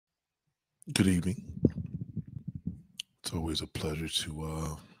Good evening. It's always a pleasure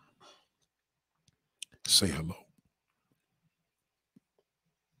to say hello.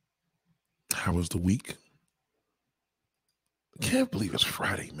 How was the week? Can't believe it's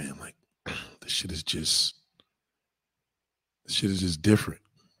Friday, man. Like this shit is just different.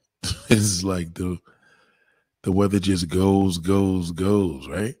 It's like the weather just goes,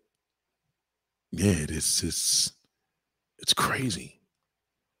 right? Yeah, it's crazy.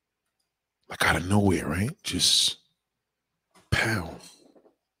 Like out of nowhere, right? Just pow,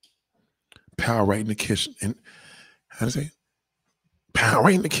 pow right in the kiss. And how to say? Pow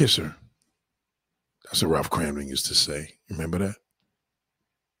right in the kisser. That's what Ralph Cramden used to say. Remember that?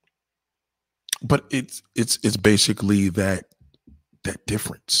 But it's basically that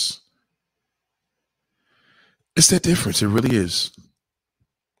difference. It's that difference. It really is.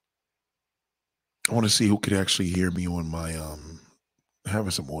 I want to see who could actually hear me on my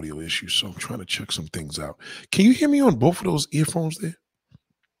having some audio issues, so I'm trying to check some things out. Can you hear me on both of those earphones there?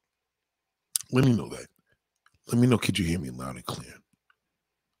 Let me know that. Let me know, could you hear me loud and clear?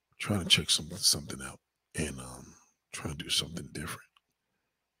 Trying to check something out and trying to do something different.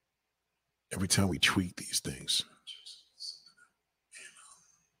 Every time we tweak these things.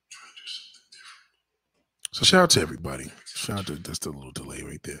 So shout out to everybody. Shout out to that's the little delay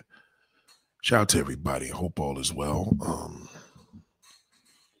right there. Shout out to everybody. I hope all is well.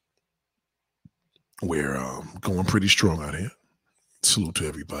 We're going pretty strong out here. Salute to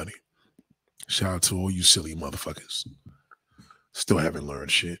everybody. Shout out to all you silly motherfuckers. Still haven't learned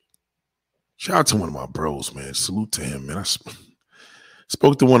shit. Shout out to one of my bros, man. Salute to him, man.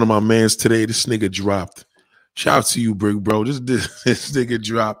 Spoke to one of my mans today. This nigga dropped. Shout out to you, big bro. This nigga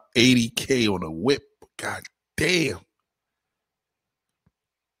dropped 80K on a whip. God damn.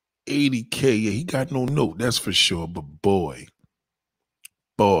 80K. Yeah, he got no note, that's for sure. But boy,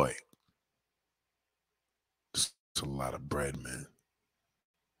 it's a lot of bread, man.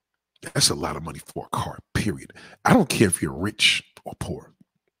 That's a lot of money for a car, period. I don't care if you're rich or poor.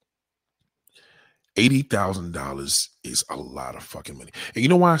 $80,000 is a lot of fucking money. And you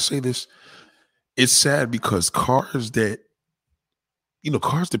know why I say this? It's sad because cars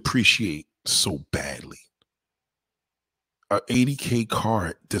depreciate so badly. A 80K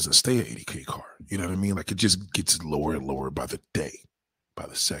car doesn't stay an 80K car. You know what I mean? Like it just gets lower and lower by the day, by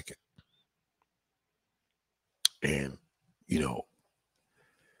the second. And,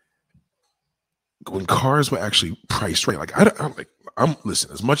 when cars were actually priced right, like I'm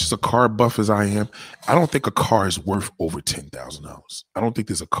listen, as much as a car buff as I am, I don't think a car is worth over $10,000. I don't think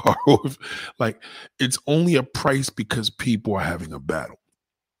there's a car worth like it's only a price because people are having a battle.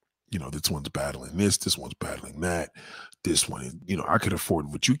 This one's battling this one's battling that, this one is, I could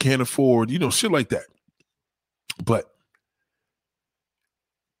afford what you can't afford, shit like that. But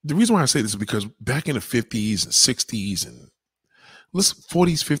the reason why I say this is because back in the 50s and 60s and listen,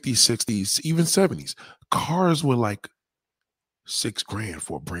 40s, 50s, 60s, even 70s, cars were like $6,000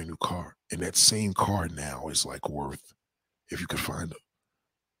 for a brand new car. And that same car now is like worth, if you could find them,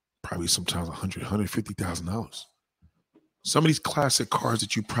 probably sometimes $150,000. Some of these classic cars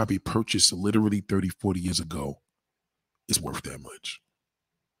that you probably purchased literally 30, 40 years ago is worth that much.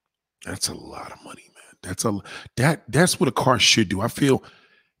 That's a lot of money, man. That's what a car should do. I feel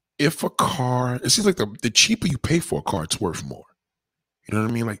if a car, it seems like the cheaper you pay for a car, it's worth more. You know what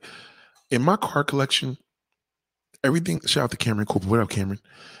I mean? Like in my car collection, everything, shout out to Cameron Cooper. What up, Cameron?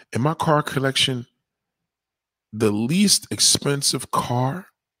 In my car collection, the least expensive car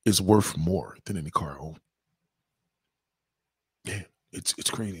is worth more than any car I own. Yeah, it's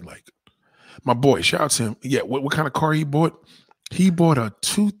crazy. Like my boy, shout out to him. Yeah, what kind of car he bought? He bought a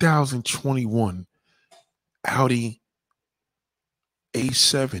 2021 Audi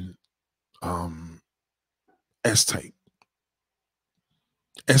A7 S-Type.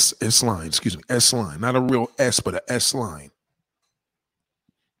 S line, excuse me, S line. Not a real S, but a S line.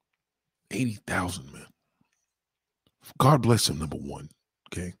 80,000, man. God bless him, number one.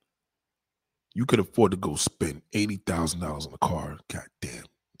 Okay. You could afford to go spend $80,000 on a car. God damn.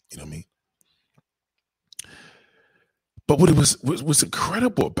 You know what I mean? But what's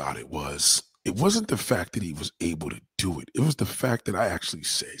incredible about it wasn't the fact that he was able to do it. It was the fact that I actually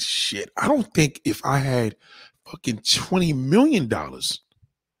said, shit, I don't think if I had fucking $20 million,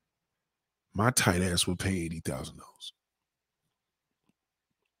 my tight ass would pay $80,000.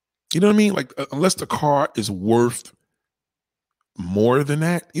 You know what I mean? Like, unless the car is worth more than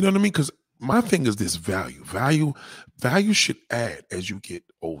that, you know what I mean? Because my thing is this value. Value should add as you get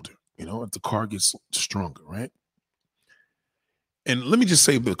older, as the car gets stronger, right? And let me just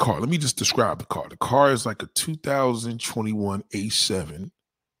say the car. Let me just describe the car. The car is like a 2021 A7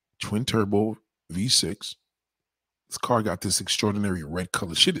 twin turbo V6. This car got this extraordinary red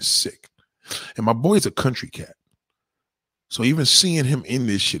color. Shit is sick. And my boy's a country cat. So even seeing him in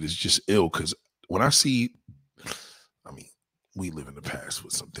this shit is just ill. Because when I see, I mean, we live in the past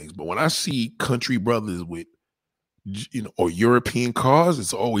with some things, but when I see country brothers with, or European cars,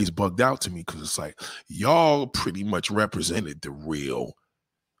 it's always bugged out to me, because it's like, y'all pretty much represented the real,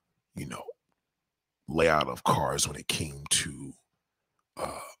 layout of cars when it came to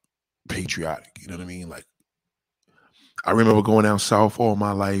patriotic. You know what I mean? Like, I remember going down south all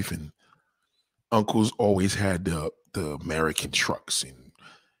my life, and uncles always had the American trucks, and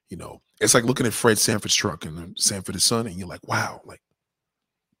it's like looking at Fred Sanford's truck and Sanford and Son, and you're like, wow, like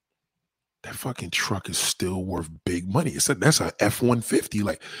that fucking truck is still worth big money. That's a F-150.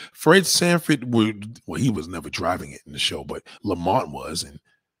 Like Fred Sanford he was never driving it in the show, but Lamont was, and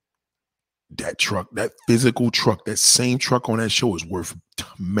that truck, that physical truck, that same truck on that show is worth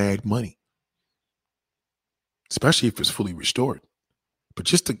mad money, especially if it's fully restored. But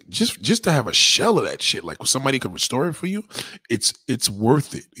just to have a shell of that shit, like somebody could restore it for you, it's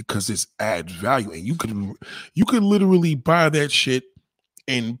worth it, because it adds value, and you can literally buy that shit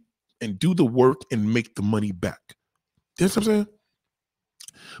and do the work and make the money back. You know what I'm saying?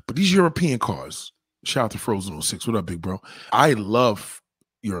 But these European cars, shout out to Frozen 06. What up, big bro? I love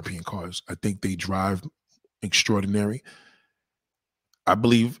European cars. I think they drive extraordinary. I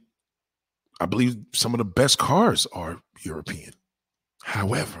believe some of the best cars are European.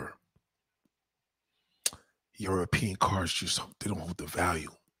 However, European cars they don't hold the value.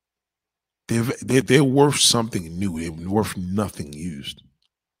 They're worth something new. They're worth nothing used.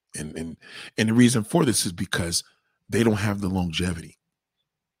 And the reason for this is because they don't have the longevity.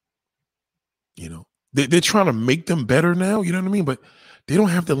 They're trying to make them better now, you know what I mean? But they don't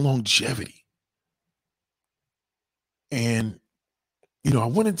have the longevity. And I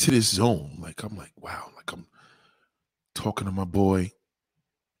went into this zone, like I'm like, wow, like I'm talking to my boy,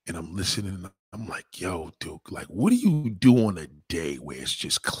 and I'm listening, and I'm like, yo, Duke, like, what do you do on a day where it's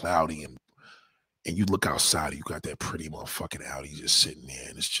just cloudy and you look outside, you got that pretty motherfucking Audi just sitting there,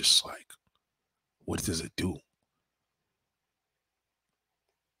 and it's just like, what does it do?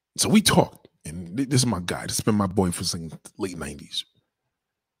 So we talked, and this is my guy. This has been my boy for some late 90s.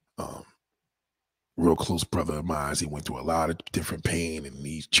 Real close brother of mine. He went through a lot of different pain, and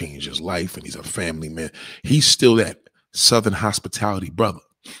he changed his life, and he's a family man. He's still that Southern hospitality brother.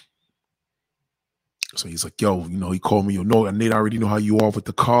 So he's like, yo, he called me, Nate, I already know how you are with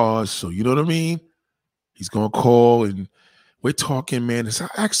the cars. So you know what I mean? He's going to call, and we're talking, man. And so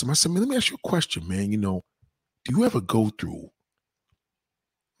I asked him, I said, man, let me ask you a question, man. Do you ever go through,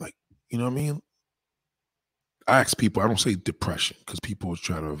 like, you know what I mean? I ask people, I don't say depression, because people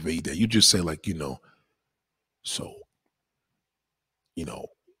try to evade that. You just say, like, so,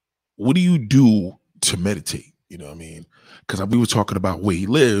 what do you do to meditate? You know what I mean? Because we were talking about where he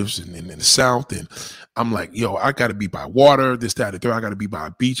lives and in the South, and I'm like, yo, I got to be by water, this, that, and third. I got to be by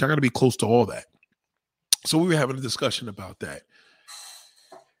a beach. I got to be close to all that. So we were having a discussion about that.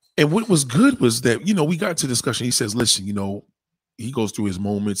 And what was good was that, we got to discussion. He says, listen, he goes through his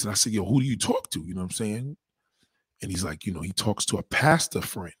moments. And I said, yo, who do you talk to? You know what I'm saying? And he's like, he talks to a pastor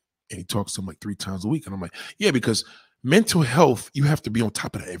friend, and he talks to him like 3 times a week. And I'm like, yeah, because mental health, you have to be on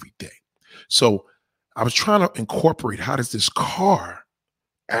top of that every day. So I was trying to incorporate, how does this car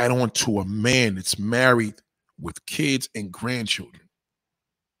add on to a man that's married with kids and grandchildren?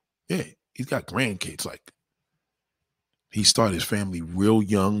 Yeah, he's got grandkids. Like, he started his family real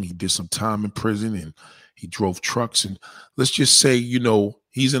young. He did some time in prison, and he drove trucks. And let's just say,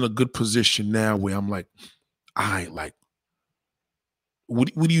 he's in a good position now where I'm like, I like,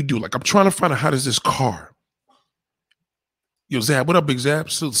 what do you do? Like, I'm trying to find out, how does this car? Yo, Zab, what up, big Zab?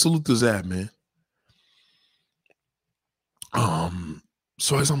 Salute to Zab, man.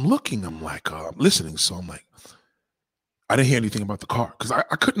 So as I'm looking, I'm like, listening. So I'm like, I didn't hear anything about the car, because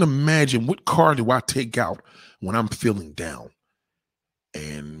I couldn't imagine what car do I take out when I'm feeling down.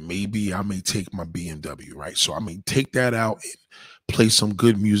 And maybe I may take my BMW, right? So I may take that out and play some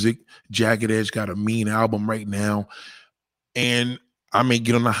good music. Jagged Edge got a mean album right now. And I may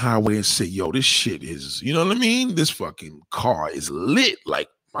get on the highway and say, yo, this shit is, you know what I mean? This fucking car is lit. Like,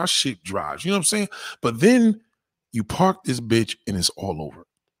 my shit drives, you know what I'm saying? But then you park this bitch and it's all over.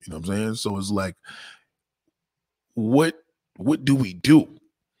 You know what I'm saying? So it's like, what do we do?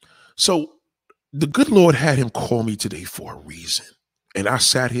 So the good Lord had him call me today for a reason. And I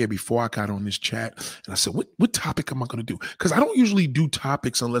sat here before I got on this chat, and I said, what topic am I going to do? Because I don't usually do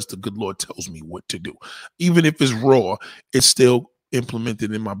topics unless the good Lord tells me what to do. Even if it's raw, it's still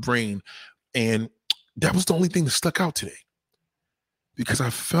implemented in my brain. And that was the only thing that stuck out today. because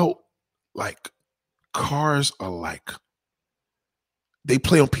I felt like cars are like, they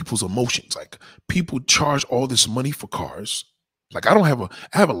play on people's emotions. Like people charge all this money for cars. Like I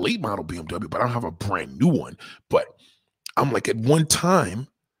have a late model BMW, but I don't have a brand new one. But I'm like, at one time,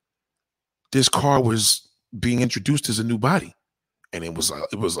 this car was being introduced as a new body. And it was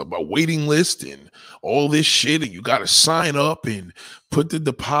a waiting list and all this shit, and you got to sign up and put the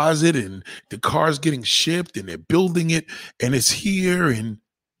deposit, and the car's getting shipped, and they're building it, and it's here, and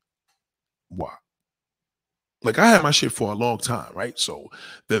wow. Like I had my shit for a long time, right? So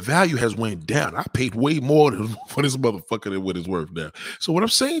the value has went down. I paid way more for this motherfucker than what it's worth now. So what I'm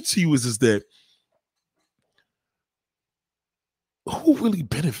saying to you is that who really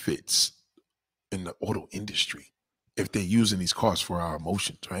benefits in the auto industry if they're using these cars for our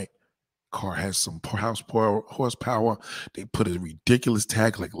emotions, right? Car has some horsepower. They put a ridiculous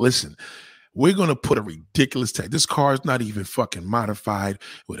tag. Like, listen, we're going to put a ridiculous tag. This car is not even fucking modified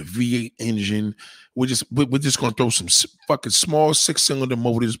with a V8 engine. We're just going to throw some fucking small 6-cylinder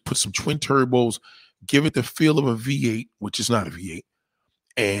motors, put some twin turbos, give it the feel of a V8, which is not a V8.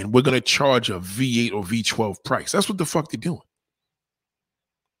 And we're going to charge a V8 or V12 price. That's what the fuck they're doing.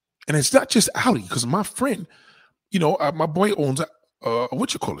 And it's not just Audi, because my friend, my boy owns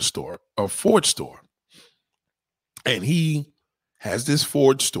store, a Ford store. And he has this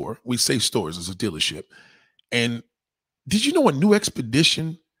Ford store. We say stores as a dealership. And did you know a new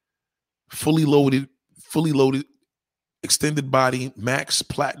Expedition, fully loaded, extended body, max,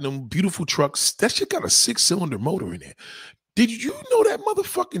 platinum, beautiful trucks, that shit got a 6-cylinder motor in there. Did you know that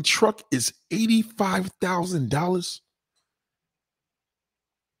motherfucking truck is $85,000?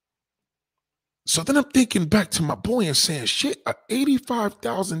 So then I'm thinking back to my boy and saying, shit, an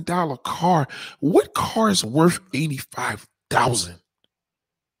 $85,000 car. What car is worth $85,000?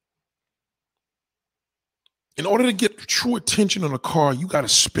 In order to get true attention on a car, you got to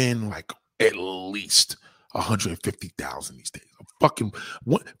spend like at least $150,000 these days.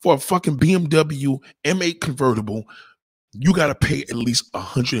 For a fucking BMW M8 convertible, you got to pay at least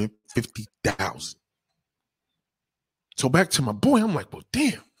 $150,000. So back to my boy, I'm like, well,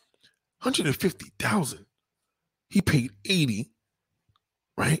 damn. $150,000. He paid $80,000,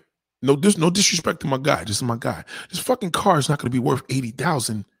 right? No disrespect to my guy. This is my guy. This fucking car is not going to be worth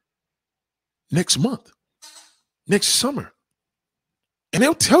 $80,000 next month, next summer. And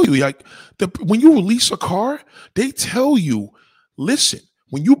they'll tell you, like, when you release a car, they tell you, listen,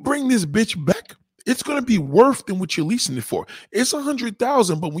 when you bring this bitch back, it's going to be worth than what you're leasing it for. It's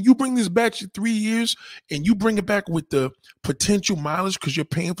 $100,000, but when you bring this back in 3 years and you bring it back with the potential mileage because you're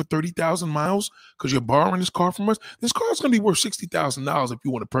paying for 30,000 miles because you're borrowing this car from us, this car is going to be worth $60,000 if you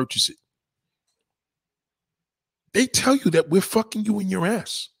want to purchase it. They tell you that we're fucking you in your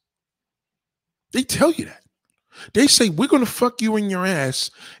ass. They tell you that. They say we're going to fuck you in your ass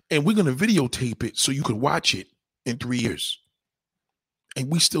and we're going to videotape it so you can watch it in 3 years.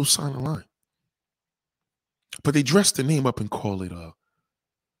 And we still sign a line. But they dress the name up and call it,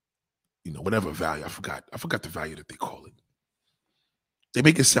 whatever value. I forgot the value that they call it. They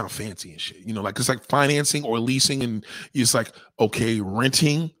make it sound fancy and shit. Like it's like financing or leasing, and it's like, okay,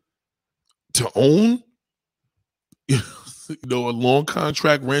 renting to own. A long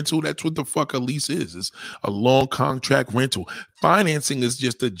contract rental. That's what the fuck a lease is. It's a long contract rental. Financing is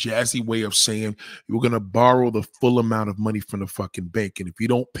just a jazzy way of saying you're gonna borrow the full amount of money from the fucking bank, and if you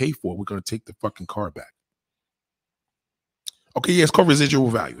don't pay for it, we're gonna take the fucking car back. Okay, yeah, it's called residual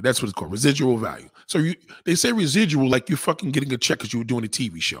value. That's what it's called, residual value. So they say residual like you're fucking getting a check because you were doing a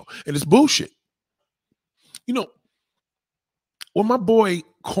TV show. And it's bullshit. When my boy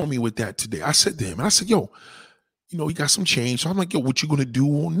called me with that today, I said to him, and I said, yo, you got some change. So I'm like, yo, what you going to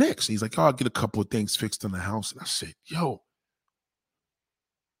do next? And he's like, oh, I'll get a couple of things fixed in the house. And I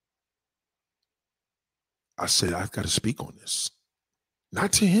said, I've got to speak on this.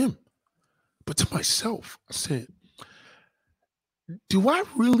 Not to him, but to myself. I said, would I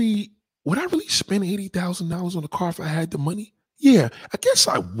really spend $80,000 on a car if I had the money? Yeah, I guess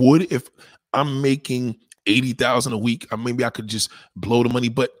I would if I'm making $80,000 a week. Maybe I could just blow the money.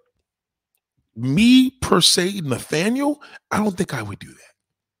 But me per se, Nathaniel, I don't think I would do that.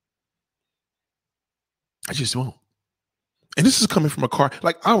 I just won't. And this is coming from a car.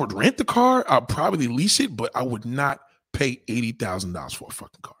 Like I would rent the car, I'll probably lease it, but I would not pay $80,000 for a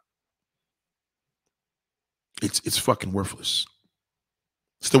fucking car. It's fucking worthless.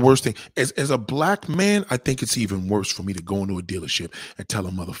 It's the worst thing. As a black man, I think it's even worse for me to go into a dealership and tell a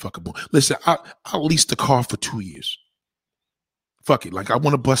motherfucker, boy, listen, I'll lease the car for 2 years. Fuck it. Like, I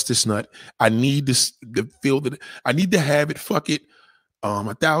want to bust this nut. I need this to feel that I need to have it. Fuck it.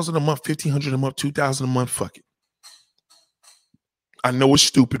 $1,000 a month, $1,500 a month, $2,000 a month. Fuck it. I know it's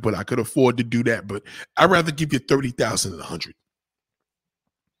stupid, but I could afford to do that. But I'd rather give you 30,000 than 100.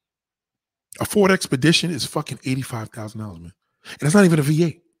 A Ford Expedition is fucking $85,000, man. And it's not even a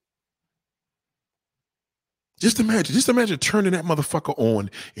V8. Just imagine turning that motherfucker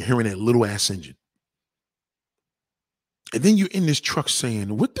on and hearing that little ass engine. And then you're in this truck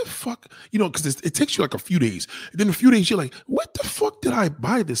saying, what the fuck? You know, because it takes you like a few days. And then a few days, you're like, what the fuck did I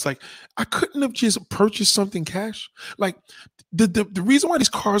buy this? Like, I couldn't have just purchased something cash. Like, the reason why these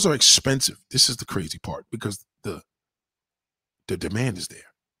cars are expensive, this is the crazy part, because the demand is there.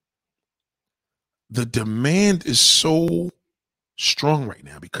 The demand is so strong right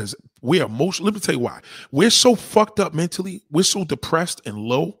now because we're emotional. Let me tell you why. We're so fucked up mentally. We're so depressed and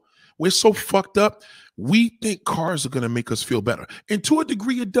low. We're so fucked up. We think cars are going to make us feel better. And to a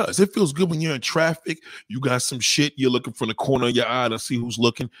degree, it does. It feels good when you're in traffic. You got some shit. You're looking from the corner of your eye to see who's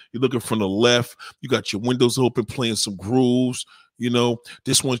looking. You're looking from the left. You got your windows open, playing some grooves. You know,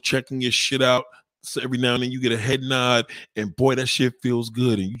 this one's checking your shit out. So every now and then you get a head nod, and boy, that shit feels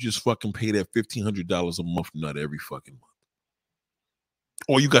good. And you just fucking pay that $1,500 a month nut every fucking month.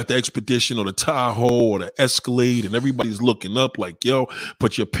 Or you got the Expedition or the Tahoe or the Escalade, and everybody's looking up like, yo,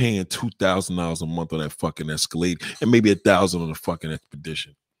 but you're paying $2,000 a month on that fucking Escalade and maybe $1,000 on the fucking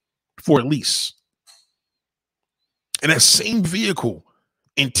Expedition for at least. And that same vehicle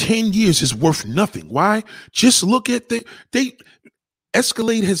in 10 years is worth nothing. Why? Just look at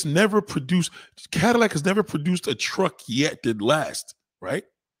Escalade has never produced, Cadillac has never produced a truck yet that lasts, right?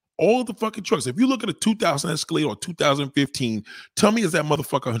 All the fucking trucks. If you look at a 2000 Escalade or 2015, tell me, is that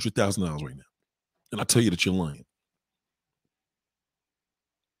motherfucker $100,000 right now? And I'll tell you that you're lying.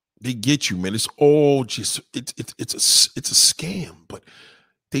 They get you, man. It's all just, it's a scam, but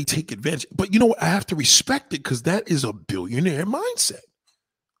they take advantage. But you know what? I have to respect it because that is a billionaire mindset.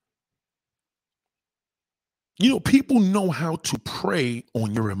 You know, people know how to prey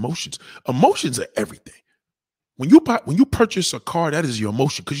on your emotions. Emotions are everything. When you purchase a car, that is your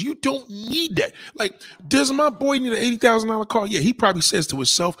emotion because you don't need that. Like, does my boy need an $80,000 car? Yeah, he probably says to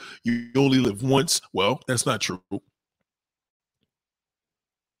himself, "You only live once." Well, that's not true.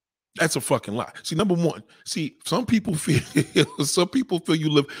 That's a fucking lie. See, number one, some people feel you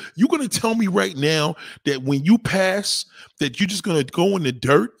live. You're gonna tell me right now that when you pass, that you're just gonna go in the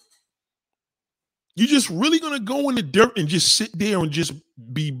dirt. You're just really gonna go in the dirt and just sit there and just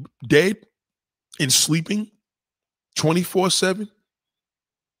be dead and sleeping 24/7?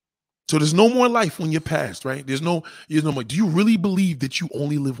 So there's no more life when you're passed, right? There's no more. Do you really believe that you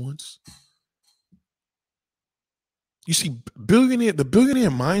only live once? You see, the billionaire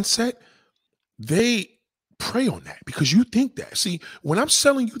mindset, they prey on that because you think that. See, when I'm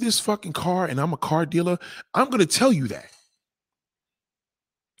selling you this fucking car and I'm a car dealer, I'm going to tell you that.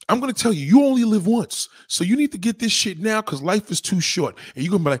 I'm going to tell you, you only live once. So you need to get this shit now because life is too short. And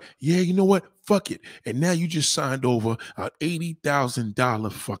you're going to be like, yeah, you know what? Fuck it. And now you just signed over an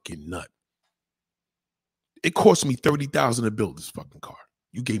 $80,000 fucking nut. It cost me $30,000 to build this fucking car.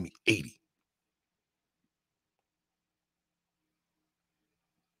 You gave me 80.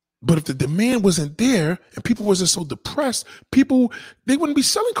 But if the demand wasn't there and people wasn't so depressed, they wouldn't be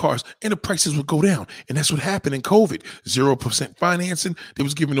selling cars and the prices would go down. And that's what happened in COVID. 0% financing. They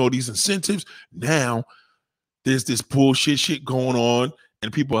was giving all these incentives. Now there's this bullshit shit going on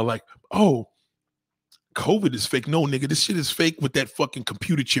and people are like, oh, COVID is fake. No, nigga, this shit is fake with that fucking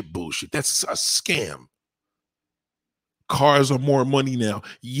computer chip bullshit. That's a scam. Cars are more money now.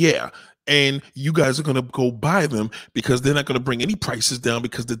 Yeah. And you guys are going to go buy them because they're not going to bring any prices down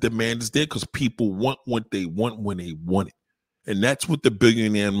because the demand is there because people want what they want when they want it. And that's what the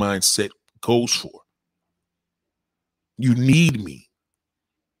billionaire mindset goes for. You need me.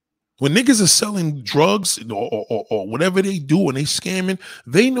 When niggas are selling drugs or whatever they do and they scamming,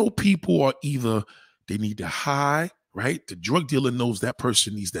 they know people are either, they need the high, right? The drug dealer knows that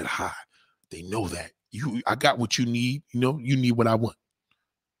person needs that high. They know that. I got what you need. You know, you need what I want.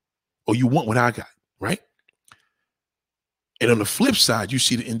 Or you want what I got, right? And on the flip side, you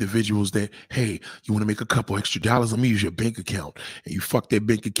see the individuals that, hey, you want to make a couple extra dollars? Let me use your bank account. And you fuck their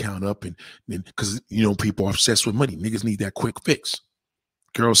bank account up. And then, because, you know, people are obsessed with money. Niggas need that quick fix.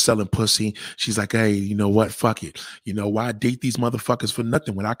 Girl selling pussy. She's like, hey, you know what? Fuck it. You know, why date these motherfuckers for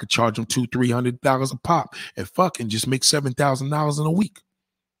nothing when I could charge them $200-300 a pop and fucking just make $7,000 in a week?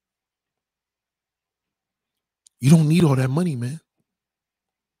 You don't need all that money, man.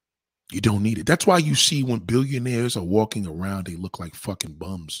 You don't need it. That's why you see when billionaires are walking around, they look like fucking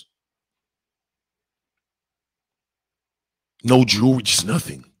bums. No jewelry, just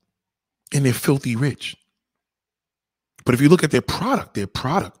nothing. And they're filthy rich. But if you look at their product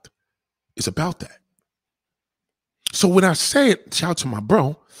is about that. So when I say it, shout out to my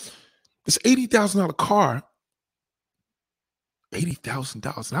bro, this $80,000 car,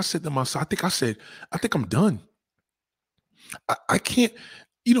 $80,000. And I said to myself, I think I'm done. I can't,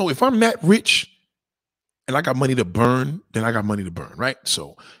 if I'm that rich and I got money to burn, then I got money to burn, right?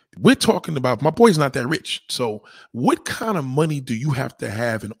 So we're talking about my boy's not that rich. So what kind of money do you have to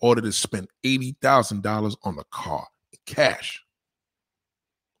have in order to spend $80,000 on a car in cash?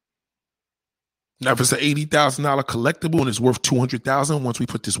 Now, if it's an $80,000 collectible and it's worth $200,000 once we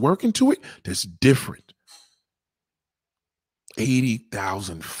put this work into it, that's different.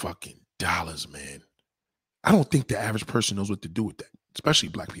 $80,000 fucking dollars, man. I don't think the average person knows what to do with that, especially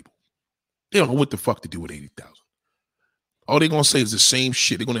black people. They don't know what the fuck to do with 80,000. All they're gonna say is the same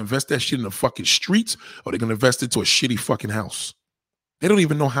shit. They're gonna invest that shit in the fucking streets, or they're gonna invest it into a shitty fucking house. They don't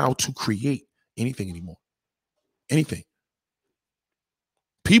even know how to create anything anymore. Anything.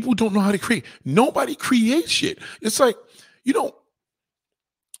 People don't know how to create. Nobody creates shit. It's like,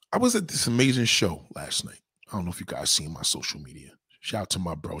 I was at this amazing show last night. I don't know if you guys seen my social media. Shout out to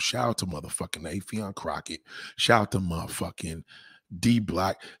my bro. Shout out to motherfucking Afion Crockett. Shout out to motherfucking D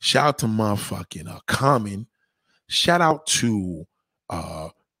Block. Shout out to motherfucking Common. Shout out to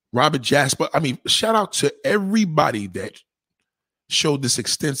Robert Jasper. I mean, shout out to everybody that showed this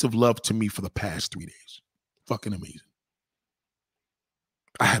extensive love to me for the past 3 days. Fucking amazing.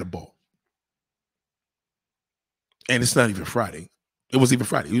 I had a ball. And it's not even Friday. It wasn't even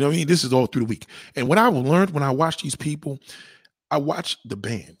Friday. You know what I mean? This is all through the week. And what I learned when I watched these people, I watched the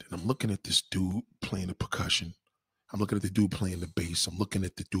band and I'm looking at this dude playing the percussion. I'm looking at the dude playing the bass. I'm looking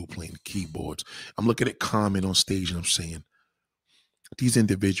at the dude playing the keyboards. I'm looking at Common on stage and I'm saying, these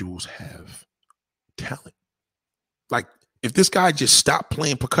individuals have talent. Like, if this guy just stopped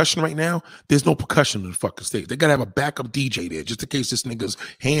playing percussion right now, there's no percussion on the fucking stage. They got to have a backup DJ there just in case this nigga's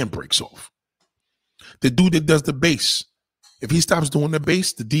hand breaks off. The dude that does the bass, if he stops doing the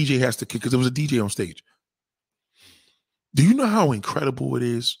bass, the DJ has to kick because there was a DJ on stage. Do you know how incredible it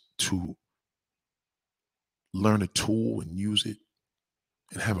is to learn a tool and use it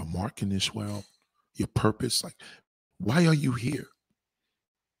and have a mark in this world? Your purpose? Like, why are you here?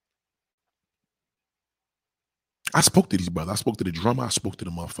 I spoke to these brothers. I spoke to the drummer. I spoke to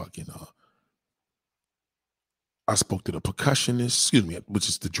the motherfucking, I spoke to the percussionist, which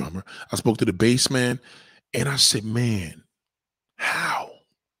is the drummer. I spoke to the bass man. And I said, man, how?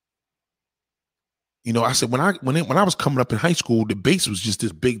 I said, when I was coming up in high school, the bass was just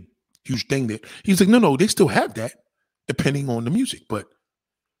this big, huge thing that he's like, no, they still have that depending on the music, but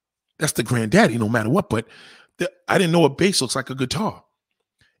that's the granddaddy no matter what. But I didn't know a bass looks like a guitar.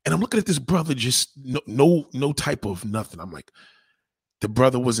 And I'm looking at this brother, just no type of nothing. I'm like, the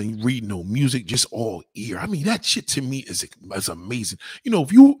brother wasn't reading no music, just all ear. I mean, that shit to me is amazing.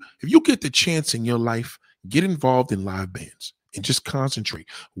 If you get the chance in your life, get involved in live bands and just concentrate.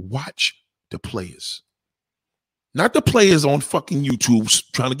 Watch the players. Not the players on fucking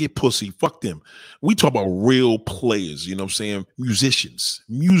YouTube trying to get pussy. Fuck them. We talk about real players, you know what I'm saying? Musicians,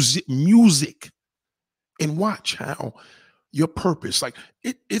 music. And watch how your purpose, like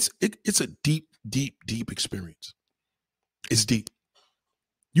it's a deep, deep, deep experience. It's deep.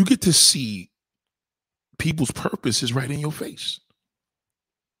 You get to see people's purpose is right in your face.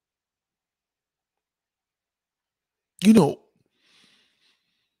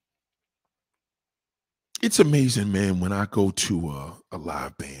 It's amazing, man, when I go to a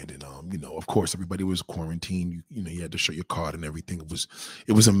live band and of course everybody was quarantined. You had to show your card and everything.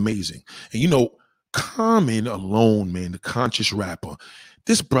 It was amazing. And Common alone, man, the conscious rapper,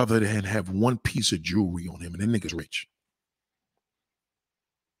 this brother didn't have one piece of jewelry on him, and that nigga's rich.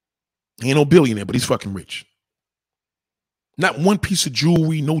 He ain't no billionaire, but he's fucking rich. Not one piece of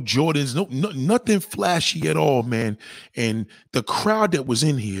jewelry, no Jordans, nothing flashy at all, man. And the crowd that was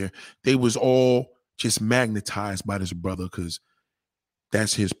in here, they was all just magnetized by this brother because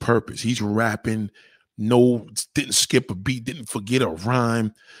that's his purpose. He's rapping, didn't skip a beat, didn't forget a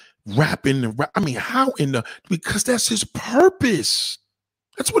rhyme, rapping. I mean, how because that's his purpose.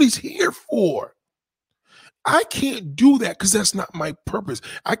 That's what he's here for. I can't do that because that's not my purpose.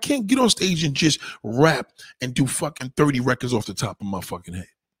 I can't get on stage and just rap and do fucking 30 records off the top of my fucking head.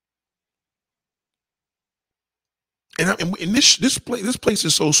 And this place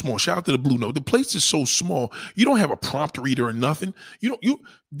is so small. Shout out to the Blue Note. The place is so small. You don't have a prompt reader or nothing.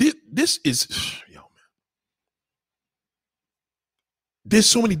 This is, yo, man. There's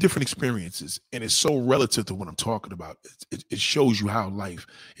so many different experiences, and it's so relative to what I'm talking about. It shows you how life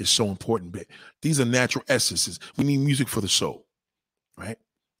is so important. But these are natural essences. We need music for the soul, right?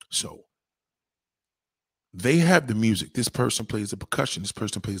 So They have the music. This person plays the percussion. This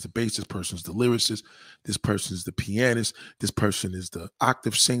person plays the bass. This person's the lyricist. This person's the pianist. This person is the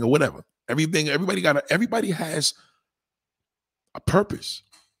octave singer, whatever. Everybody has a purpose.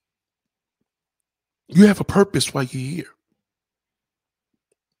 You have a purpose while you're here.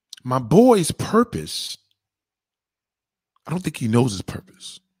 My boy's purpose, I don't think he knows his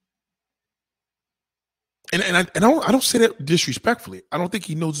purpose. And I don't say that disrespectfully. I don't think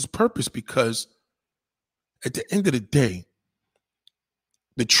he knows his purpose because at the end of the day,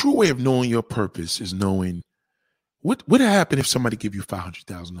 the true way of knowing your purpose is knowing what would happen if somebody give you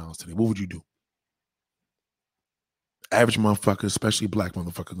 $500,000 today. What would you do? Average motherfucker, especially black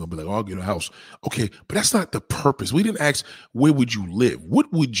motherfucker, gonna be like, "Oh, I'll get a house." Okay, but that's not the purpose. We didn't ask where would you live. What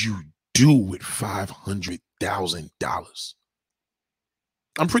would you do with $500,000?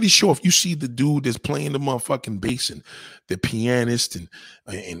 I'm pretty sure if you see the dude that's playing the motherfucking bass and the pianist and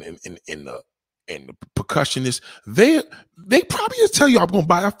the percussionist, they probably just tell you, "I'm gonna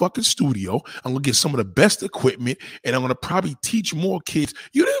buy a fucking studio. I'm gonna get some of the best equipment, and I'm gonna probably teach more kids."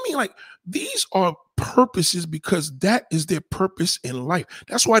 You know what I mean? Like, these are purposes because that is their purpose in life.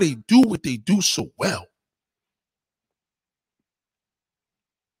 That's why they do what they do so well.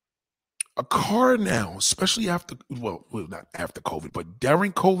 A car now, especially after, well, not after COVID, but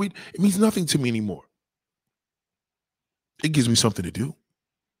during COVID, it means nothing to me anymore. It gives me something to do.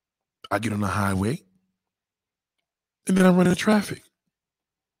 I get on the highway, and then I run into traffic.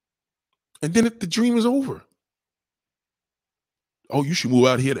 And then the dream is over. Oh, you should move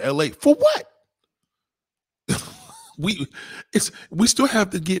out here to LA. For what? we still have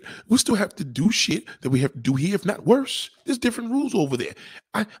to do shit that we have to do here, if not worse. There's different rules over there.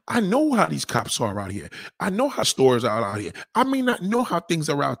 I know how these cops are out here. I know how stores are out here. I may not know how things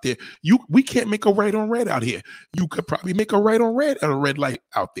are out there. We can't make a right on red out here. You could probably make a right on red at a red light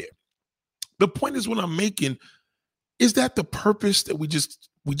out there. The point is, what I'm making is that the purpose that we just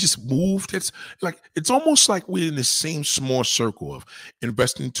moved. It's like, it's almost like we're in the same small circle of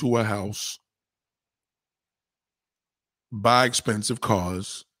investing into a house, buy expensive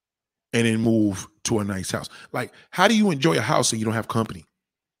cars, and then move to a nice house. Like, how do you enjoy a house and you don't have company?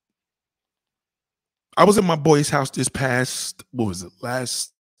 I was at my boy's house this past,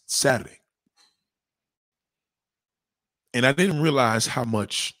 last Saturday. And I didn't realize how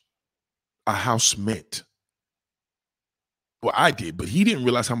much a house meant. Well, I did, but he didn't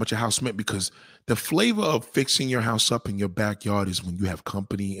realize how much a house meant, because the flavor of fixing your house up in your backyard is when you have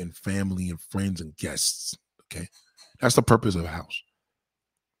company and family and friends and guests. Okay. That's the purpose of a house.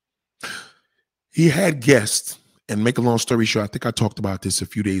 He had guests, and make a long story short, I think I talked about this a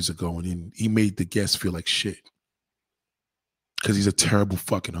few days ago, and then he made the guests feel like shit because he's a terrible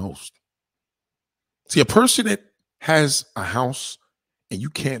fucking host. See, a person that has a house and you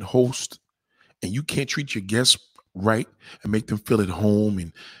can't host and you can't treat your guests right and make them feel at home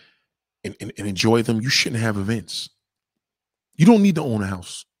and enjoy them, you shouldn't have events. You don't need to own a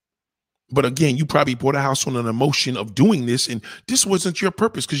house. But again, you probably bought a house on an emotion of doing this, and this wasn't your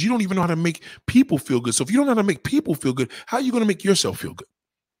purpose because you don't even know how to make people feel good. So if you don't know how to make people feel good, how are you going to make yourself feel good?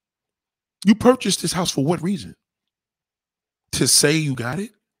 You purchased this house for what reason? To say you got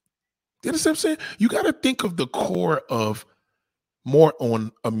it? You understand what I'm saying? You got to think of the core of more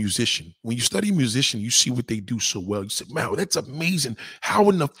on a musician. When you study musician, you see what they do so well. You say, "Man, that's amazing. How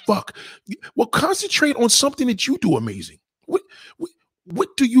in the fuck?" Well, concentrate on something that you do amazing.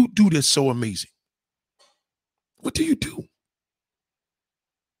 What do you do that's so amazing? What do you do?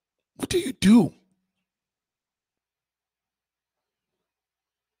 What do you do?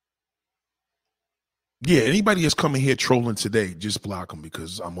 Yeah, anybody that's coming here trolling today, just block them,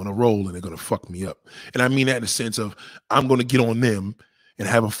 because I'm on a roll and they're going to fuck me up. And I mean that in the sense of, I'm going to get on them and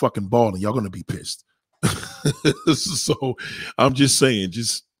have a fucking ball and y'all going to be pissed. So I'm just saying,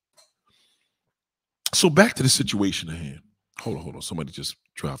 so back to the situation at hand. Hold on. Somebody just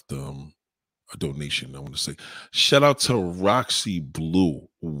dropped a donation. I want to say shout out to Roxy Blue.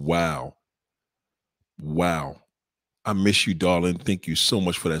 Wow. I miss you, darling. Thank you so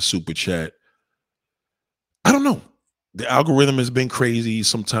much for that super chat. I don't know. The algorithm has been crazy.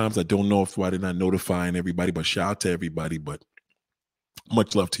 Sometimes I don't know why they're not notifying everybody, but shout out to everybody. But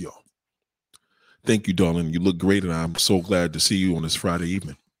much love to y'all. Thank you, darling. You look great, and I'm so glad to see you on this Friday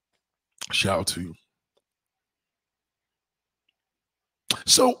evening. Shout out to you.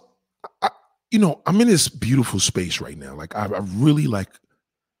 So, I'm in this beautiful space right now. Like, I really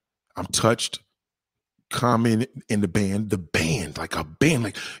I'm touched. Comment in the band, like a band.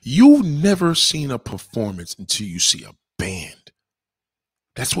 Like, you've never seen a performance until you see a band.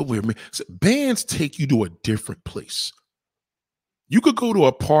 That's what we're. So bands take you to a different place. You could go to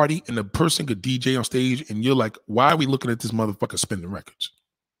a party and the person could DJ on stage and you're like, why are we looking at this motherfucker spinning records?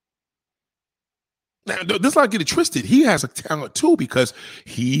 Now, let's not get it twisted. He has a talent too because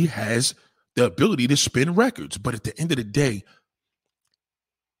he has the ability to spin records. But at the end of the day,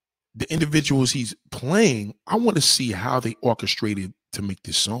 the individuals he's playing, I want to see how they orchestrated to make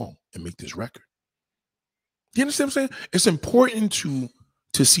this song and make this record. You understand what I'm saying? It's important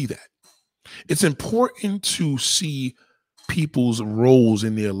to see that. It's important to see people's roles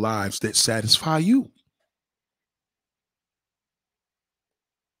in their lives that satisfy you.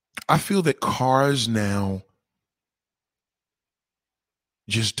 I feel that cars now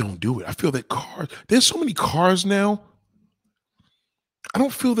just don't do it. I feel that there's so many cars now. I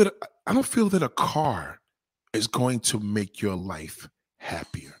don't feel that a car is going to make your life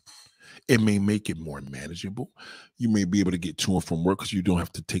happier. It may make it more manageable. You may be able to get to and from work because you don't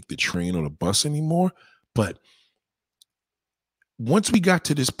have to take the train or the bus anymore. But once we got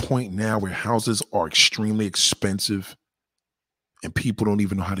to this point now where houses are extremely expensive and people don't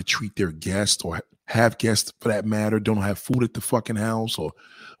even know how to treat their guests or have guests for that matter, don't have food at the fucking house or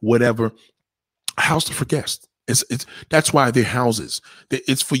whatever, house for guests. That's why they're houses.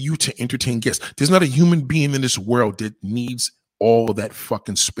 It's for you to entertain guests. There's not a human being in this world that needs all of that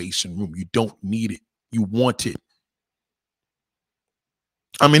fucking space and room. You don't need it. You want it.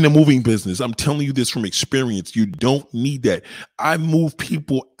 I'm in the moving business. I'm telling you this from experience. You don't need that. I moved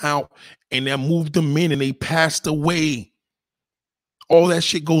people out and I moved them in and they passed away. All that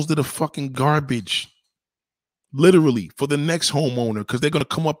shit goes to the fucking garbage. Literally, for the next homeowner, because they're going to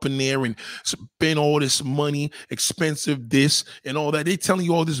come up in there and spend all this money, expensive this and all that. They're telling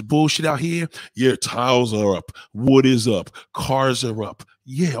you all this bullshit out here. Yeah, tiles are up. Wood is up. Cars are up.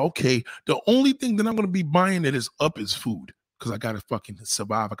 Yeah, okay. The only thing that I'm going to be buying that is up is food because I got to fucking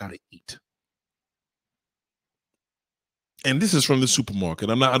survive. I got to eat. And this is from the supermarket.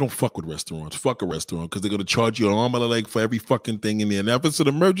 I don't fuck with restaurants. Fuck a restaurant because they're going to charge you an arm and a leg for every fucking thing in there. Now, if it's an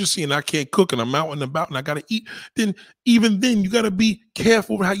emergency and I can't cook and I'm out and about and I got to eat, then even then you got to be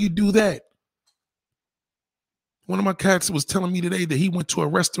careful how you do that. One of my cats was telling me today that he went to a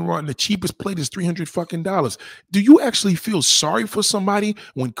restaurant and the cheapest plate is $300 fucking. Do you actually feel sorry for somebody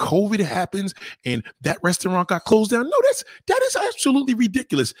when COVID happens and that restaurant got closed down? No, that is absolutely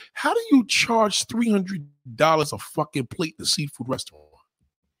ridiculous. How do you charge $300 a fucking plate in a seafood restaurant?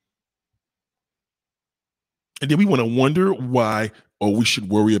 And then we want to wonder why, or we should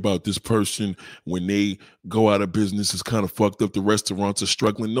worry about this person when they go out of business. It's kind of fucked up. The restaurants are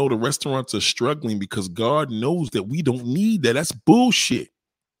struggling. No, the restaurants are struggling because God knows that we don't need that. That's bullshit.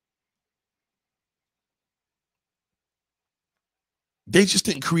 They just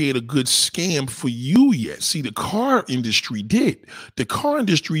didn't create a good scam for you yet. See, the car industry did. The car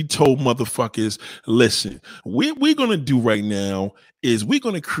industry told motherfuckers, listen, what we're going to do right now is we're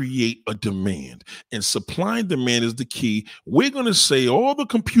going to create a demand. And supply and demand is the key. We're going to say all the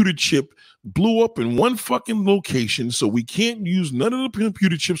computer chip blew up in one fucking location, so we can't use none of the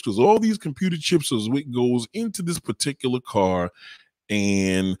computer chips because all these computer chips is what goes into this particular car.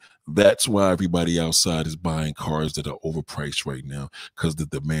 And that's why everybody outside is buying cars that are overpriced right now because the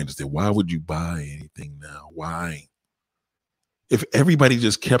demand is there. Why would you buy anything now? Why? If everybody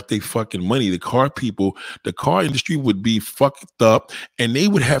just kept their fucking money, the car industry would be fucked up and they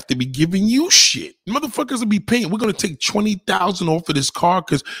would have to be giving you shit. Motherfuckers would be paying. We're going to take $20,000 off of this car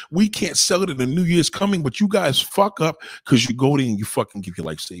because we can't sell it and the New Year's coming, but you guys fuck up because you go there and you fucking give your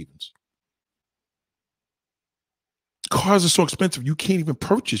life savings. Cars are so expensive, you can't even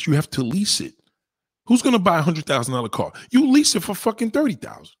purchase. You have to lease it. Who's going to buy a $100,000 car? You lease it for fucking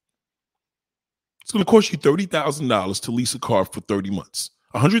 $30,000. It's going to cost you $30,000 to lease a car for 30 months.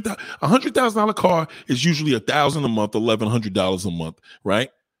 A $100,000 car is usually $1,000 a month, $1,100 a month, right?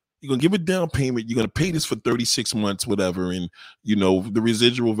 You're going to give a down payment. You're going to pay this for 36 months, whatever. And, you know, the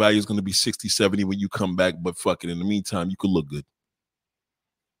residual value is going to be 60, 70 when you come back. But fuck it. In the meantime, you could look good.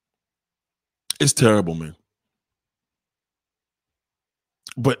 It's terrible, man.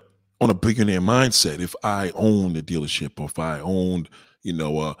 But on a billionaire mindset, if I owned the dealership or if I owned, you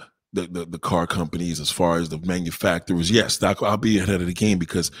know, the car companies as far as the manufacturers, yes, I'll be ahead of the game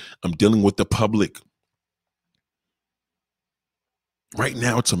because I'm dealing with the public. Right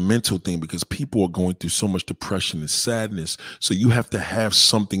now, it's a mental thing because people are going through so much depression and sadness. So you have to have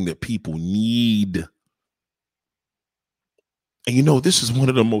something that people need. And, you know, this is one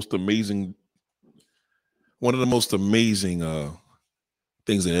of the most amazing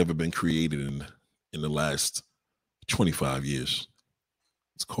things that have ever been created in the last 25 years.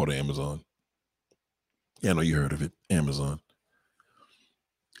 It's called Amazon. Yeah, I know you heard of it. Amazon.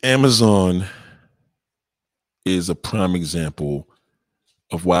 Amazon is a prime example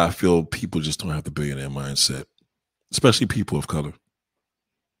of why I feel people just don't have the billionaire mindset, especially people of color.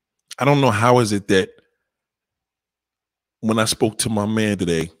 I don't know how is it that when I spoke to my man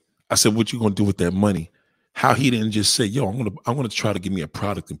today, I said, "What you gonna do with that money?" How he didn't just say, "Yo, I'm gonna try to give me a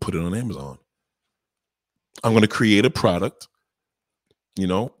product and put it on Amazon. I'm gonna create a product, you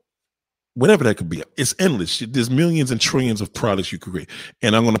know, whatever that could be. It's endless. There's millions and trillions of products you could create,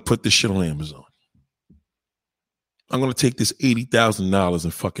 and I'm gonna put this shit on Amazon. I'm gonna take this $80,000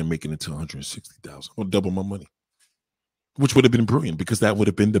 and fucking make it into 160,000. I'm gonna double my money." Which would have been brilliant because that would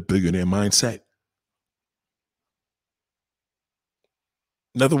have been the billionaire mindset.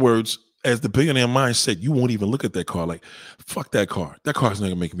 In other words, as the billionaire mindset, you won't even look at that car like, fuck that car. That car's not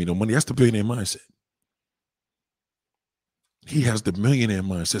gonna make me no money. That's the billionaire mindset. He has the millionaire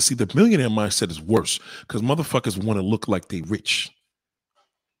mindset. See, the millionaire mindset is worse because motherfuckers want to look like they rich.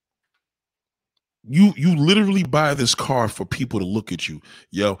 You literally buy this car for people to look at you.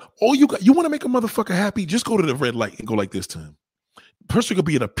 Yo, you want to make a motherfucker happy? Just go to the red light and go like this to him. Person could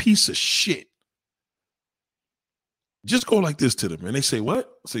be in a piece of shit. Just go like this to them. And they say, what?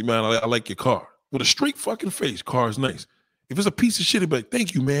 I say, man, I like your car. With a straight fucking face, car is nice. If it's a piece of shit, it'd be like,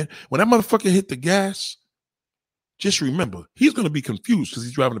 thank you, man. When that motherfucker hit the gas, just remember, he's going to be confused because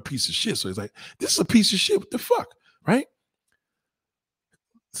he's driving a piece of shit. So he's like, this is a piece of shit. What the fuck? Right?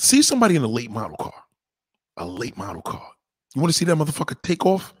 See somebody in a late model car. A late model car. You want to see that motherfucker take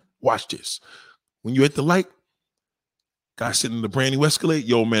off? Watch this. When you're at the light, guy sitting in the brand new Escalade,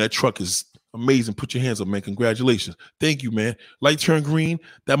 yo, man, that truck is amazing. Put your hands up, man. Congratulations. Thank you, man. Light turned green.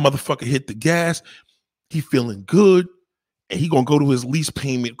 That motherfucker hit the gas. He feeling good. And he going to go to his lease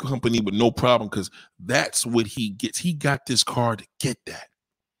payment company with no problem because that's what he gets. He got this car to get that.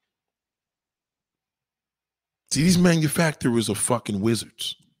 See, these manufacturers are fucking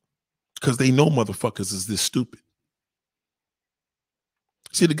wizards because they know motherfuckers is this stupid.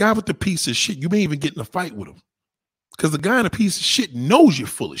 See, the guy with the piece of shit, you may even get in a fight with him because the guy in a piece of shit knows you're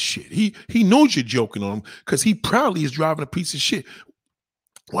full of shit. He knows you're joking on him because he proudly is driving a piece of shit.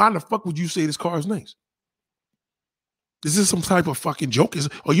 Why the fuck would you say this car is nice? Is this some type of fucking joke?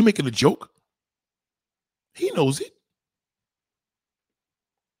 Are you making a joke? He knows it.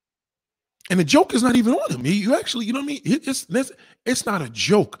 And the joke is not even on him. You actually, you know what I mean? It's not a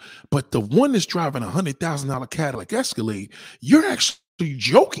joke. But the one that's driving $100,000 Cadillac Escalade, you're actually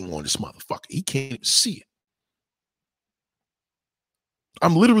joking on this motherfucker. He can't even see it.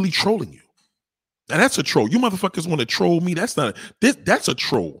 I'm literally trolling you. And that's a troll. You motherfuckers want to troll me. That's a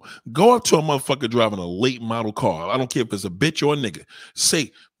troll. Go up to a motherfucker driving a late model car. I don't care if it's a bitch or a nigga.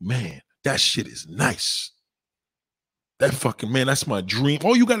 Say, man, that shit is nice. That fucking, man, that's my dream.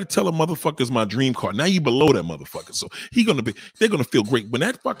 All you got to tell a motherfucker is my dream car. Now you below that motherfucker. So they're going to feel great. When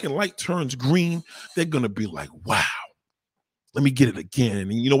that fucking light turns green, they're going to be like, wow, let me get it again.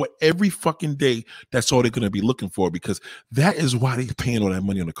 And you know what? Every fucking day, that's all they're going to be looking for because that is why they're paying all that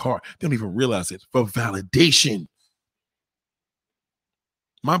money on the car. They don't even realize it. For validation.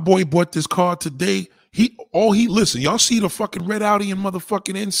 My boy bought this car today. Listen, y'all see the fucking red Audi and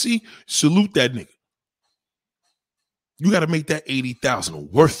motherfucking NC? Salute that nigga. You got to make that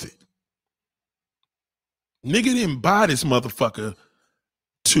 $80,000 worth it. Nigga didn't buy this motherfucker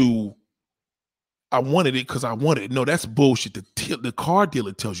to, I wanted it because I wanted it. No, that's bullshit. The car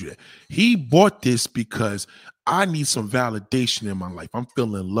dealer tells you that. He bought this because I need some validation in my life. I'm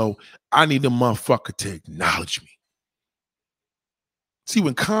feeling low. I need a motherfucker to acknowledge me. See,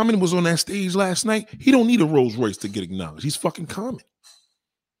 when Common was on that stage last night, he don't need a Rolls Royce to get acknowledged. He's fucking Common.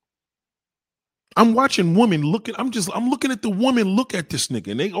 I'm watching women looking. I'm looking at the woman look at this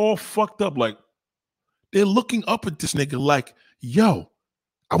nigga, and they all fucked up. Like they're looking up at this nigga like, yo,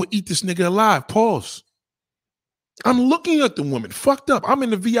 I would eat this nigga alive. Pause. I'm looking at the woman fucked up. I'm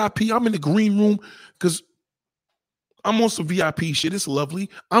in the VIP. I'm in the green room because I'm on some VIP shit. It's lovely.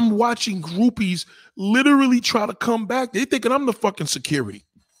 I'm watching groupies literally try to come back. They thinking I'm the fucking security.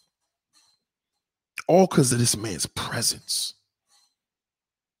 All because of this man's presence.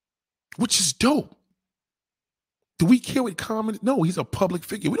 Which is dope. Do we care what Common? No, he's a public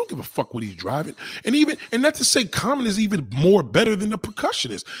figure. We don't give a fuck what he's driving. And not to say Common is even more better than the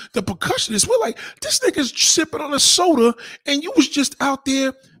percussionist. The percussionist, we're like, this nigga's sipping on a soda and you was just out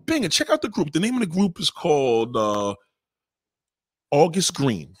there banging. Check out the group. The name of the group is called August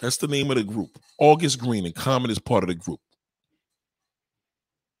Green. That's the name of the group. August Green, and Common is part of the group.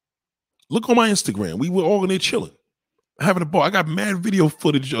 Look on my Instagram. We were all in there chilling. Having a ball. I got mad video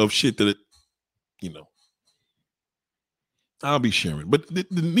footage of shit that, I'll be sharing. But the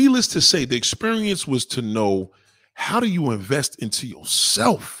needless to say, the experience was to know, how do you invest into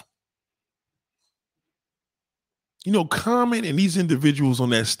yourself? You know, Common and these individuals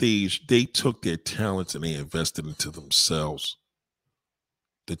on that stage, they took their talents and they invested into themselves.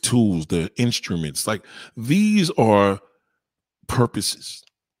 The tools, the instruments, like these are purposes.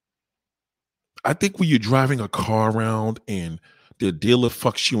 I think when you're driving a car around and the dealer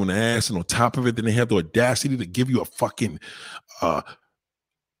fucks you in the ass, and on top of it, then they have the audacity to give you a fucking uh,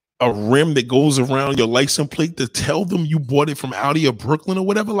 a rim that goes around your license plate to tell them you bought it from Audi or Brooklyn or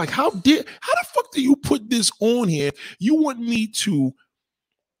whatever. Like, how the fuck do you put this on here? You want me to?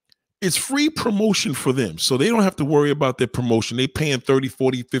 It's free promotion for them. So they don't have to worry about their promotion. They paying 30,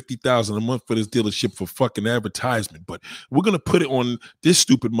 40, 50,000 a month for this dealership for fucking advertisement. But we're going to put it on this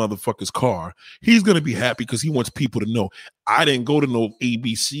stupid motherfucker's car. He's going to be happy because he wants people to know I didn't go to no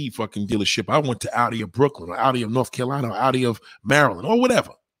ABC fucking dealership. I went to Audi of Brooklyn or Audi of North Carolina or Audi of Maryland or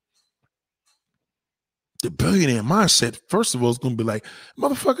whatever. The billionaire mindset, first of all, is going to be like,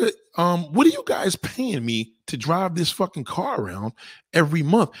 motherfucker, what are you guys paying me to drive this fucking car around every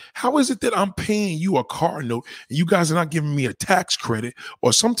month? How is it that I'm paying you a car note and you guys are not giving me a tax credit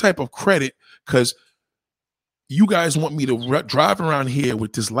or some type of credit because you guys want me to drive around here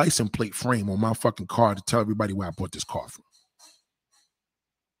with this license plate frame on my fucking car to tell everybody where I bought this car from?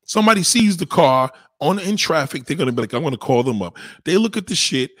 Somebody sees the car in traffic, they're going to be like, I'm going to call them up. They look at the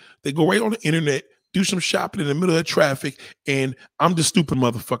shit, they go right on the internet, do some shopping in the middle of traffic, and I'm the stupid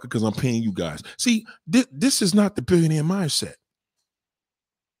motherfucker because I'm paying you guys. See, this is not the billionaire mindset.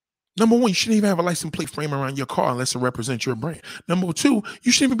 Number one, you shouldn't even have a license plate frame around your car unless it represents your brand. Number two,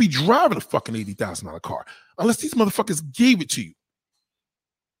 you shouldn't even be driving a fucking $80,000 car unless these motherfuckers gave it to you.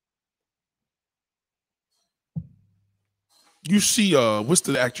 You see, what's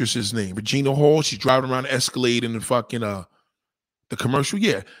the actress's name? Regina Hall. She's driving around the Escalade in the fucking the commercial.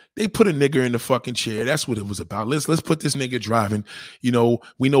 Yeah, they put a nigger in the fucking chair. That's what it was about. Let's put this nigga driving. You know,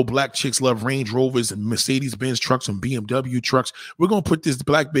 we know black chicks love Range Rovers and Mercedes-Benz trucks and BMW trucks. We're gonna put this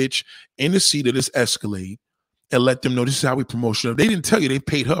black bitch in the seat of this Escalade and let them know this is how we promotion. They didn't tell you they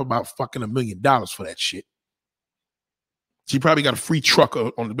paid her about fucking $1 million for that shit. She probably got a free truck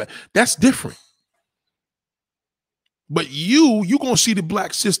on the back. That's different. But you gonna see the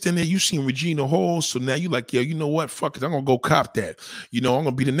black sister in there. You seen Regina Hall, so now you like, yeah, you know what? Fuck it, I'm gonna go cop that. You know, I'm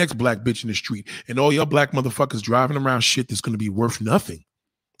gonna be the next black bitch in the street, and all y'all black motherfuckers driving around shit that's gonna be worth nothing.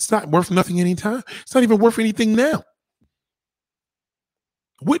 It's not worth nothing anytime. It's not even worth anything now.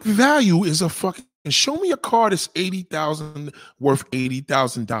 What value is a fucking? Show me a car that's $80,000 worth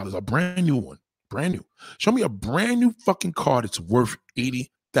 $80,000, a brand new one, brand new. Show me a brand new fucking car that's worth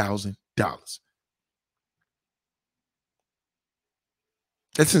 $80,000.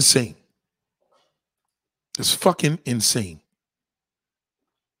 That's insane. It's fucking insane.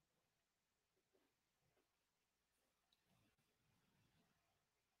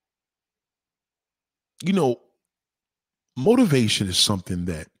 You know, motivation is something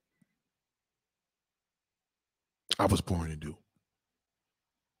that I was born to do.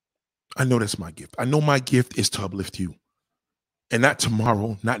 I know that's my gift. I know my gift is to uplift you. And not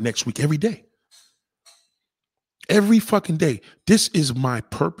tomorrow, not next week, every day. Every fucking day. This is my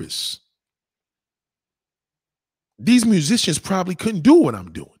purpose. These musicians probably couldn't do what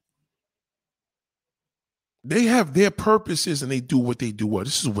I'm doing. They have their purposes and they do what they do. Well,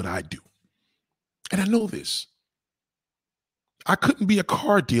 this is what I do. And I know this. I couldn't be a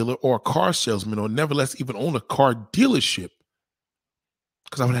car dealer or a car salesman or nevertheless even own a car dealership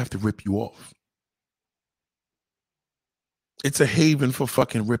because I would have to rip you off. It's a haven for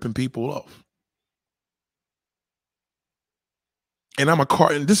fucking ripping people off. And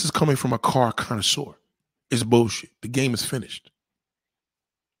and this is coming from a car connoisseur. It's bullshit. The game is finished.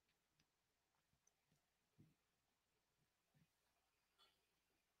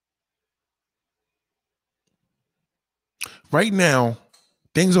 Right now,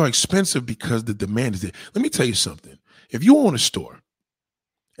 things are expensive because the demand is there. Let me tell you something. If you own a store,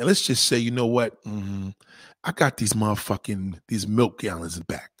 and let's just say, you know what? I got these milk gallons in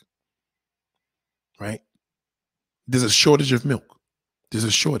back, right? There's a shortage of milk. There's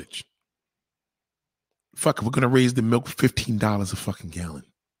a shortage. Fuck it, we're going to raise the milk $15 a fucking gallon.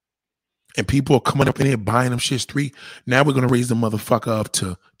 And people are coming up in here buying them shits $3. Now we're going to raise the motherfucker up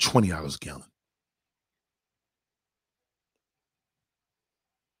to $20 a gallon.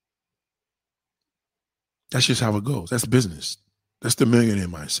 That's just how it goes. That's business. That's the millionaire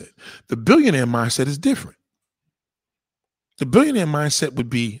mindset. The billionaire mindset is different. The billionaire mindset would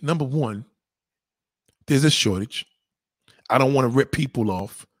be, number one, there's a shortage. I don't want to rip people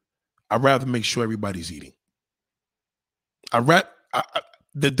off. I'd rather make sure everybody's eating.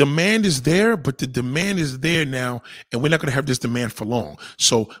 The demand is there, but the demand is there now, and we're not going to have this demand for long.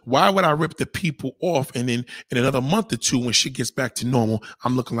 So why would I rip the people off, and then in another month or two, when shit gets back to normal,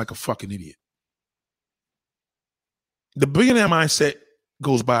 I'm looking like a fucking idiot? The billionaire mindset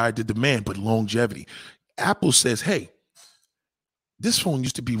goes by the demand, but longevity. Apple says, hey, this phone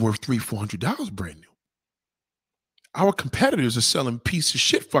used to be worth $300-$400 brand new. Our competitors are selling piece of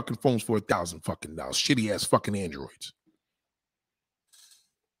shit fucking phones for $1,000 fucking dollars, shitty ass fucking Androids.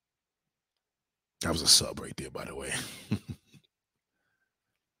 That was a sub right there, by the way.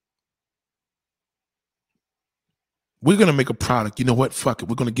 We're gonna make a product. You know what? Fuck it.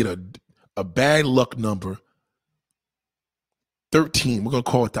 We're gonna get a bad luck number 13. We're gonna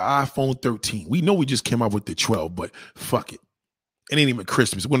call it the iPhone 13. We know we just came out with the 12, but fuck it. It ain't even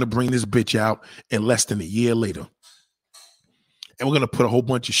Christmas. We're gonna bring this bitch out in less than a year later. And we're gonna put a whole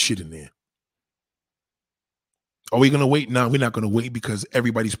bunch of shit in there. Are we going to wait? No, we're not going to wait because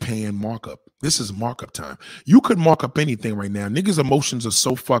everybody's paying markup. This is markup time. You could mark up anything right now. Niggas' emotions are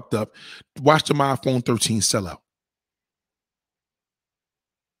so fucked up. Watch the iPhone 13 sell out.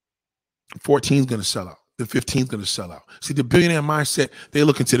 14 is going to sell out. The 15 is going to sell out. See, the billionaire mindset, they're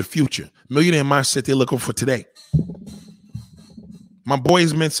looking to the future. Millionaire mindset, they're looking for today. My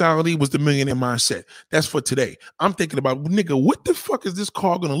boy's mentality was the millionaire mindset. That's for today. I'm thinking about, nigga, what the fuck is this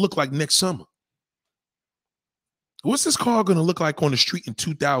car going to look like next summer? What's this car going to look like on the street in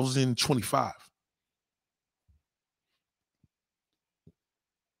 2025?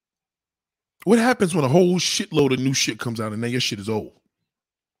 What happens when a whole shitload of new shit comes out and now your shit is old?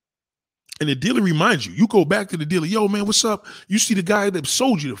 And the dealer reminds you, you go back to the dealer, yo, man, what's up? You see the guy that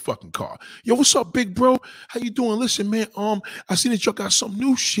sold you the fucking car. Yo, what's up, big bro? How you doing? Listen, man, I see that y'all got some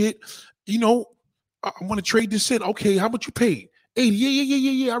new shit. You know, I want to trade this in. Okay, how much you paid? 80.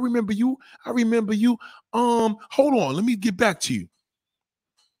 Yeah. I remember you. Hold on. Let me get back to you.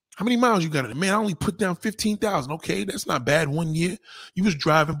 How many miles you got in it? Man, I only put down 15,000. Okay, that's not bad. 1 year. You was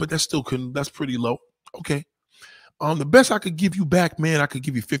driving, but that's still couldn't. That's pretty low. Okay. The best I could give you back, man, I could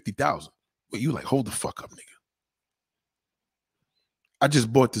give you 50,000. Wait, you like, hold the fuck up, nigga. I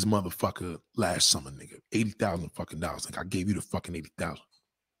just bought this motherfucker last summer, nigga. 80,000 fucking dollars. Like I gave you the fucking 80,000.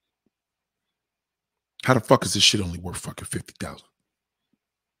 How the fuck is this shit only worth fucking 50,000?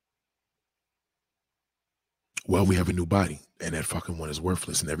 Well, we have a new body, and that fucking one is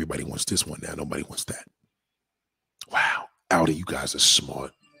worthless, and everybody wants this one now. Nobody wants that. Wow. Audi, you guys are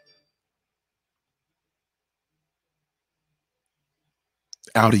smart.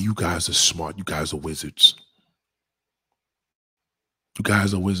 Audi, you guys are smart. You guys are wizards. You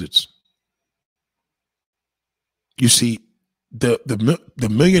guys are wizards. You see, the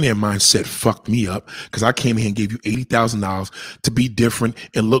millionaire mindset fucked me up because I came here and gave you $80,000 to be different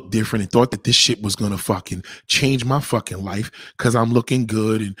and look different and thought that this shit was gonna fucking change my fucking life because I'm looking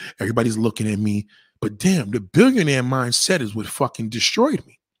good and everybody's looking at me. But damn, the billionaire mindset is what fucking destroyed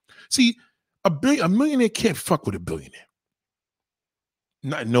me. See, a millionaire can't fuck with a billionaire.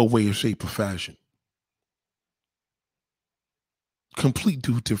 Not in no way or shape or fashion. Complete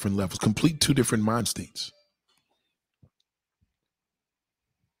two different levels, complete two different mind states.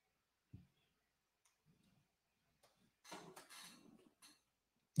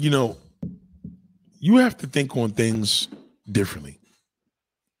 You know, you have to think on things differently.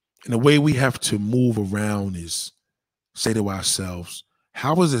 And the way we have to move around is say to ourselves,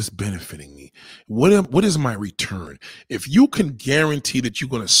 how is this benefiting me? What is my return? If you can guarantee that you're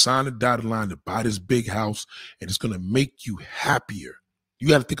going to sign a dotted line to buy this big house and it's going to make you happier, you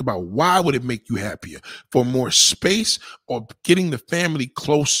got to think about why would it make you happier? For more space or getting the family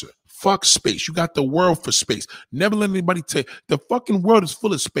closer? Fuck space. You got the world for space. Never let anybody tell you. The fucking world is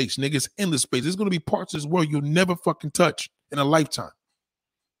full of space, nigga. It's endless space. There's going to be parts of this world you'll never fucking touch in a lifetime.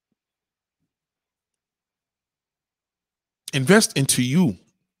 Invest into you.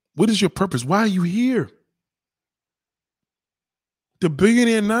 What is your purpose? Why are you here? The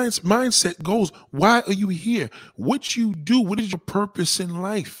billionaire mindset goes, why are you here? What you do? What is your purpose in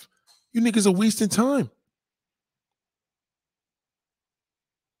life? You niggas are wasting time.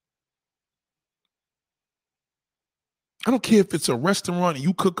 I don't care if it's a restaurant and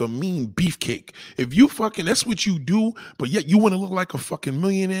you cook a mean beefcake. If you fucking, that's what you do, but yet you want to look like a fucking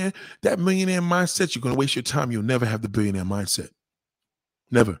millionaire, that millionaire mindset, you're going to waste your time. You'll never have the billionaire mindset.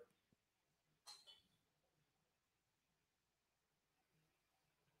 Never.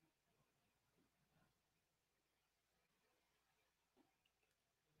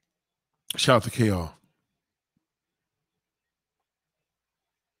 Shout out to KR.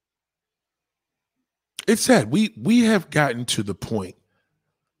 It's sad. We have gotten to the point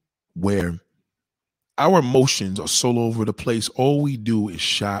where Our emotions are so all over the place. All we do is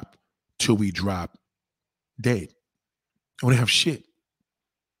shop till we drop dead. We don't have shit.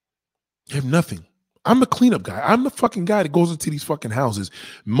 You have nothing. I'm a cleanup guy. I'm the fucking guy that goes into these fucking houses,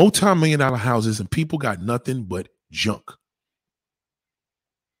 multi-million-dollar houses, and people got nothing but junk.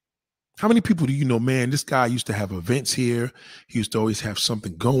 How many people do you know, man? This guy used to have events here. He used to always have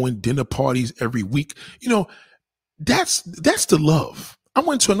something going, dinner parties every week. You know, that's the love. I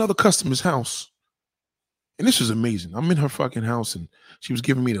went to another customer's house, and this was amazing. I'm in her fucking house, and she was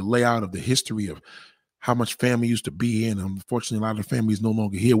giving me the layout of the history of how much family used to be here, and unfortunately, a lot of the family is no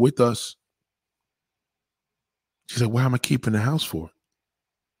longer here with us. She said, "Why am I keeping the house for?"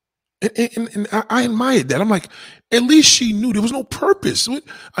 And I admired that. I'm like, at least she knew there was no purpose.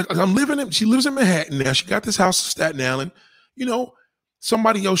 I'm living in, she lives in Manhattan now. She got this house in Staten Island. You know,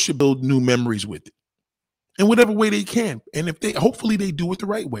 somebody else should build new memories with it in whatever way they can. And if they, hopefully they do it the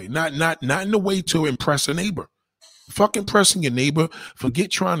right way, not in the way to impress a neighbor. Fuck impressing your neighbor. Forget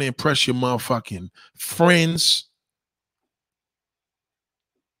trying to impress your motherfucking friends.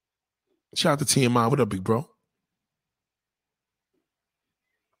 Shout out to TMI. What up, big bro?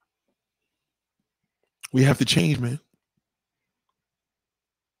 We have to change, man.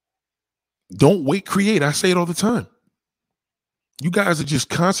 Don't wait, create. I say it all the time. You guys are just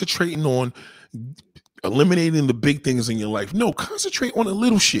concentrating on eliminating the big things in your life. No, concentrate on the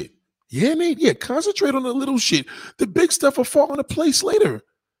little shit. Yeah, Nate. Yeah, concentrate on the little shit. The big stuff will fall into place later.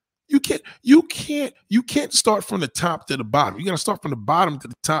 You can't start from the top to the bottom. You got to start from the bottom to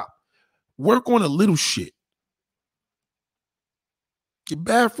the top. Work on the little shit. Your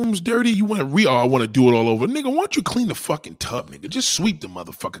bathroom's dirty. You want to I want to do it all over. Nigga, why don't you clean the fucking tub, nigga? Just sweep the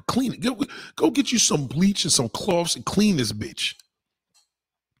motherfucker. Clean it. Go get you some bleach and some cloths and clean this bitch.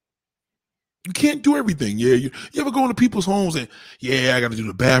 You can't do everything. Yeah, you ever go into people's homes and, yeah, I got to do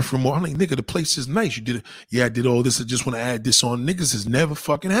the bathroom. I'm like, nigga, the place is nice. You did it. Yeah, I did all this. I just want to add this on. Niggas is never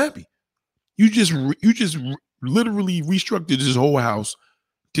fucking happy. You just literally restructured this whole house,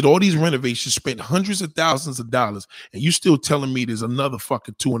 did all these renovations, spent hundreds of thousands of dollars, and you still telling me there's another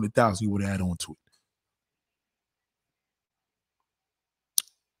fucking 200,000 you would add on to it.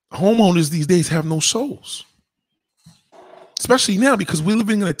 Homeowners these days have no souls. Especially now, because we're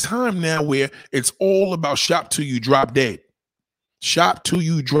living in a time now where it's all about shop till you drop dead. Shop till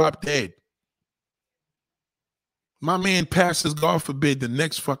you drop dead. My man passes, God forbid, the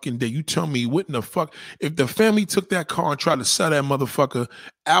next fucking day. You tell me what in the fuck? If the family took that car and tried to sell that motherfucker,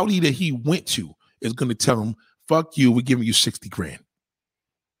 Audi that he went to is going to tell him, fuck you, we're giving you 60 grand.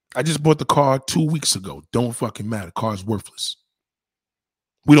 I just bought the car 2 weeks ago. Don't fucking matter. The car's worthless.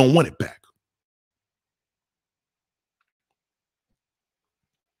 We don't want it back.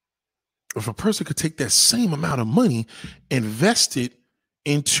 If a person could take that same amount of money, invest it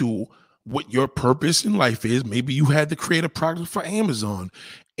into what your purpose in life is, maybe you had to create a product for Amazon,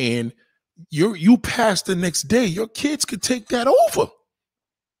 and you pass the next day, your kids could take that over.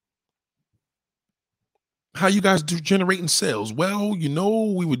 How you guys do generating sales? Well, you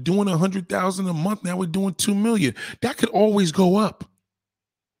know, we were doing 100,000 a month. Now we're doing 2 million. That could always go up.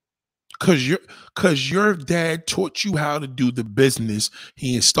 Because your dad taught you how to do the business.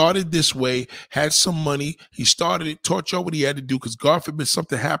 He started this way, had some money. He started it, taught y'all what he had to do, because God forbid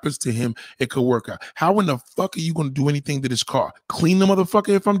something happens to him, it could work out. How in the fuck are you going to do anything to this car? Clean the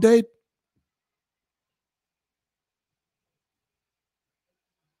motherfucker if I'm dead?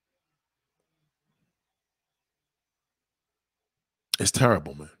 It's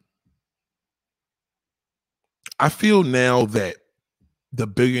terrible, man. I feel now that the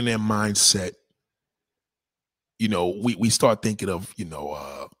billionaire mindset, you know, we start thinking of, you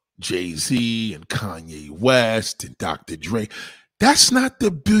know, Jay-Z and Kanye West and Dr. Dre. That's not the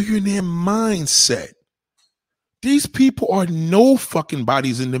billionaire mindset. These people are no fucking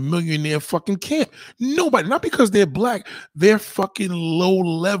bodies in the millionaire fucking camp. Nobody, not because they're black, they're fucking low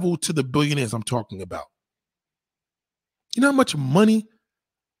level to the billionaires I'm talking about. You know how much money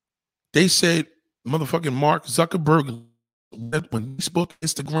they said motherfucking Mark Zuckerberg, when Facebook,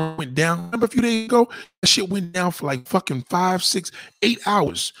 Instagram went down, remember a few days ago, that shit went down for like fucking 5, 6, 8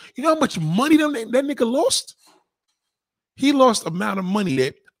 hours. You know how much money that nigga lost? He lost amount of money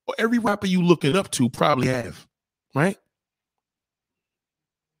that every rapper you looking up to probably have, right?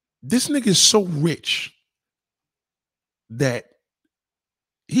 This nigga is so rich that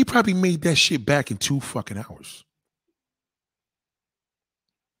he probably made that shit back in 2 fucking hours.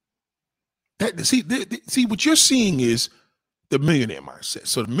 See, what you're seeing is the millionaire mindset.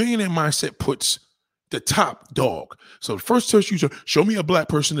 So the millionaire mindset puts the top dog. So the first person you show me a black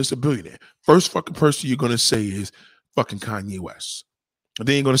person that's a billionaire. First fucking person you're going to say is fucking Kanye West. And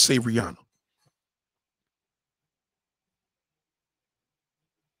then you're going to say Rihanna.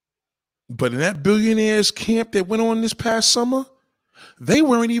 But in that billionaires camp that went on this past summer, they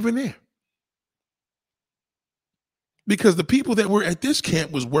weren't even there. Because the people that were at this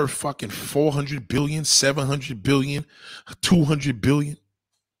camp was worth fucking 400 billion, 700 billion, 200 billion,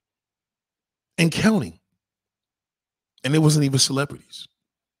 and counting. And it wasn't even celebrities.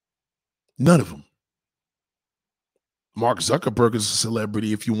 None of them. Mark Zuckerberg is a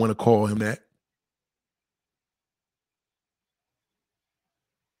celebrity, if you want to call him that.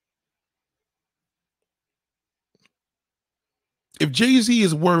 If Jay-Z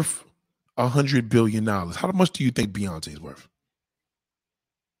is worth $100 billion, how much do you think Beyonce is worth?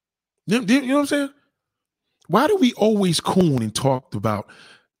 You know what I'm saying? Why do we always coon and talk about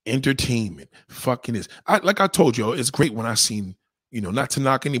entertainment? Fucking this. Like I told you, it's great when I seen, not to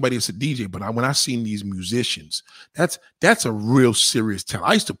knock anybody that's a DJ, but when I seen these musicians, that's a real serious talent.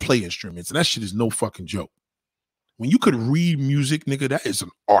 I used to play instruments, and that shit is no fucking joke. When you could read music, nigga, that is an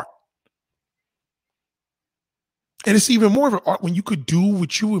art. And it's even more of an art when you could do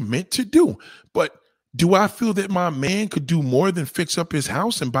what you were meant to do. But do I feel that my man could do more than fix up his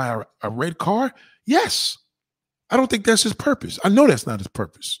house and buy a red car? Yes. I don't think that's his purpose. I know that's not his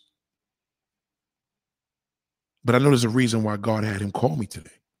purpose. But I know there's a reason why God had him call me today.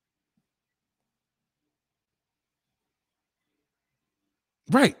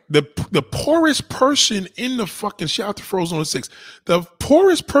 Right. The poorest person in the fucking, shout out to Frozen on 6, the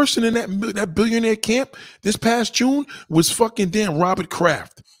poorest person in that billionaire camp this past June was fucking damn Robert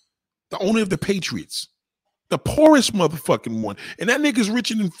Kraft, the owner of the Patriots. The poorest motherfucking one. And that nigga's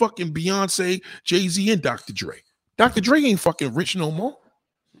richer than fucking Beyonce, Jay-Z, and Dr. Dre. Dr. Dre ain't fucking rich no more.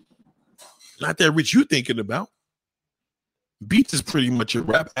 Not that rich you thinking about. Beats is pretty much a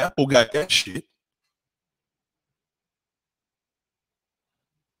rap. Apple got that shit.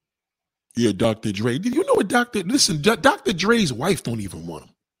 Yeah, Dr. Dre. Did you know what Dr. Dre's wife don't even want him.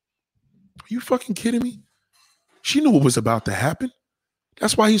 Are you fucking kidding me? She knew what was about to happen.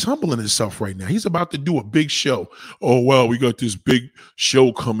 That's why he's humbling himself right now. He's about to do a big show. Oh, well, we got this big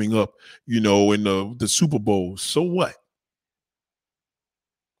show coming up, in the Super Bowl. So what?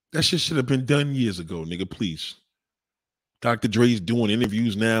 That shit should have been done years ago, nigga, please. Dr. Dre's doing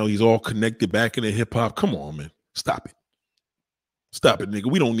interviews now. He's all connected back into hip-hop. Come on, man. Stop it. Stop it, nigga.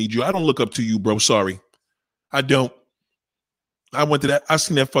 We don't need you. I don't look up to you, bro. Sorry. I don't. I went to that. I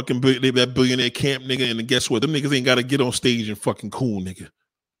seen that fucking that billionaire camp, nigga, and guess what? Them niggas ain't got to get on stage and fucking cool, nigga.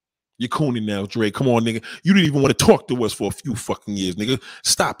 You're cooning now, Dre. Come on, nigga. You didn't even want to talk to us for a few fucking years, nigga.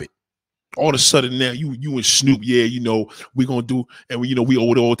 Stop it. All of a sudden now, you and Snoop, yeah, we gonna do, and we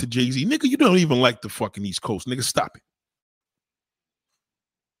owe it all to Jay-Z. Nigga, you don't even like the fucking East Coast, nigga. Stop it.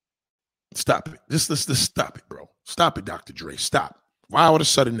 Stop it. Just stop it, bro. Stop it, Dr. Dre. Stop. Why all of a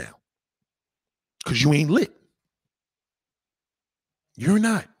sudden now? Because you ain't lit. You're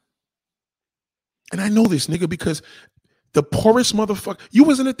not. And I know this, nigga, because the poorest motherfucker, you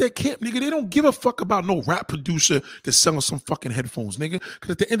wasn't at that camp, nigga. They don't give a fuck about no rap producer that's selling some fucking headphones, nigga.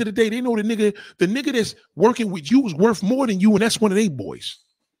 Because at the end of the day, they know the nigga that's working with you is worth more than you, and that's one of they boys.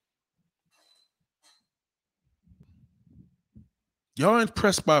 Y'all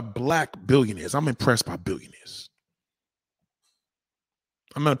impressed by black billionaires. I'm impressed by billionaires.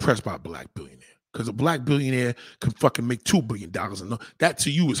 I'm not impressed by a black billionaire. Because a black billionaire can fucking make $2 billion. And that to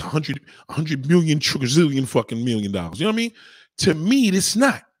you is 100 million, trillion fucking $1 million. You know what I mean? To me, it's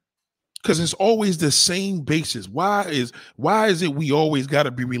not. Because it's always the same basis. Why is it we always got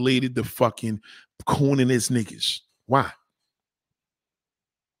to be related to fucking Coon and his niggas? Why?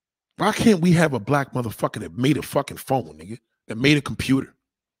 Why can't we have a black motherfucker that made a fucking phone, nigga? That made a computer?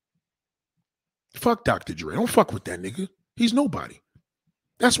 Fuck Dr. Dre. Don't fuck with that nigga. He's nobody.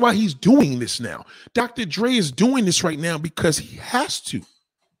 That's why he's doing this now. Dr. Dre is doing this right now because he has to.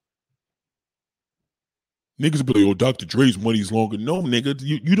 Niggas be like, oh, Dr. Dre's money's longer. No, nigga,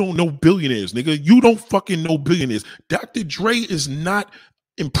 you don't know billionaires, nigga. You don't fucking know billionaires. Dr. Dre is not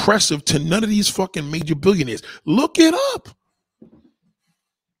impressive to none of these fucking major billionaires. Look it up.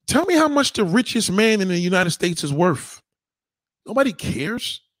 Tell me how much the richest man in the United States is worth. Nobody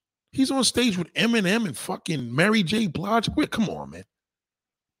cares. He's on stage with Eminem and fucking Mary J. Blige. Come on, man.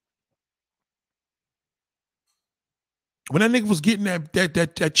 When that nigga was getting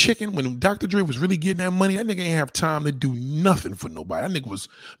that chicken, when Dr. Dre was really getting that money, that nigga ain't have time to do nothing for nobody. That nigga was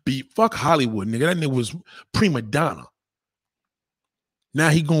fuck Hollywood, nigga. That nigga was prima donna. Now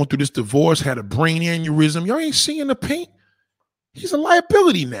he going through this divorce, had a brain aneurysm. Y'all ain't seeing the paint. He's a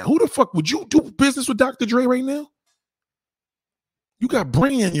liability now. Who the fuck would you do business with Dr. Dre right now? You got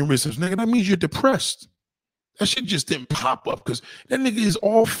brain aneurysms, nigga. That means you're depressed. That shit just didn't pop up because that nigga is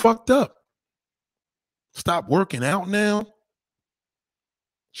all fucked up. Stop working out now.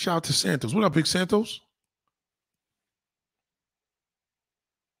 Shout out to Santos. What up, Big Santos?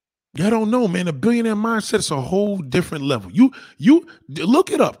 Y'all don't know, man. A billionaire mindset is a whole different level. You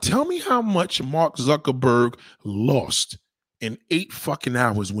look it up. Tell me how much Mark Zuckerberg lost in 8 fucking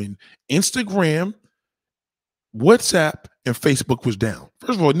hours when Instagram, WhatsApp, and Facebook was down.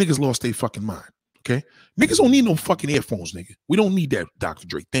 First of all, niggas lost their fucking mind. Okay? Niggas don't need no fucking earphones, nigga. We don't need that, Dr.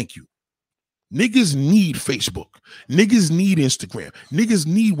 Dre. Thank you. Niggas need Facebook. Niggas need Instagram. Niggas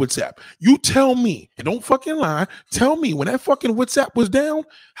need WhatsApp. You tell me, and don't fucking lie, tell me when that fucking WhatsApp was down,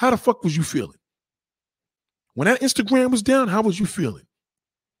 how the fuck was you feeling? When that Instagram was down, how was you feeling?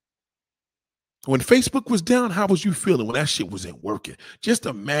 When Facebook was down, how was you feeling when that shit wasn't working? Just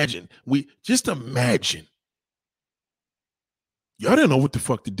imagine. Y'all didn't know what the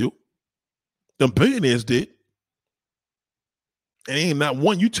fuck to do. Them billionaires did. And ain't not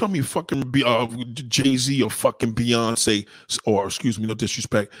one. You tell me fucking Jay-Z or fucking Beyonce, or excuse me, no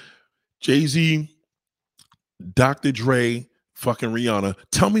disrespect, Jay-Z, Dr. Dre, fucking Rihanna.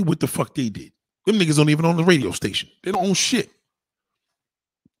 Tell me what the fuck they did. Them niggas don't even own the radio station. They don't own shit.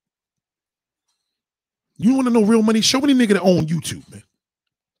 You want to know real money? Show me the nigga that own YouTube, man.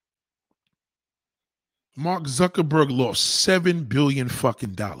 Mark Zuckerberg lost $7 billion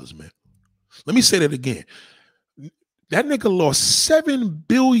fucking dollars, man. Let me say that again. That nigga lost $7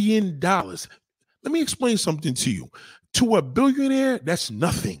 billion. Let me explain something to you. To a billionaire, that's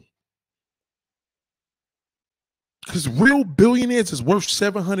nothing. Because real billionaires is worth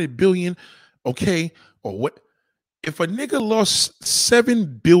 $700 billion, okay? Or what? If a nigga lost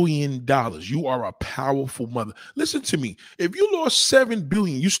 $7 billion, you are a powerful mother. Listen to me. If you lost $7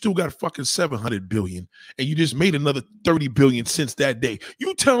 billion, you still got fucking $700 billion, and you just made another $30 billion since that day.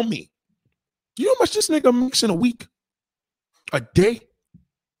 You tell me. You know how much this nigga makes in a week? A day?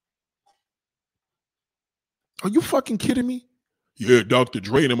 Are you fucking kidding me? Yeah, Dr.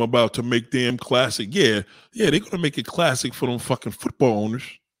 Dre and I'm about to make them classic. Yeah, they're going to make it classic for them fucking football owners.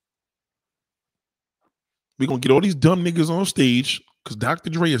 We're going to get all these dumb niggas on stage because Dr.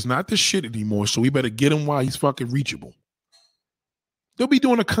 Dre is not the shit anymore, so we better get him while he's fucking reachable. They'll be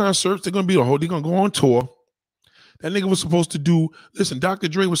doing a concert. They're going to go on tour. That nigga was supposed to do, listen, Dr.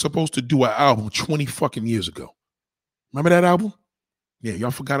 Dre was supposed to do an album 20 fucking years ago. Remember that album? Yeah,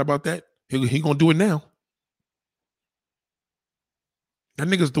 y'all forgot about that? He gonna do it now. That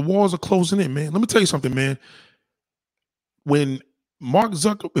niggas, the walls are closing in, man. Let me tell you something, man. When Mark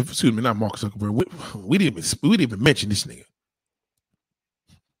Zuckerberg, excuse me, not Mark Zuckerberg, we didn't even mention this nigga.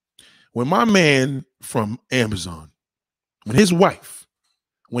 When my man from Amazon, when his wife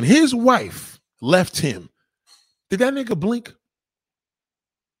left him, did that nigga blink?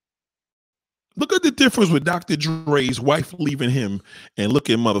 Look at the difference with Dr. Dre's wife leaving him and look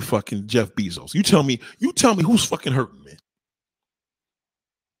at motherfucking Jeff Bezos. You tell me who's fucking hurting, man.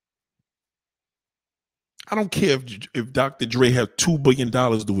 I don't care if Dr. Dre had $2 billion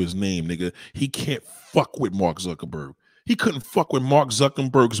to his name, nigga. He can't fuck with Mark Zuckerberg. He couldn't fuck with Mark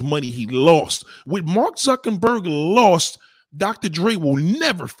Zuckerberg's money he lost. With Mark Zuckerberg lost, Dr. Dre will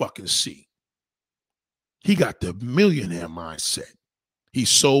never fucking see. He got the millionaire mindset. He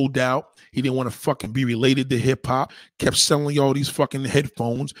sold out. He didn't want to fucking be related to hip hop. Kept selling you all these fucking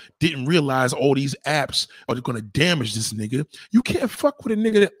headphones. Didn't realize all these apps are going to damage this nigga. You can't fuck with a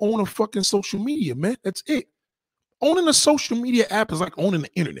nigga that own a fucking social media, man. That's it. Owning a social media app is like owning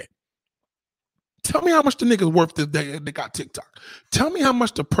the internet. Tell me how much the nigga's worth that got TikTok. Tell me how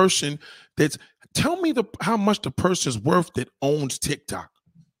much the person how much the person's worth that owns TikTok.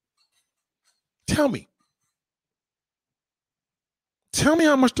 Tell me. Tell me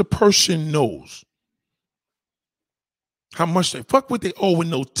how much the person knows. How much they fuck what they owe and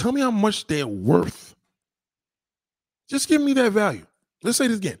know. Tell me how much they're worth. Just give me that value. Let's say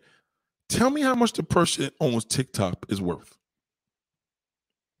this again. Tell me how much the person that owns TikTok is worth.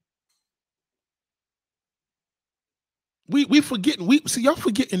 We forgetting. Y'all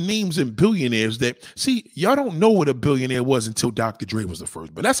forgetting names and billionaires that y'all don't know what a billionaire was until Dr. Dre was the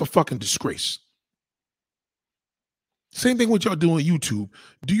first. But that's a fucking disgrace. Same thing with y'all doing YouTube.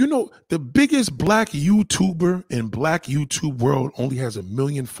 Do you know the biggest black YouTuber in black YouTube world only has 1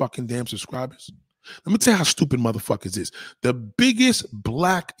 million fucking damn subscribers? Let me tell you how stupid motherfuckers is. The biggest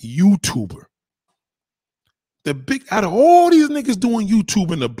black YouTuber, out of all these niggas doing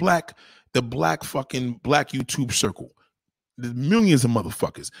YouTube in the black fucking black YouTube circle, there's millions of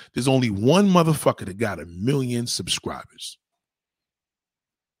motherfuckers. There's only one motherfucker that got 1 million subscribers.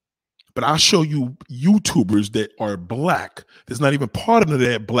 But I'll show you YouTubers that are black that's not even part of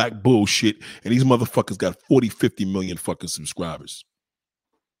that black bullshit, and these motherfuckers got 40, 50 million fucking subscribers.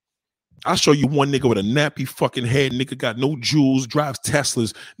 I'll show you one nigga with a nappy fucking head. Nigga got no jewels, drives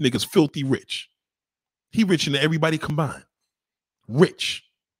Teslas. Nigga's filthy rich. He richer than everybody combined. Rich.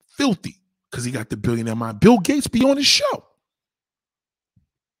 Filthy. Because he got the billionaire mind. Bill Gates be on his show.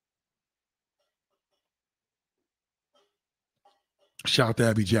 Shout out to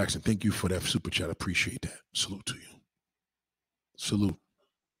Abby Jackson. Thank you for that super chat. I appreciate that. Salute to you. Salute.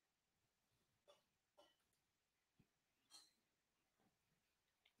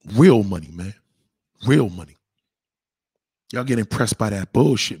 Real money, man. Real money. Y'all get impressed by that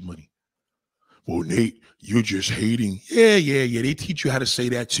bullshit money. Well, Nate, you're just hating. Yeah. They teach you how to say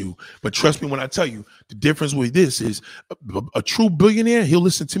that too. But trust me when I tell you, the difference with this is a true billionaire, he'll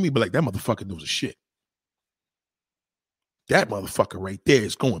listen to me, but like, that motherfucker knows a shit. That motherfucker right there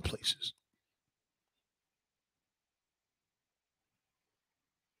is going places.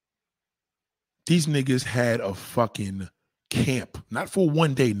 These niggas had a fucking camp, not for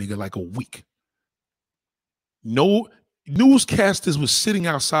one day, nigga, like a week. No newscasters was sitting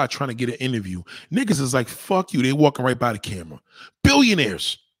outside trying to get an interview. Niggas is like, fuck you. They walking right by the camera.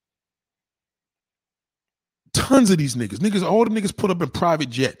 Billionaires. Tons of these niggas. Niggas, all the niggas put up in private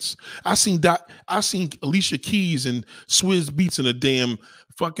jets. I seen Alicia Keys and Swizz Beatz in a damn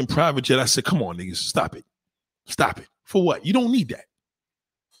fucking private jet. I said, come on, niggas, stop it. Stop it. For what? You don't need that.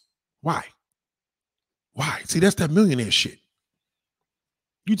 Why? Why? See, that's that millionaire shit.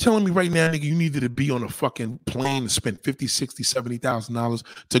 You telling me right now, nigga, you needed to be on a fucking plane and spend $50,000, $60,000, $70,000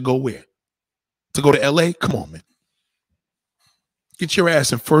 to go where? To go to LA? Come on, man. Get your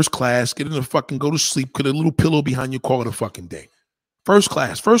ass in first class. Get in the fucking, go to sleep. Put a little pillow behind your car the fucking day. First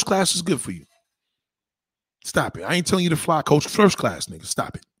class. First class is good for you. Stop it. I ain't telling you to fly, coach. First class, nigga.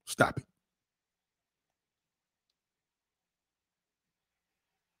 Stop it. Stop it.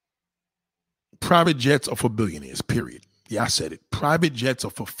 Private jets are for billionaires, period. Yeah, I said it. Private jets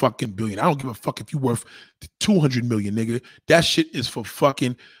are for fucking billion. I don't give a fuck if you're worth 200 million, nigga. That shit is for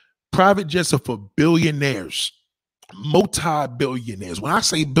fucking, private jets are for billionaires, multi-billionaires. When I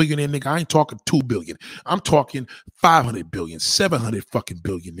say billionaire, nigga, I ain't talking 2 billion. I'm talking 500 billion, 700 fucking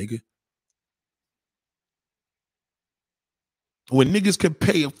billion, nigga. When niggas can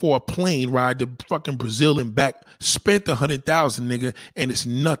pay for a plane ride to fucking Brazil and back, spent 100,000, nigga, and it's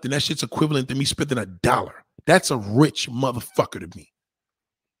nothing. That shit's equivalent to me spending $1. That's a rich motherfucker to me.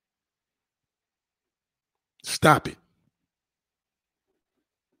 Stop it.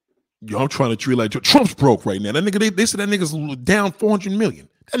 Yo, I'm trying to treat like Trump's broke right now. That nigga, they said that nigga's down 400 million.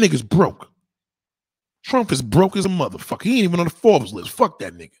 That nigga's broke. Trump is broke as a motherfucker. He ain't even on the Forbes list. Fuck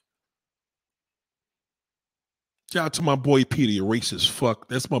that nigga. Shout out to my boy Peter, you racist fuck.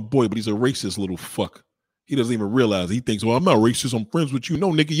 That's my boy, but he's a racist little fuck. He doesn't even realize. He thinks, well, I'm not racist. I'm friends with you.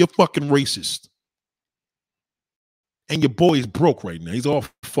 No, nigga, you're fucking racist. And your boy is broke right now. He's all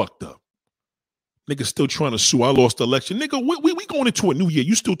fucked up. Nigga still trying to sue. I lost the election. Nigga, we going into a new year.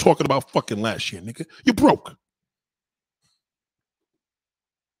 You still talking about fucking last year, nigga. You broke.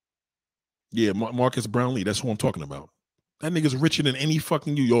 Yeah, Marcus Brownlee. That's who I'm talking about. That nigga's richer than any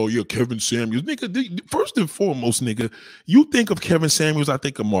fucking you. Oh, you're Kevin Samuels. Nigga, first and foremost, nigga, you think of Kevin Samuels, I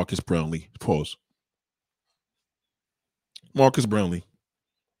think of Marcus Brownlee. Pause. Marcus Brownlee.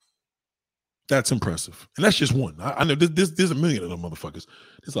 That's impressive. And that's just one. I know there's a million of them motherfuckers.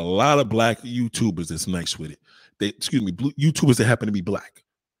 There's a lot of black YouTubers that's nice with it. YouTubers that happen to be black.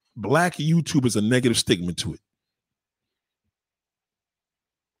 Black YouTubers, a negative stigma to it.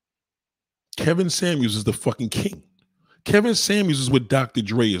 Kevin Samuels is the fucking king. Kevin Samuels is what Dr.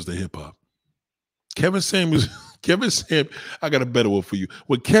 Dre is the hip hop. I got a better one for you.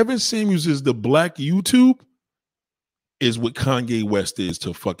 What Kevin Samuels is the black YouTube is what Kanye West is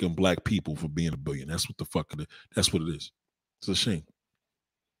to fucking black people for being a billion. That's what the fuck it is. That's what it is. It's a shame.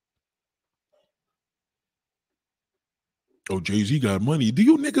 Oh, Jay-Z got money.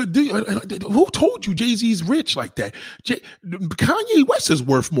 Who told you Jay-Z's rich like that? Kanye West is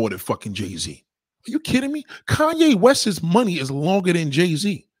worth more than fucking Jay-Z. Are you kidding me? Kanye West's money is longer than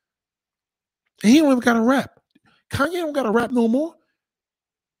Jay-Z. And he don't even got to rap. Kanye don't got to rap no more.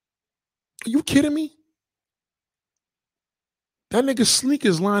 Are you kidding me? That nigga's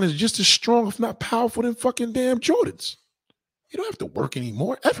sneakers line is just as strong, if not powerful, than fucking damn Jordans. You don't have to work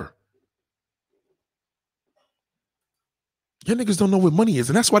anymore, ever. Your niggas don't know what money is,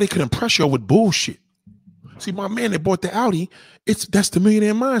 and that's why they couldn't impress you with bullshit. See, my man that bought the Audi, that's the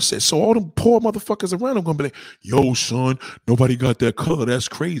millionaire mindset. So all them poor motherfuckers around him gonna be like, yo, son, nobody got that color. That's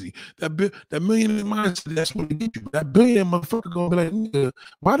crazy. That millionaire mindset, that's what it get you. That billionaire motherfucker gonna be like, nigga,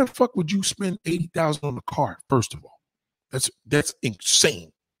 why the fuck would you spend $80,000 on a car, first of all? That's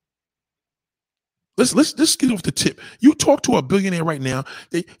insane. Let's get off the tip. You talk to a billionaire right now.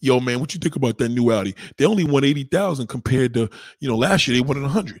 Yo, man, what you think about that new Audi? They only won 80,000 compared to last year they wanted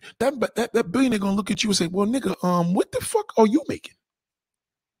 100. That billionaire gonna look at you and say, well, nigga, what the fuck are you making?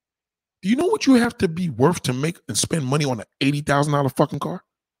 Do you know what you have to be worth to make and spend money on an $80,000 fucking car?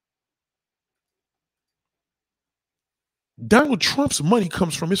 Donald Trump's money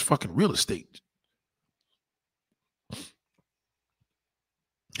comes from his fucking real estate.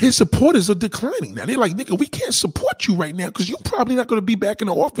 His supporters are declining now. They're like, nigga, we can't support you right now because you're probably not going to be back in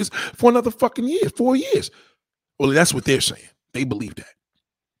the office for another fucking year, 4 years. Well, that's what they're saying. They believe that.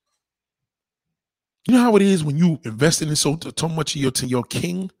 You know how it is when you invest in so much of your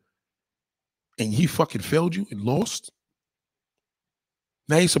king and he fucking failed you and lost?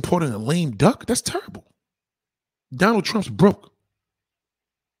 Now you're supporting a lame duck? That's terrible. Donald Trump's broke.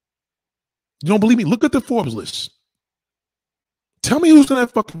 You don't believe me? Look at the Forbes list. Tell me who's in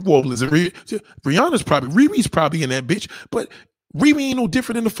that fucking Forbes list. Rihanna's probably, Riri's probably in that bitch, but Riri ain't no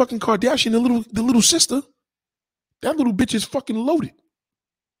different than the fucking Kardashian, the little sister. That little bitch is fucking loaded.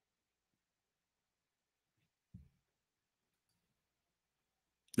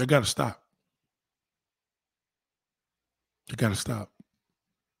 You gotta stop. You gotta stop.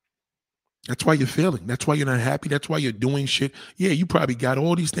 That's why you're failing. That's why you're not happy. That's why you're doing shit. Yeah, you probably got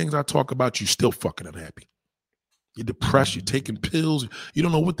all these things I talk about. You still fucking unhappy. You're depressed. You're taking pills. You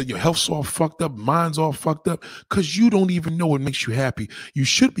don't know your health's all fucked up. Mind's all fucked up because you don't even know what makes you happy. You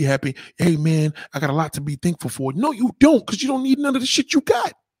should be happy. Hey, man, I got a lot to be thankful for. No, you don't, because you don't need none of the shit you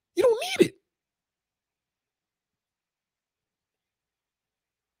got. You don't need it.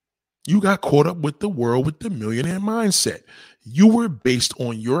 You got caught up with the world with the millionaire mindset. You were based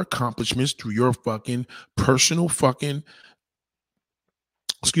on your accomplishments through your fucking personal fucking,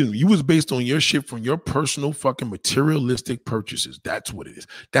 you was based on your shit from your personal fucking materialistic purchases. That's what it is.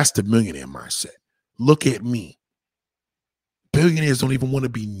 That's the millionaire mindset. Look at me. Billionaires don't even want to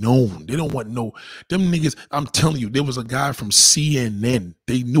be known. They don't want them niggas. I'm telling you, there was a guy from CNN.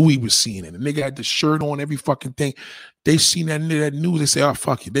 They knew he was CNN. The nigga had the shirt on, every fucking thing. They seen that news. They say, oh,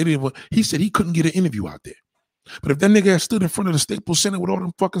 fuck you. They didn't even, he said he couldn't get an interview out there. But if that nigga had stood in front of the Staples Center with all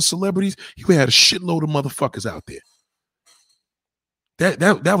them fucking celebrities, he would have had a shitload of motherfuckers out there.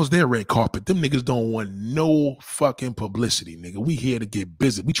 That was their red carpet. Them niggas don't want no fucking publicity, nigga. We here to get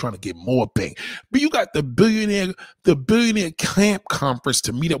busy. We trying to get more pay. But you got the billionaire camp conference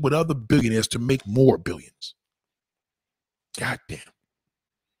to meet up with other billionaires to make more billions. God damn.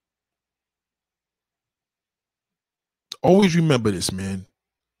 Always remember this, man.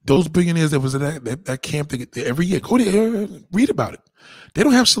 Those billionaires that was at that camp, they get there every year. Go there, read about it. They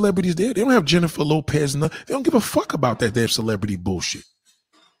don't have celebrities there. They don't have Jennifer Lopez. They don't give a fuck about that. They have celebrity bullshit.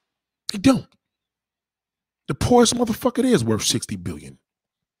 They don't. The poorest motherfucker there is worth $60 billion.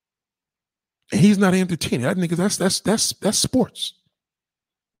 And he's not entertaining. That nigga, that's sports.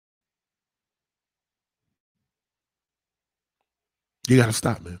 You gotta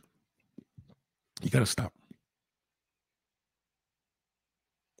stop, man. You gotta stop.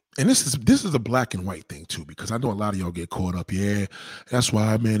 And this is a black and white thing too, because I know a lot of y'all get caught up. Yeah, that's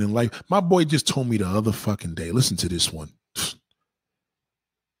why, man, in life. My boy just told me the other fucking day. Listen to this one.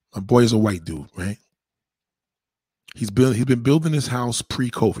 My boy is a white dude, right? He's been building his house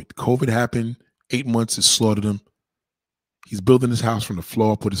pre-COVID. COVID happened, 8 months, it slaughtered him. He's building his house from the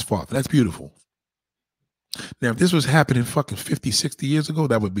floor up with his father. That's beautiful. Now, if this was happening fucking 50, 60 years ago,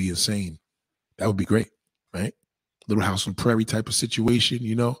 that would be insane. That would be great, right? Little house on prairie type of situation,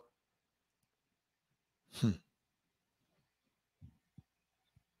 you know?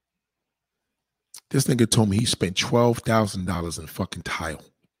 This nigga told me he spent $12,000 in fucking tile.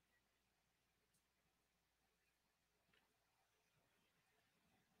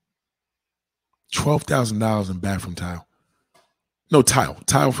 $12,000 in bathroom tile. No, tile.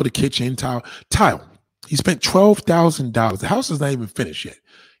 Tile for the kitchen, tile. He spent $12,000. The house is not even finished yet.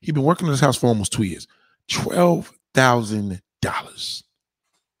 He's been working on this house for almost 2 years. $12,000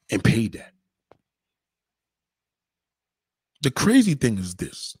 and paid that. The crazy thing is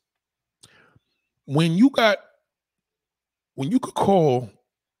this. When you could call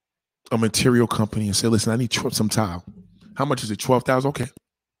a material company and say, listen, I need some tile. How much is it? $12,000? Okay.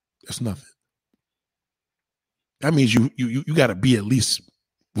 That's nothing. That means you got to be at least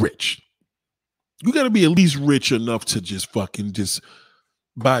rich. You got to be at least rich enough to just buy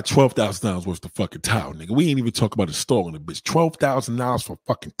 $12,000 worth of fucking tile, nigga. We ain't even talking about installing the bitch. $12,000 for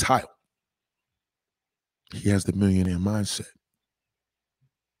fucking tile. He has the millionaire mindset.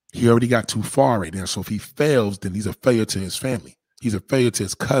 He already got too far right now. So if he fails, then he's a failure to his family. He's a failure to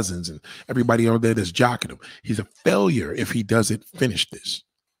his cousins and everybody out there that's jocking him. He's a failure if he doesn't finish this.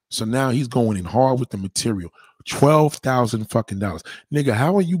 So now he's going in hard with the material. $12,000 fucking dollars. Nigga,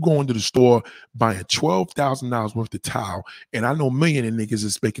 how are you going to the store buying $12,000 worth of towel? And I know millionaire niggas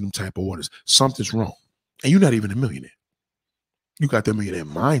is making them type of orders. Something's wrong. And you're not even a millionaire. You got the millionaire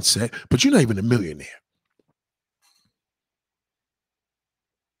mindset, but you're not even a millionaire.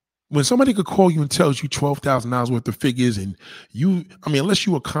 When somebody could call you and tells you $12,000 worth of figures, and you, I mean, unless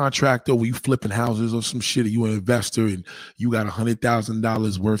you a contractor or you flipping houses or some shit, or you an investor and you got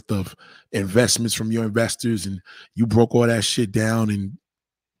 $100,000 worth of investments from your investors and you broke all that shit down, and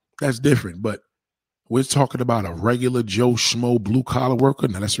that's different. But we're talking about a regular Joe Schmo blue collar worker.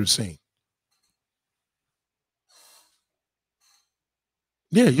 Now that's what I'm saying.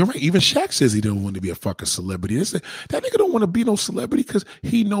 Yeah, you're right. Even Shaq says he don't want to be a fucking celebrity. That nigga don't want to be no celebrity because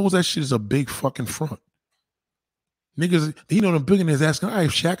he knows that shit is a big fucking front. Niggas, the billionaires asking, all right,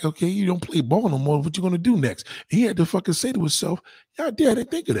 Shaq, okay, you don't play ball no more. What you gonna do next? He had to fucking say to himself, yeah, I didn't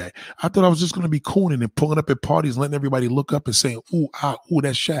think of that. I thought I was just gonna be cooning and pulling up at parties, letting everybody look up and saying, ooh,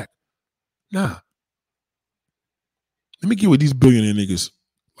 that's Shaq. Nah. Let me get with these billionaire niggas.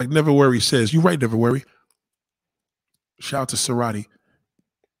 Like Never Worry says, you right, Never Worry. Shout out to Serati.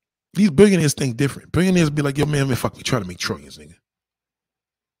 These billionaires think different. Billionaires be like, yo, man, fuck me, trying to make trillions, nigga. $1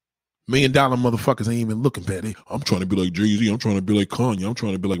 million motherfuckers ain't even looking bad. I'm trying to be like Jay-Z. I'm trying to be like Kanye. I'm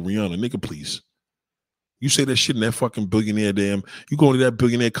trying to be like Rihanna. Nigga, please. You say that shit in that fucking billionaire damn. You go to that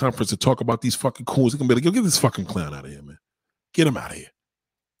billionaire conference to talk about these fucking coons. They can be like, yo, get this fucking clown out of here, man. Get him out of here.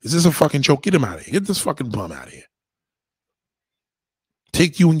 Is this a fucking joke? Get him out of here. Get this fucking bum out of here.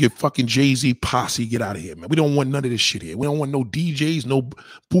 Take you and your fucking Jay-Z posse. Get out of here, man. We don't want none of this shit here. We don't want no DJs, no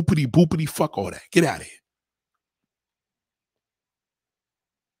boopity, fuck all that. Get out of here.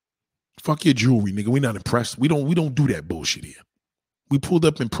 Fuck your jewelry, nigga. We not impressed. We don't do that bullshit here. We pulled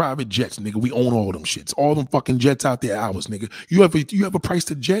up in private jets, nigga. We own all them shits. All them fucking jets out there, ours, nigga. You ever priced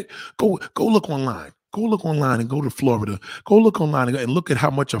a jet? Go look online. Go look online and go to Florida. Go look online and look at how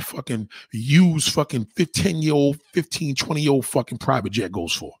much a fucking used fucking 15-year-old, 15, 20-year-old fucking private jet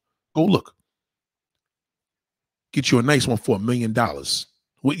goes for. Go look. Get you a nice one for $1 million.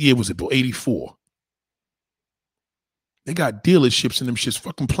 What year was it, bro? 84. They got dealerships in them shits.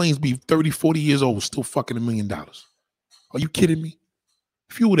 Fucking planes be 30, 40 years old, still fucking $1 million. Are you kidding me?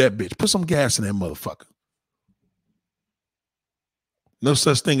 Fuel that bitch. Put some gas in that motherfucker. No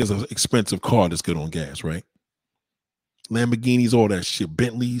such thing as an expensive car that's good on gas, right? Lamborghinis, all that shit.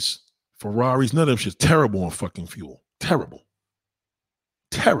 Bentleys, Ferraris, none of them shit's terrible on fucking fuel. Terrible.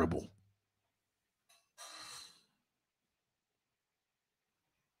 Terrible.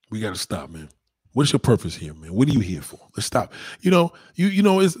 We got to stop, man. What's your purpose here, man? What are you here for? Let's stop. You know,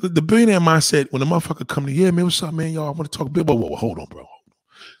 it's the billionaire mindset when the motherfucker come to, yeah, man, what's up, man? Y'all, I want to talk a bit. Whoa, hold on, bro.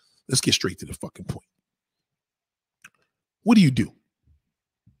 Let's get straight to the fucking point. What do you do?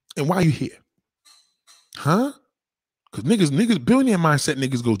 And why are you here? Huh? Because niggas, billionaire mindset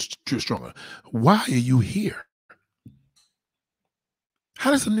niggas go stronger. Why are you here?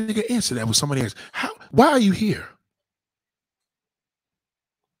 How does a nigga answer that when somebody asks, why are you here?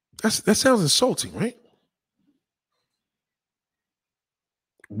 That sounds insulting, right?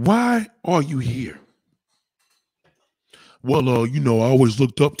 Why are you here? Well, I always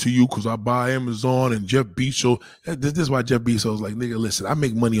looked up to you because I buy Amazon and Jeff Bezos. This is why Jeff Bezos is like, nigga, listen, I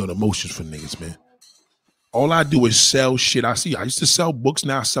make money on emotions for niggas, man. All I do is sell shit. I used to sell books,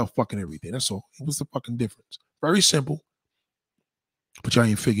 now I sell fucking everything. That's all. What's the fucking difference? Very simple. But y'all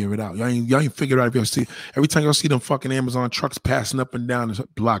ain't figure it out. Y'all ain't figure it out. If y'all see, every time y'all see them fucking Amazon trucks passing up and down the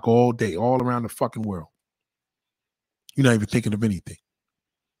block all day, all around the fucking world, you're not even thinking of anything.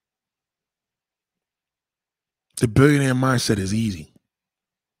 The billionaire mindset is easy.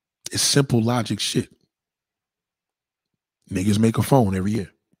 It's simple logic shit. Niggas make a phone every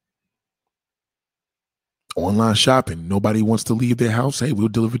year. Online shopping. Nobody wants to leave their house. Hey, we'll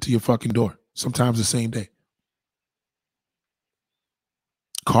deliver to your fucking door. Sometimes the same day.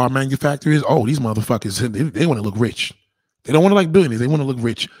 Car manufacturers. Oh, these motherfuckers, they want to look rich. They don't want to like billionaires. They want to look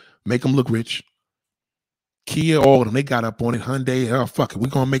rich. Make them look rich. Kia, all of them, they got up on it. Hyundai, oh, fuck it. We're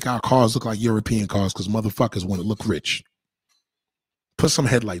going to make our cars look like European cars because motherfuckers want to look rich. Put some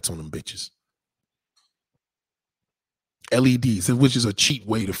headlights on them bitches. LEDs, which is a cheap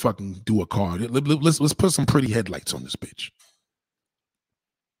way to fucking do a car. Let's put some pretty headlights on this bitch.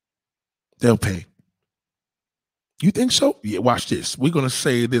 They'll pay. You think so? Yeah, watch this. We're going to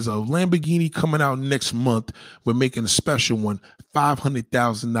say there's a Lamborghini coming out next month. We're making a special one,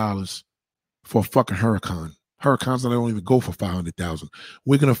 $500,000 for a fucking Huracan. Huracans don't even go for $500,000.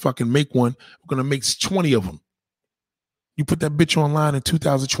 We're going to fucking make one. We're going to make 20 of them. You put that bitch online in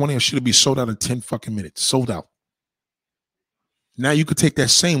 2020, it should be sold out in 10 fucking minutes. Sold out. Now you could take that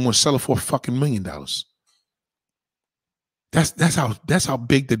same one, sell it for $1 million. That's how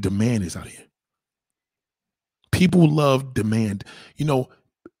big the demand is out here. People love demand. You know,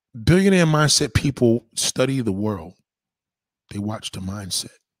 billionaire mindset people study the world. They watch the mindset.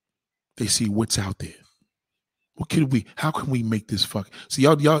 They see what's out there. How can we make this fuck? See,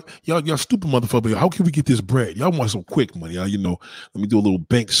 y'all stupid motherfucker. How can we get this bread? Y'all want some quick money. Y'all, let me do a little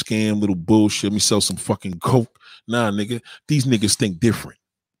bank scam, little bullshit. Let me sell some fucking coke. Nah, nigga. These niggas think different.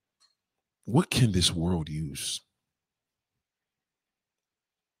 What can this world use?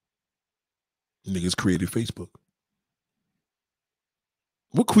 Niggas created Facebook.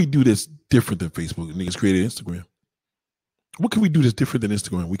 What can we do that's different than Facebook? Niggas created Instagram. What can we do that's different than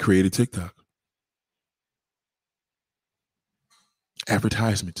Instagram? We created TikTok.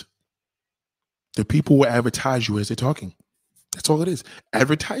 Advertisement. The people will advertise you as they're talking. That's all it is.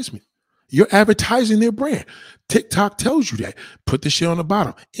 Advertisement. You're advertising their brand. TikTok tells you that. Put the shit on the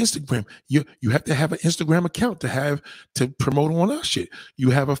bottom. Instagram. You have to have an Instagram account to promote on our shit.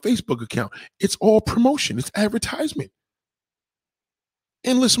 You have a Facebook account. It's all promotion. It's advertisement.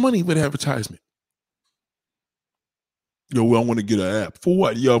 Endless money with advertisement. Well, I want to get an app. For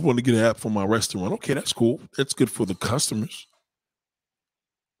what? I want to get an app for my restaurant. Okay, that's cool. That's good for the customers.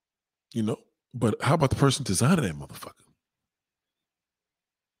 But how about the person designing that motherfucker?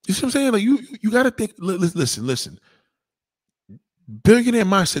 You see what I'm saying? Like you got to think. Listen. Billionaire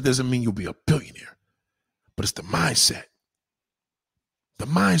mindset doesn't mean you'll be a billionaire, but it's the mindset. The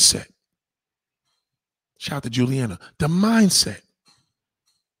mindset. Shout out to Juliana. The mindset.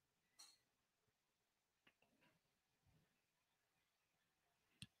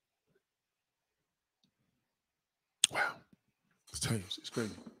 Wow. Let's tell you, it's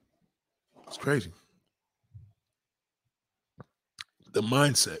crazy. It's crazy. The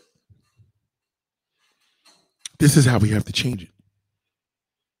mindset. This is how we have to change it.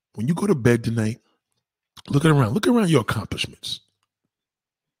 When you go to bed tonight, look around your accomplishments.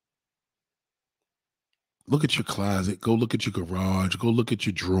 Look at your closet. Go look at your garage. Go look at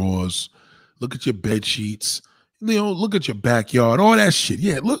your drawers. Look at your bed sheets. Look at your backyard. All that shit.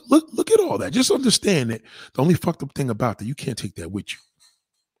 Yeah, look at all that. Just understand that the only fucked up thing about that, you can't take that with you.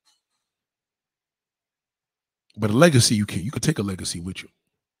 But a legacy, you can. You can take a legacy with you.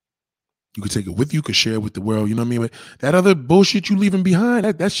 You can take it with you. You can share it with the world. You know what I mean? But that other bullshit you leaving behind,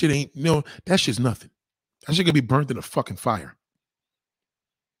 that shit ain't, that shit's nothing. That shit can be burnt in a fucking fire.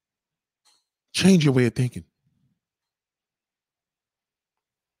 Change your way of thinking.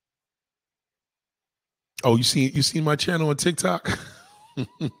 Oh, you see my channel on TikTok?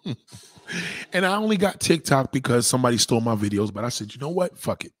 And I only got TikTok because somebody stole my videos, but I said, you know what?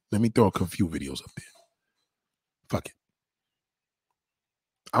 Fuck it. Let me throw a few videos up there. Fuck it.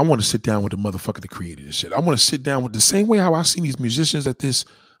 I want to sit down with the motherfucker that created this shit. I want to sit down with the same way how I seen these musicians at this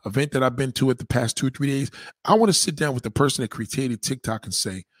event that I've been to at the past 2 or 3 days. I want to sit down with the person that created TikTok and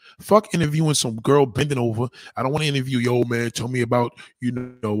say, fuck interviewing some girl bending over. I don't want to interview yo man. Tell me about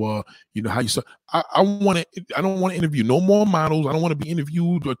how you saw. I don't want to interview no more models. I don't want to be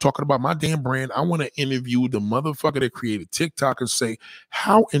interviewed or talking about my damn brand. I want to interview the motherfucker that created TikTok and say,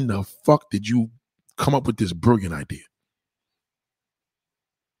 how in the fuck did you come up with this brilliant idea?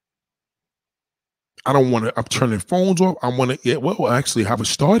 I don't want to, I'm turning phones off. I want to, actually how it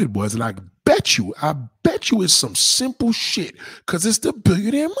started was, and I bet you it's some simple shit because it's the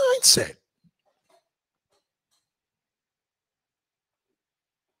billionaire mindset.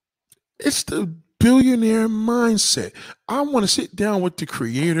 It's the billionaire mindset. I want to sit down with the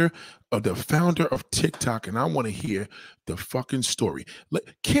creator of the founder of TikTok and I want to hear the fucking story.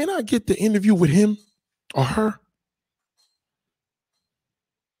 Can I get the interview with him or her?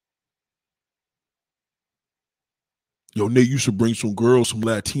 Yo, Nate, you should bring some girls, some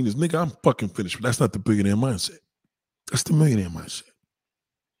Latinas. Nigga, I'm fucking finished. But that's not the billionaire mindset. That's the millionaire mindset.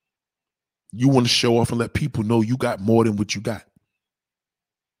 You want to show off and let people know you got more than what you got.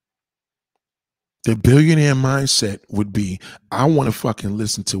 The billionaire mindset would be, I want to fucking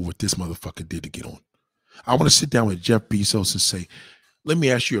listen to what this motherfucker did to get on. I want to sit down with Jeff Bezos and say, let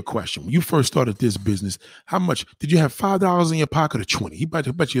me ask you a question. When you first started this business, how much did you have? $5 in your pocket or 20? He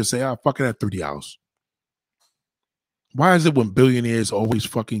bet you'll say, I fucking had $30. Why is it when billionaires always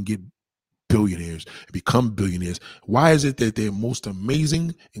fucking get billionaires and become billionaires? Why is it that their most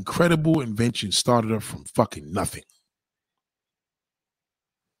amazing, incredible invention started up from fucking nothing?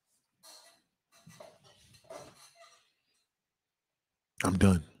 I'm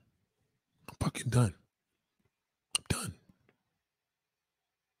done. I'm fucking done. I'm done.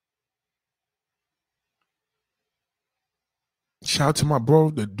 Shout out to my bro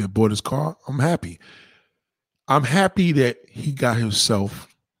that bought his car. I'm happy. I'm happy that he got himself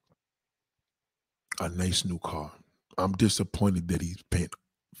a nice new car. I'm disappointed that he's paying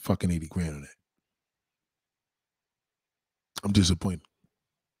fucking 80 grand on that. I'm disappointed.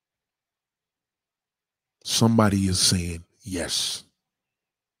 Somebody is saying yes.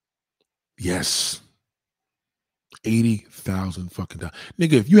 Yes. 80,000 fucking dollars.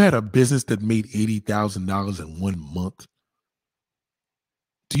 Nigga, if you had a business that made $80,000 in 1 month,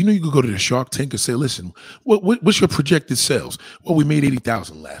 do you know you could go to the Shark Tank and say, listen, what's your projected sales? Well, we made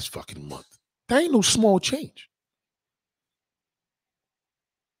 80,000 last fucking month. That ain't no small change.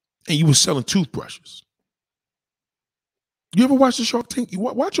 And you were selling toothbrushes. You ever watch the Shark Tank? You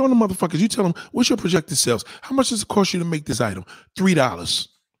watch all the motherfuckers. You tell them, what's your projected sales? How much does it cost you to make this item? $3.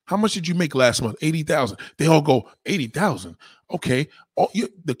 How much did you make last month? 80,000. They all go, 80,000. Okay.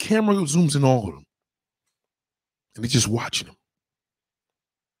 The camera zooms in all of them. And they're just watching them.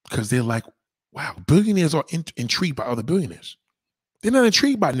 Because they're like, wow, billionaires are intrigued by other billionaires. They're not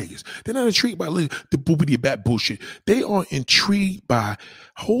intrigued by niggas. They're not intrigued by the boobity bat bullshit. They are intrigued by,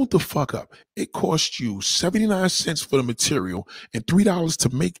 hold the fuck up. It cost you 79 cents for the material and $3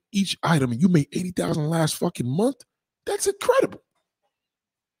 to make each item, and you made 80,000 last fucking month. That's incredible.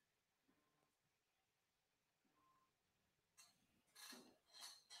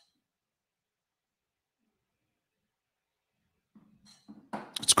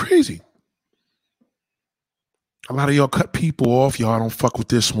 It's crazy. A lot of y'all cut people off. Y'all don't fuck with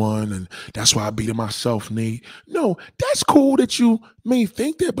this one, and that's why I beat it myself, Nate. No, that's cool that you may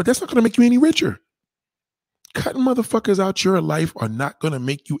think that, but that's not going to make you any richer. Cutting motherfuckers out your life are not going to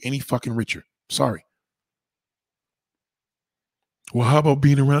make you any fucking richer. Sorry. Well, how about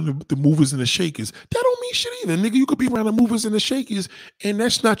being around the movers and the shakers? That don't mean shit either, nigga. You could be around the movers and the shakers, and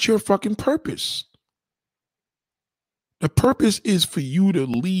that's not your fucking purpose. The purpose is for you to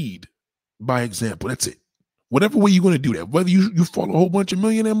lead by example. That's it. Whatever way you're going to do that, whether you follow a whole bunch of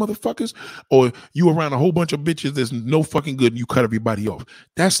millionaire motherfuckers or you around a whole bunch of bitches that's no fucking good and you cut everybody off,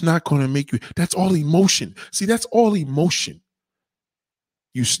 that's not going to make you, that's all emotion. See, that's all emotion.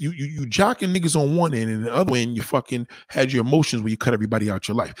 You jocking niggas on one end, and the other end you fucking had your emotions where you cut everybody out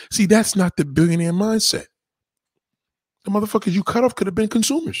your life. See, that's not the billionaire mindset. The motherfuckers you cut off could have been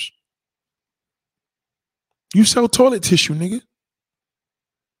consumers. You sell toilet tissue, nigga.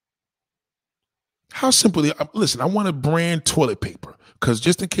 How simple? Listen, I want to brand toilet paper because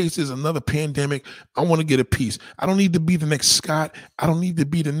just in case there's another pandemic, I want to get a piece. I don't need to be the next Scott. I don't need to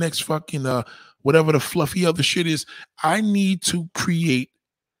be the next fucking whatever the fluffy other shit is. I need to create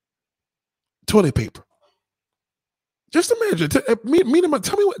toilet paper. Just imagine. Tell me a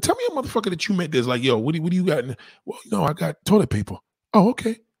motherfucker that you met that's like, yo, what do you got? Well, I got toilet paper. Oh,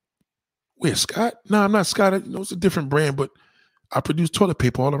 okay. Where, Scott? No, I'm not Scott. It's a different brand, but I produce toilet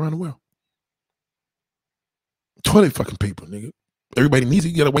paper all around the world. Toilet fucking paper, nigga. Everybody needs it.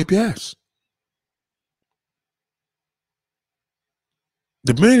 You gotta wipe your ass.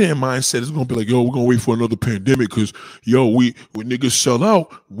 The millionaire mindset is gonna be like, yo, we're gonna wait for another pandemic because, when niggas sell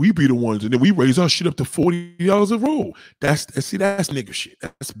out, we be the ones, and then we raise our shit up to $40 a roll. That's nigga shit.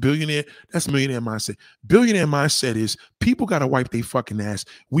 That's billionaire. That's millionaire mindset. Billionaire mindset is people gotta wipe their fucking ass.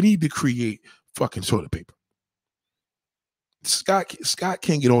 We need to create fucking toilet paper. Scott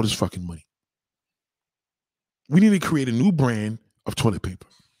can't get all this fucking money. We need to create a new brand of toilet paper.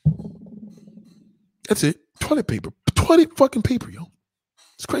 That's it. Toilet paper. Toilet fucking paper, yo.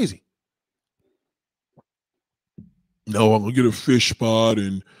 It's crazy. No, I'm going to get a fish spot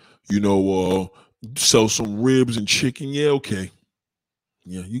and, sell some ribs and chicken. Yeah, okay.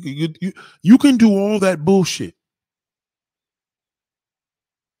 Yeah, you can do all that bullshit.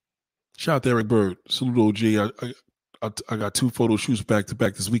 Shout out to Eric Bird. Salute OG. I got 2 photo shoots back to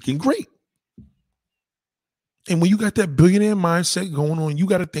back this weekend. Great. And when you got that billionaire mindset going on, you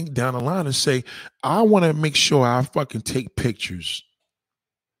got to think down the line and say, I want to make sure I fucking take pictures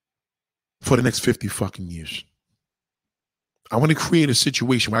for the next 50 fucking years. I want to create a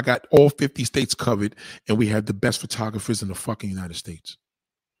situation where I got all 50 states covered and we have the best photographers in the fucking United States.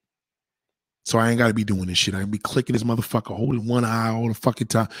 So I ain't got to be doing this shit. I can be clicking this motherfucker, holding one eye all the fucking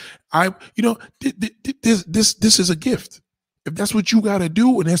time. This is a gift. If that's what you got to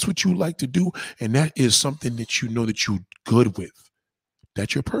do and that's what you like to do, and that is something that you know that you're good with,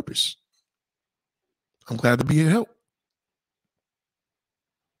 that's your purpose. I'm glad to be of help.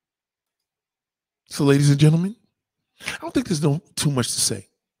 So, ladies and gentlemen, I don't think there's too much to say.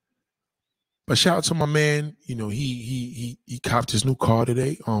 But shout out to my man. He copped his new car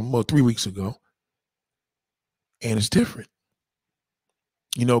today, 3 weeks ago. And it's different.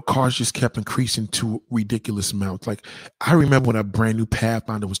 Cars just kept increasing to ridiculous amounts. Like, I remember when a brand new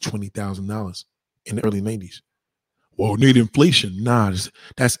Pathfinder was $20,000 in the early 90s. Well, need inflation. Nah,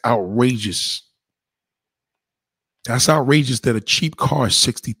 that's outrageous. That's outrageous that a cheap car is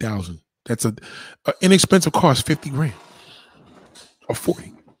 60,000. That's an inexpensive car is 50 grand or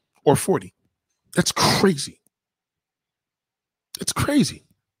 40 or 40. That's crazy. It's crazy.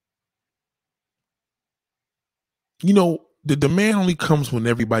 You know, the demand only comes when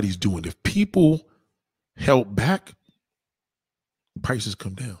everybody's doing it. If people held back, prices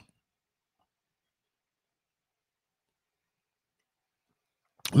come down.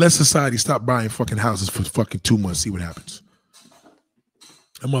 Let society stop buying fucking houses for fucking 2 months, see what happens.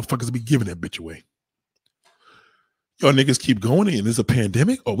 That motherfuckers be giving that bitch away. Y'all niggas keep going in. There's a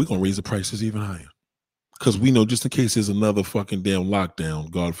pandemic. Oh, we're going to raise the prices even higher. Because we know just in case there's another fucking damn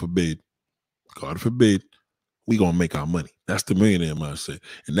lockdown, God forbid, we going to make our money. That's the millionaire mindset.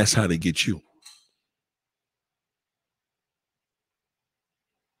 And that's how they get you.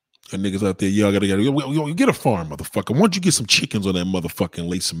 And niggas out there, y'all gotta get a farm, motherfucker. Why don't you get some chickens on that motherfucking,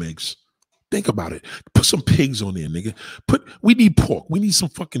 lay some eggs? Think about it. Put some pigs on there, nigga. We need pork. We need some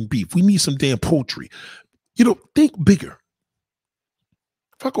fucking beef. We need some damn poultry. You know, think bigger.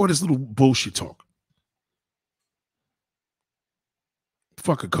 Fuck all this little bullshit talk.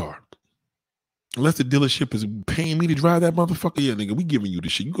 Fuck a car. Unless the dealership is paying me to drive that motherfucker, yeah, nigga, we giving you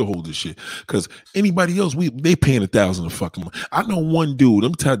this shit. You can hold this shit. Because anybody else, they paying $1,000 a fucking month. I know one dude,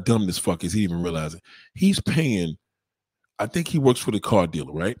 I'm how dumb this fuck is, he even realizing. He's paying, I think he works for the car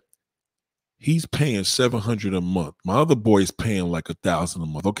dealer, right? He's paying $700 a month. My other boy is paying like $1,000 a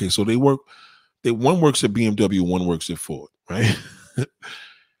month. Okay, so one works at BMW, one works at Ford, right?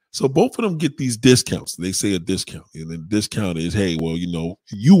 So both of them get these discounts. They say a discount. And the discount is, hey, well, you know,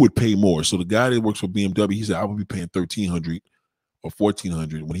 you would pay more. So the guy that works for BMW, he said, I would be paying $1,300 or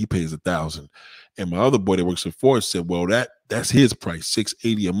 $1,400 when he pays $1,000. And my other boy that works at Ford said, well, that's his price,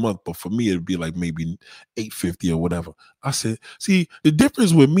 $680 a month. But for me, it'd be like maybe $850 or whatever. I said, see, the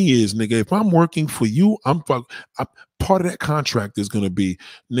difference with me is, nigga, if I'm working for you, part of that contract is going to be,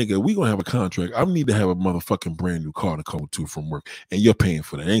 nigga, we going to have a contract. I need to have a motherfucking brand new car to come to from work. And you're paying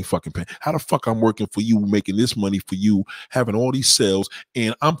for that. I ain't fucking paying. How the fuck I'm working for you, making this money for you, having all these sales,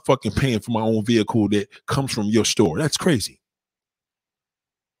 and I'm fucking paying for my own vehicle that comes from your store? That's crazy.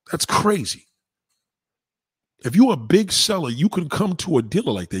 That's crazy. If you're a big seller, you can come to a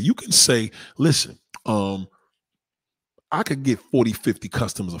dealer like that. You can say, listen, I could get 40, 50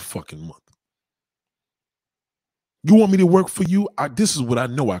 customers a fucking month. You want me to work for you? This is what I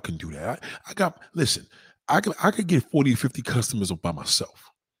know I can do that. I could get 40, 50 customers by myself.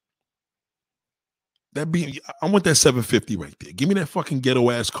 I want that 750 right there. Give me that fucking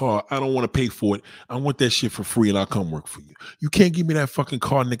ghetto ass car. I don't want to pay for it. I want that shit for free and I'll come work for you. You can't give me that fucking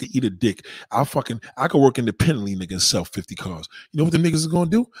car, nigga, eat a dick. I could work independently, nigga, and sell 50 cars. You know what the niggas are gonna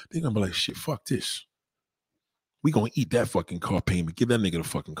do? They're gonna be like, shit, fuck this. We gonna eat that fucking car payment. Give that nigga the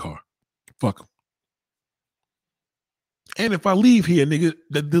fucking car. Fuck him. And if I leave here, nigga,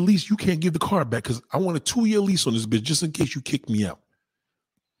 the lease, you can't give the car back because I want a 2-year lease on this bitch just in case you kick me out.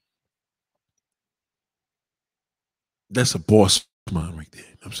 That's a boss mind right there. You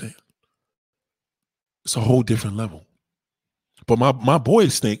know what I'm saying? It's a whole different level. But my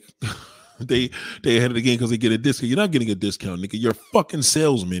boys think they ahead of the game because they get a discount. You're not getting a discount, nigga. You're a fucking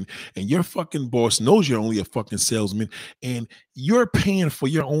salesman, and your fucking boss knows you're only a fucking salesman, and you're paying for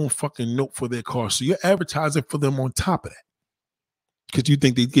your own fucking note for their car. So you're advertising for them on top of that. Because you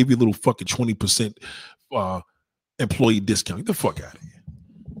think they gave you a little fucking 20% employee discount. Get the fuck out of here.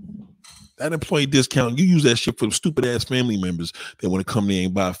 That employee discount, you use that shit for stupid ass family members that want to come there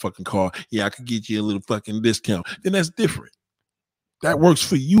and buy a fucking car. Yeah, I could get you a little fucking discount. Then that's different. That works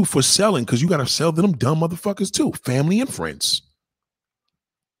for you for selling because you got to sell to them dumb motherfuckers too, family and friends.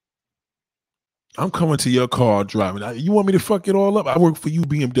 I'm coming to your car driving. You want me to fuck it all up? I work for you,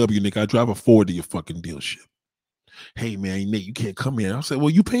 BMW, nigga. I drive a Ford to your fucking dealership. Hey, man, Nate, you can't come here. I said,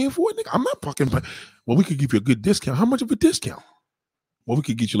 well, you paying for it, nigga? I'm not fucking paying. Well, we could give you a good discount. How much of a discount? Well, we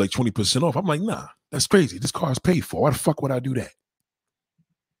could get you like 20% off. I'm like, nah, that's crazy. This car is paid for. Why the fuck would I do that?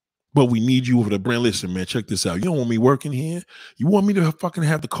 But we need you over the brand. Listen, man, check this out. You don't want me working here. You want me to fucking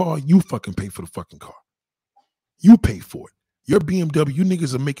have the car. You fucking pay for the fucking car. You pay for it. Your BMW, you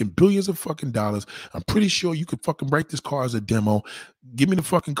niggas are making billions of fucking dollars. I'm pretty sure you could fucking write this car as a demo. Give me the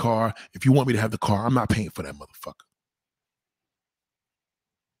fucking car. If you want me to have the car, I'm not paying for that motherfucker.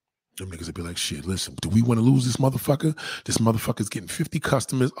 Them niggas would be like, shit, listen, do we want to lose this motherfucker? This motherfucker's getting 50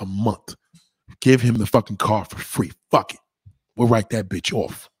 customers a month. Give him the fucking car for free. Fuck it. We'll write that bitch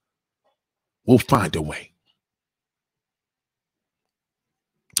off. We'll find a way.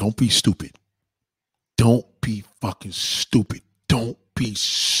 Don't be stupid. Don't be fucking stupid. Don't be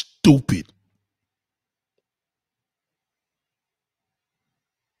stupid.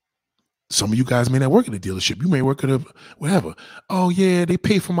 Some of you guys may not work at a dealership. You may work at a whatever. Oh yeah, they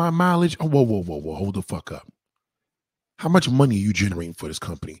pay for my mileage. Oh, whoa. Hold the fuck up. How much money are you generating for this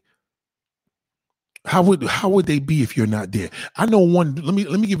company? How would they be if you're not there? I know one. Let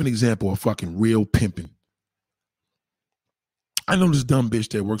me give an example of fucking real pimping. I know this dumb bitch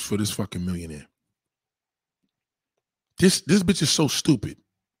that works for this fucking millionaire. This bitch is so stupid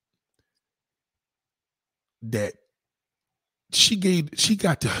that she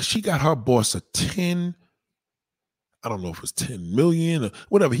got her boss a 10. I don't know if it was 10 million or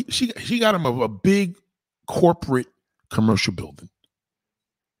whatever. She got him a big corporate commercial building.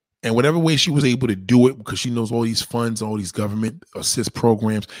 And whatever way she was able to do it, because she knows all these funds, all these government assist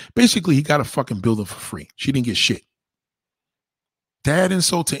programs, basically he got a fucking building for free. She didn't get shit. To add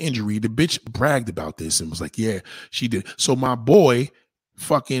insult to injury, the bitch bragged about this and was like, yeah, she did. So my boy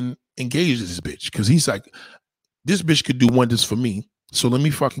fucking engaged this bitch because he's like, this bitch could do wonders for me. So let me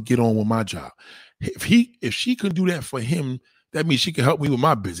fucking get on with my job. If she can do that for him, that means she can help me with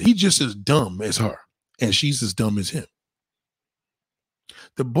my business. He's just as dumb as her, and she's as dumb as him.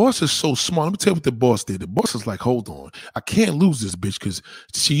 The boss is so smart. Let me tell you what the boss did. The boss is like, hold on. I can't lose this bitch because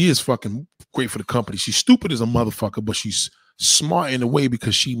she is fucking great for the company. She's stupid as a motherfucker, but she's smart in a way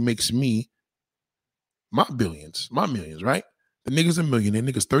because she makes me my millions, right? The nigga's a millionaire.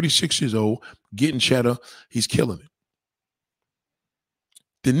 Nigga's 36 years old, getting cheddar. He's killing it.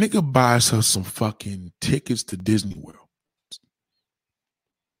 The nigga buys her some fucking tickets to Disney World.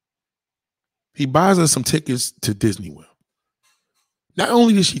 He buys her some tickets to Disney World. Not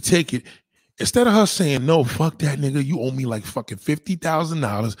only did she take it, instead of her saying, no, fuck that nigga, you owe me like fucking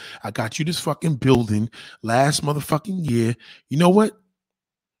 $50,000. I got you this fucking building last motherfucking year. You know what?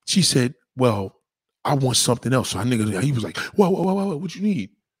 She said, well, I want something else. So he was like, whoa, what you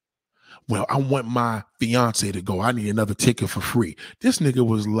need? Well, I want my fiance to go. I need another ticket for free. This nigga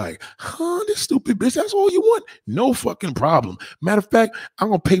was like, this stupid bitch, that's all you want? No fucking problem. Matter of fact, I'm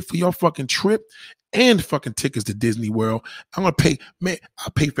going to pay for your fucking trip and fucking tickets to Disney World. I'm going to pay, man, I'll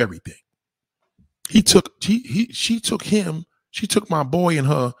pay for everything. She took my boy and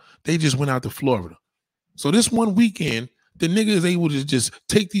her, they just went out to Florida. So this one weekend, the nigga is able to just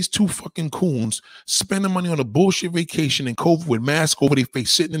take these two fucking coons, spend the money on a bullshit vacation in COVID with masks over their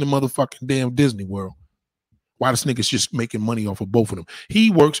face, sitting in the motherfucking damn Disney World. Why this nigga's just making money off of both of them? He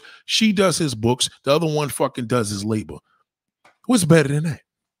works, she does his books, the other one fucking does his labor. What's better than that?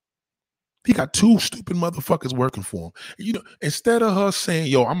 He got two stupid motherfuckers working for him. You know, instead of her saying,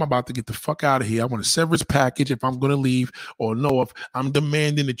 yo, I'm about to get the fuck out of here. I want a severance package if I'm going to leave, or no, if I'm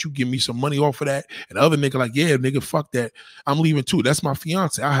demanding that you give me some money off of that. And the other nigga like, yeah, nigga, fuck that. I'm leaving too. That's my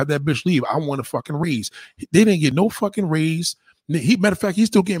fiance. I have that bitch leave. I want a fucking raise. They didn't get no fucking raise. Matter of fact, he's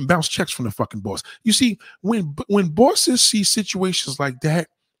still getting bounced checks from the fucking boss. You see, when bosses see situations like that,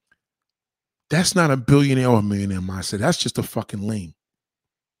 that's not a billionaire or a millionaire mindset. That's just a fucking lame.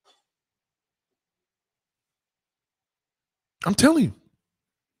 I'm telling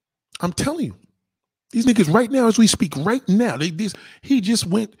you. These niggas right now, as we speak, right now,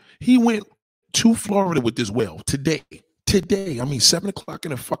 he went to Florida with this whale today. I mean, 7 o'clock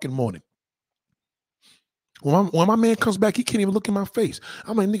in the fucking morning. When my man comes back, he can't even look in my face.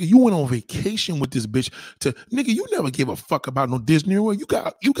 I'm like, nigga, you went on vacation with this bitch nigga, you never gave a fuck about no Disney World. You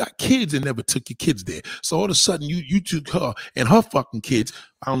got kids and never took your kids there. So all of a sudden you took her and her fucking kids.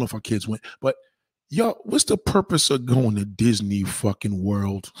 I don't know if her kids went, but yo, what's the purpose of going to Disney fucking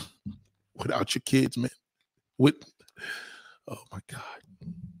World without your kids, man? Oh my God.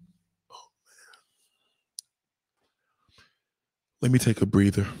 Oh man. Let me take a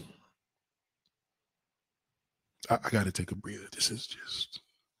breather. I got to take a breather. This is just,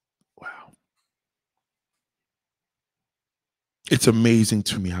 wow. It's amazing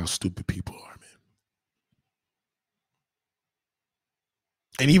to me how stupid people are, man.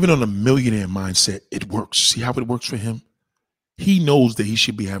 And even on a millionaire mindset, it works. See how it works for him? He knows that he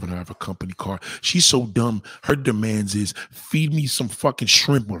should be having her have a company car. She's so dumb. Her demands is, feed me some fucking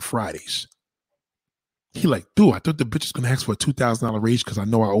shrimp on Fridays. He like, dude, I thought the bitch was going to ask for a $2,000 raise because I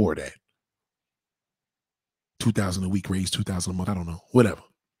know I owe her that. $2,000 a week raise, $2,000 a month. I don't know. Whatever.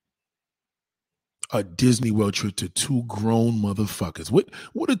 A Disney World trip to two grown motherfuckers.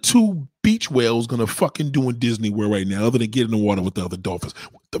 What are two beach whales going to fucking do in Disney World right now other than get in the water with the other dolphins?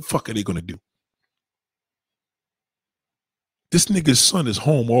 What the fuck are they going to do? This nigga's son is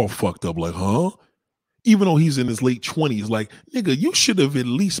home all fucked up, like, huh? Even though he's in his late 20s, like, nigga, you should have at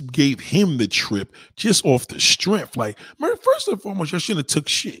least gave him the trip just off the strength. Like, man, first and foremost, I shouldn't have took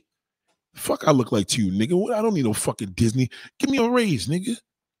shit. Fuck I look like to you, nigga. I don't need no fucking Disney. Give me a raise, nigga.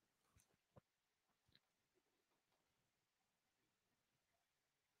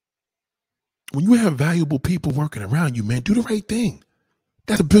 When you have valuable people working around you, man, do the right thing.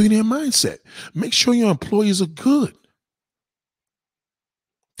 That's a billionaire mindset. Make sure your employees are good.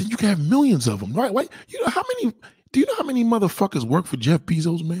 Then you can have millions of them, right? You know how many? Do you know how many motherfuckers work for Jeff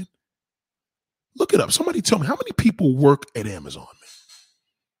Bezos, man? Look it up. Somebody tell me how many people work at Amazon, man.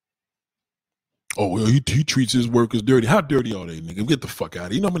 Oh, well, he treats his workers dirty. How dirty are they, nigga? Get the fuck out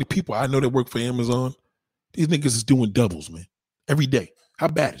of here. You know how many people I know that work for Amazon? These niggas is doing doubles, man. Every day. How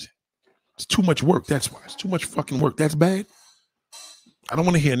bad is it? It's too much work. That's why. It's too much fucking work. That's bad. I don't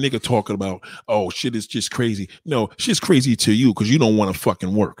want to hear a nigga talking about, oh, shit is just crazy. No, shit's crazy to you because you don't want to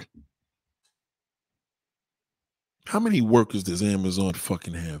fucking work. How many workers does Amazon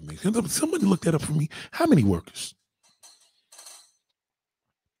fucking have, man? Somebody look that up for me. How many workers?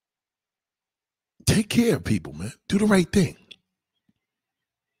 Take care of people, man. Do the right thing.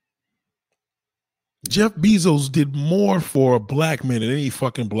 Jeff Bezos did more for a black man than any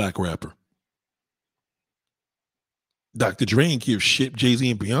fucking black rapper. Dr. Dre ain't give shit.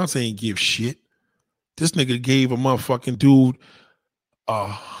 Jay-Z and Beyonce ain't give shit. This nigga gave a motherfucking dude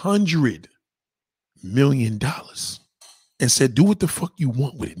 $100 million and said, do what the fuck you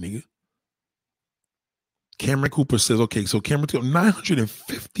want with it, nigga. Cameron Cooper says, okay, so Cameron Cooper,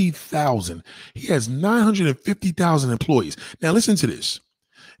 950,000. He has 950,000 employees. Now listen to this.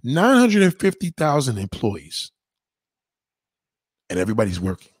 950,000 employees. And everybody's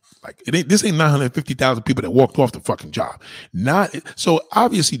working. Like this ain't 950,000 people that walked off the fucking job. So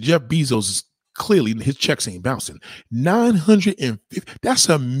obviously Jeff Bezos is clearly his checks ain't bouncing. 950, that's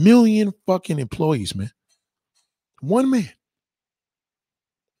 1 million fucking employees, man. One man.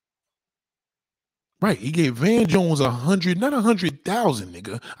 Right. He gave Van Jones 100, not 100,000,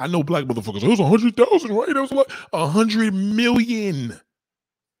 nigga. I know black motherfuckers. It was 100,000, right? It was like 100 million.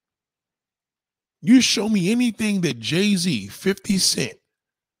 You show me anything that Jay-Z, 50 Cent,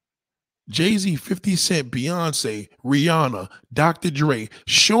 Beyonce, Rihanna, Dr. Dre,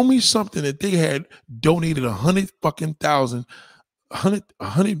 show me something that they had donated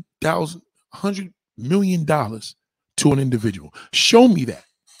 $100 million to an individual. Show me that.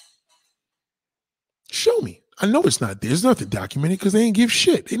 Show me. I know it's not there. There's nothing documented because they ain't give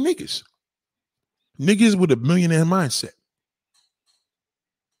shit. They niggas. Niggas with a millionaire mindset.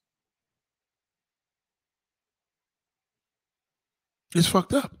 It's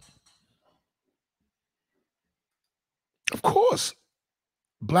fucked up. Of course.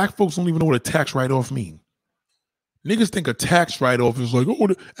 Black folks don't even know what a tax write-off means. Niggas think a tax write-off is like, oh,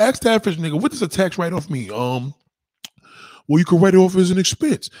 ask that fish nigga, what does a tax write-off mean? Well, you can write it off as an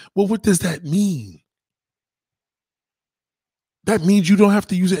expense. Well, what does that mean? That means you don't have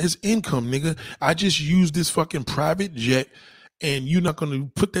to use it as income, nigga. I just used this fucking private jet, and you're not going to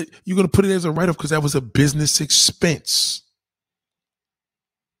put that, you're going to put it as a write-off because that was a business expense.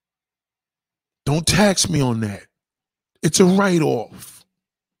 Don't tax me on that. It's a write-off.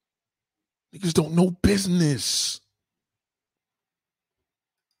 Niggas don't know business.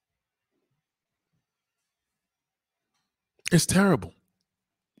 It's terrible.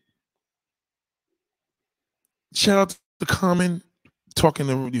 Shout out to Common, talking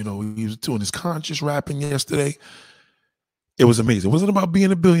to, he was doing his conscious rapping yesterday. It was amazing. It wasn't about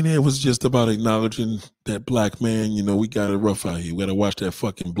being a billionaire. It was just about acknowledging that black man, we got it rough out here. We got to watch that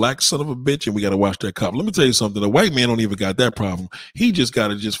fucking black son of a bitch, and we got to watch that cop. Let me tell you something. The white man don't even got that problem. He just got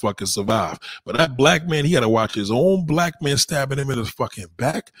to just fucking survive. But that black man, he got to watch his own black man stabbing him in his fucking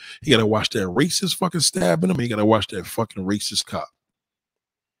back. He got to watch that racist fucking stabbing him. And he got to watch that fucking racist cop.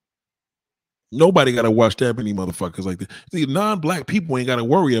 Nobody got to watch that many motherfuckers like that. See, non-black people ain't got to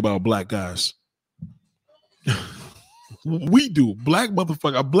worry about black guys. We do. Black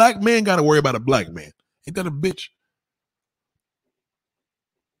motherfucker. A black man got to worry about a black man. Ain't that a bitch?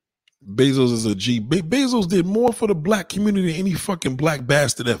 Bezos is a G. Bezos did more for the black community than any fucking black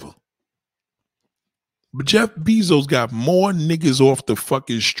bastard ever. But Jeff Bezos got more niggas off the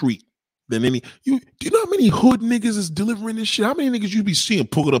fucking street than any. Do you know how many hood niggas is delivering this shit? How many niggas you be seeing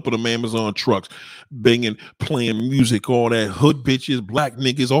pulling up on them Amazon trucks, banging, playing music, all that, hood bitches, black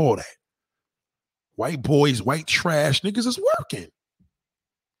niggas, all that. White boys, white trash, niggas is working.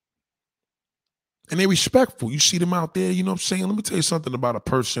 And they respectful. You see them out there, you know what I'm saying? Let me tell you something about a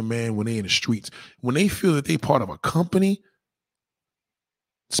person, man, when they in the streets. When they feel that they part of a company,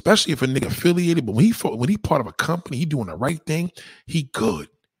 especially if a nigga affiliated, but when he part of a company, he doing the right thing, he good.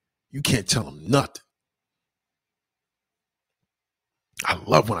 You can't tell him nothing. I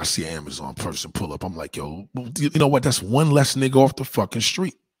love when I see an Amazon person pull up. I'm like, yo, you know what? That's one less nigga off the fucking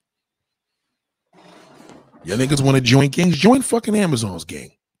street. Y'all niggas want to join gangs? Join fucking Amazon's gang.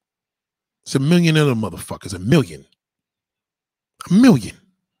 It's 1 million of them motherfuckers. 1 million. 1 million.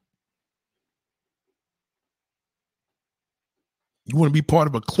 You want to be part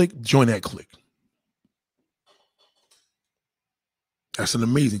of a clique? Join that clique. That's an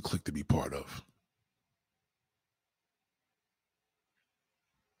amazing clique to be part of.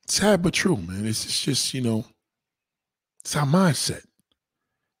 Sad but true, man. It's just, it's our mindset.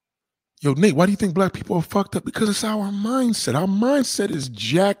 Yo, Nate, why do you think black people are fucked up? Because it's our mindset. Our mindset is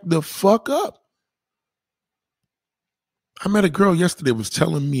jacked the fuck up. I met a girl yesterday was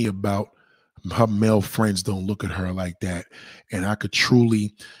telling me about her male friends don't look at her like that. And I could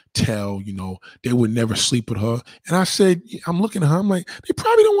truly tell, they would never sleep with her. And I said, I'm looking at her, I'm like, they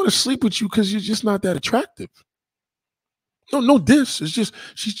probably don't want to sleep with you because you're just not that attractive. No diss. It's just,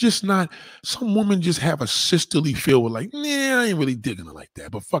 she's just not, some women just have a sisterly feel with like, I ain't really digging her like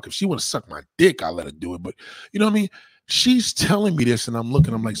that. But fuck, if she want to suck my dick, I'll let her do it. But you know what I mean? She's telling me this and I'm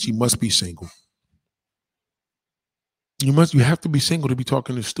like, she must be single. You have to be single to be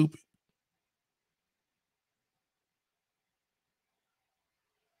talking this stupid.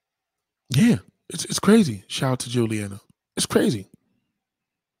 Yeah, it's crazy. Shout out to Juliana. It's crazy.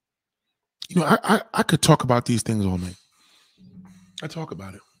 I could talk about these things all night. I talk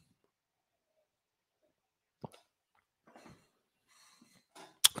about it.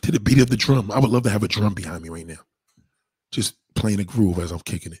 To the beat of the drum. I would love to have a drum behind me right now. Just playing a groove as I'm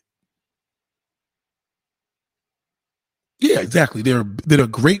kicking it. Yeah, exactly. They're a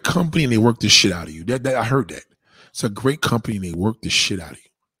great company and they work the shit out of you. That I heard that. It's a great company and they work the shit out of you.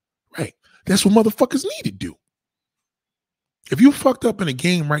 Right. That's what motherfuckers need to do. If you fucked up in a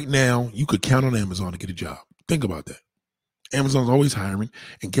game right now, you could count on Amazon to get a job. Think about that. Amazon's always hiring.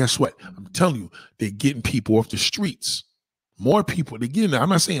 And guess what? I'm telling you, they're getting people off the streets. More people, they're getting, I'm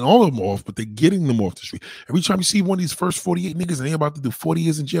not saying all of them off, but they're getting them off the street. Every time you see one of these first 48 niggas and they're about to do 40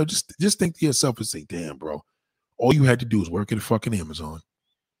 years in jail, just think to yourself and say, damn, bro, all you had to do is work at a fucking Amazon.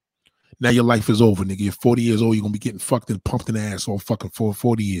 Now your life is over, nigga. You're 40 years old, you're going to be getting fucked and pumped in the ass all fucking for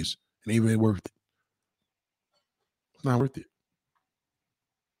 40 years. It ain't even worth it. It's not worth it.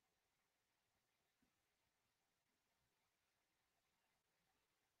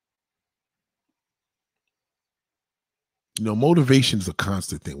 Motivation is a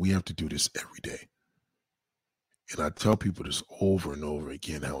constant thing. We have to do this every day. And I tell people this over and over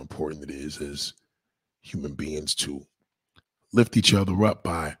again, how important it is as human beings to lift each other up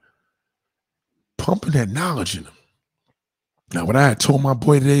by pumping that knowledge in them. Now, when I had told my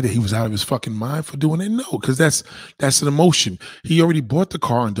boy today that he was out of his fucking mind for doing it, no, because that's an emotion. He already bought the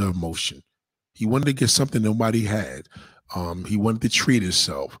car under emotion. He wanted to get something nobody had. He wanted to treat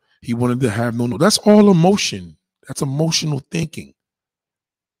himself. He wanted to have no. That's all emotion. That's emotional thinking.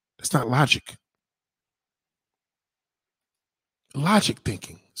 That's not logic. Logic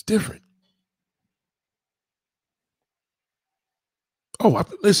thinking is different. Oh,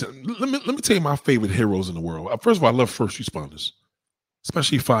 listen. Let me tell you my favorite heroes in the world. First of all, I love first responders,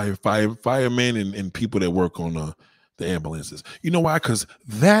 especially firemen and people that work on the ambulances. You know why? Because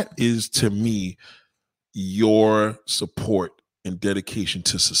that is to me your support and dedication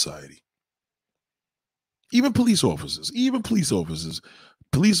to society. Even police officers,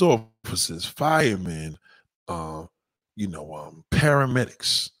 firemen,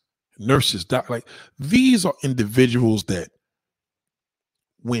 paramedics, nurses, like these are individuals that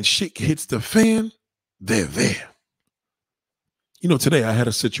when shit hits the fan, they're there. Today I had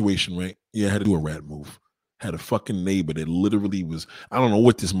a situation, right? Yeah, I had to do a rat move. Had a fucking neighbor that literally was, I don't know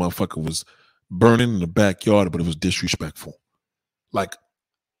what this motherfucker was burning in the backyard, but it was disrespectful. Like,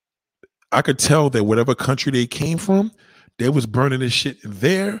 I could tell that whatever country they came from, they was burning this shit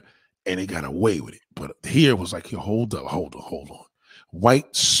there and they got away with it. But here was like, hold on.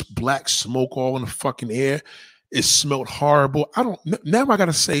 White, black smoke all in the fucking air. It smelled horrible. Now I got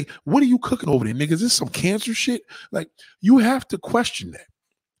to say, what are you cooking over there, niggas? Is this some cancer shit? Like, you have to question that.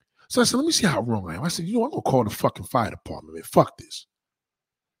 So I said, let me see how wrong I am. I said, I'm going to call the fucking fire department, man. Fuck this.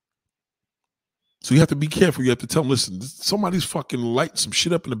 So you have to be careful. You have to tell them, listen, somebody's fucking lighting some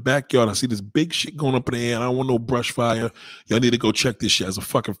shit up in the backyard. I see this big shit going up in the air, and I don't want no brush fire. Y'all need to go check this shit. There's a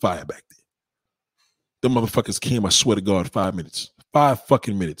fucking fire back there. Them motherfuckers came, I swear to God, 5 minutes. 5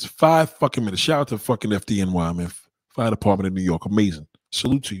 fucking minutes. 5 fucking minutes. Shout out to fucking FDNY, man. Fire Department in New York. Amazing.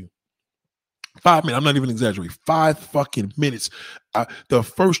 Salute to you. 5 minutes. I'm not even exaggerating. 5 fucking minutes. The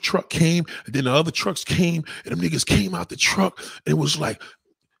first truck came, and then the other trucks came, and them niggas came out the truck, and it was like,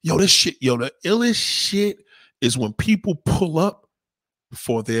 yo, this shit, the illest shit is when people pull up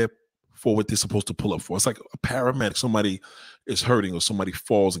for what they're supposed to pull up for. It's like a paramedic, somebody is hurting or somebody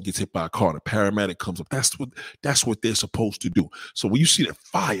falls and gets hit by a car. The paramedic comes up. That's what they're supposed to do. So when you see that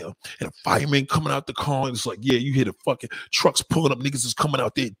fire and a fireman coming out the car, and it's like, yeah, you hear the fucking trucks pulling up, niggas is coming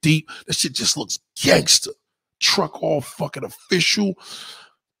out there deep. That shit just looks gangster. truck all fucking official.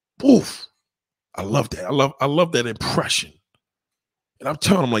 Oof. I love that. I love that impression. And I'm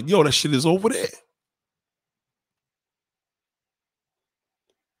telling them like, yo, that shit is over there.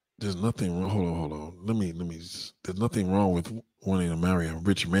 There's nothing wrong. Hold on. Let me. There's nothing wrong with wanting to marry a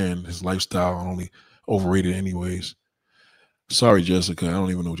rich man. His lifestyle only overrated, anyways. Sorry, Jessica. I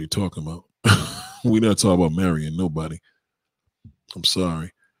don't even know what you're talking about. We're not talking about marrying nobody. I'm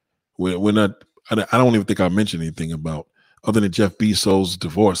sorry. We're not. I don't even think I mentioned anything about other than Jeff Bezos'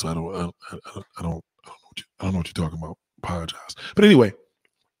 divorce. I don't know what you're talking about. Apologize. But anyway.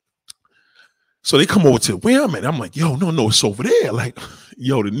 So they come over to where I'm at. I'm like, yo, no, it's over there. Like,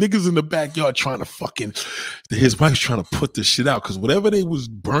 yo, the niggas in the backyard trying to fucking, his wife's trying to put this shit out because whatever they was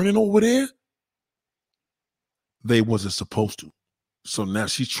burning over there, they wasn't supposed to. So now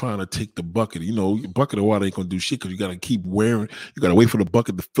she's trying to take the bucket. You know, bucket of water ain't gonna do shit because you gotta keep wearing. You gotta wait for the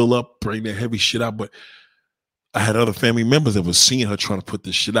bucket to fill up, bring that heavy shit out. But I had other family members that was seeing her trying to put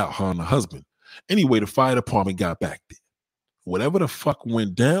this shit out, her and her husband. Anyway, the fire department got back there. Whatever the fuck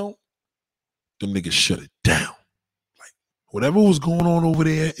went down, them niggas shut it down. Like whatever was going on over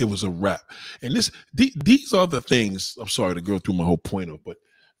there, it was a wrap. And these are the things, I'm sorry to go through my whole point of, but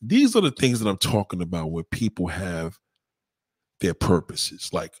these are the things that I'm talking about where people have their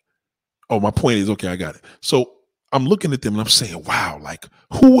purposes. Like, oh, my point is, okay, I got it. So I'm looking at them and I'm saying, wow, like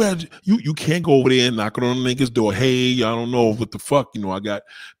who had you can't go over there and knock on the nigga's door. Hey, I don't know what the fuck, you know, I got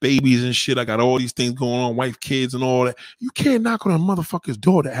babies and shit. I got all these things going on, wife, kids and all that. You can't knock on a motherfucker's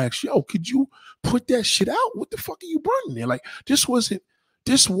door to ask, yo, could you put that shit out? What the fuck are you burning there? Like this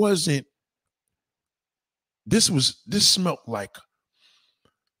smelled like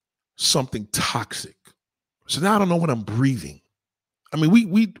something toxic. So now I don't know what I'm breathing. I mean,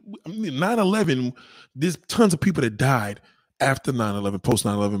 9/11, there's tons of people that died after 9/11, post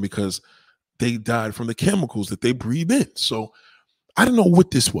 9/11, because they died from the chemicals that they breathe in. So I don't know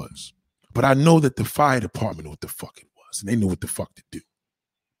what this was, but I know that the fire department knew what the fuck it was, and they knew what the fuck to do.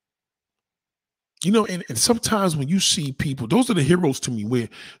 You know, and sometimes when you see people, those are the heroes to me, where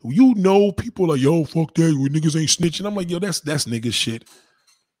you know people like, yo, fuck that, we niggas ain't snitching. I'm like, yo, that's nigga shit.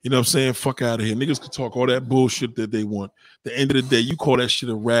 You know what I'm saying? Fuck out of here. Niggas can talk all that bullshit that they want. At the end of the day, you call that shit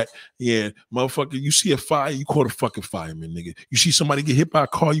a rat. Yeah, motherfucker, you see a fire, you call the fucking fireman, nigga. You see somebody get hit by a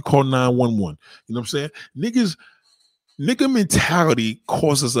car, you call 911. You know what I'm saying? Nigga mentality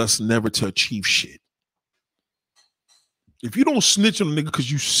causes us never to achieve shit. If you don't snitch on a nigga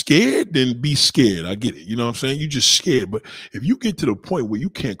because you scared, then be scared. I get it. You know what I'm saying? You just scared. But if you get to the point where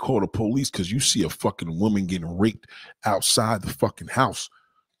you can't call the police because you see a fucking woman getting raped outside the fucking house,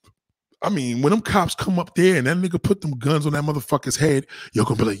 I mean, when them cops come up there and that nigga put them guns on that motherfucker's head, you're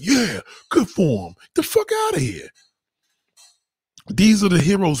gonna be like, yeah, good for him. Get the fuck out of here. These are the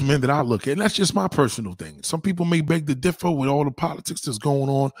heroes, man, that I look at. And that's just my personal thing. Some people may beg to differ with all the politics that's going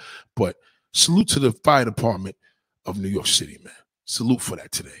on, but salute to the fire department of New York City, man. Salute for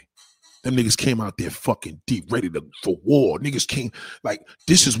that today. Them niggas came out there fucking deep, ready for war. Niggas came like,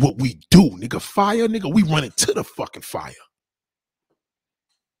 this is what we do, nigga. Fire, nigga, we run into the fucking fire.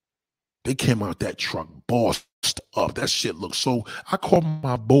 They came out that truck bossed up. That shit looks so. I call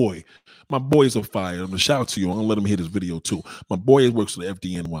my boy. My boy is a fire. I'm gonna shout out to you. I'm gonna let him hear this video too. My boy works for the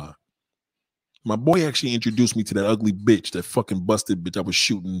FDNY. My boy actually introduced me to that ugly bitch, that fucking busted bitch I was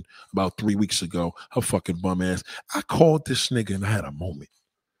shooting about 3 weeks ago. Her fucking bum ass. I called this nigga and I had a moment.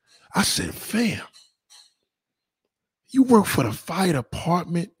 I said, fam, you work for the fire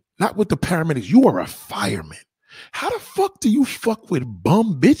department, not with the paramedics. You are a fireman. How the fuck do you fuck with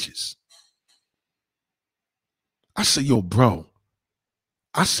bum bitches? I said, yo, bro,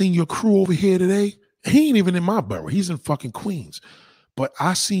 I seen your crew over here today. He ain't even in my borough. He's in fucking Queens. But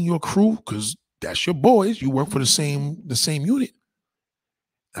I seen your crew because that's your boys. You work for the same unit.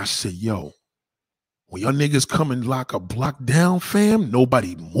 I said, yo, when your niggas come and lock a block down, fam,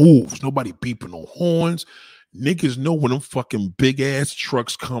 nobody moves. Nobody beeping no horns. Niggas know when them fucking big ass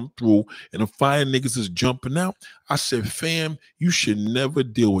trucks come through and the fire niggas is jumping out. I said, fam, you should never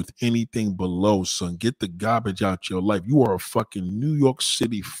deal with anything below, son. Get the garbage out your life. You are a fucking New York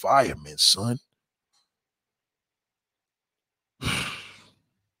City fireman, son.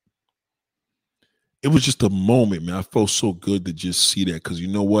 It was just a moment, man. I felt so good to just see that, because you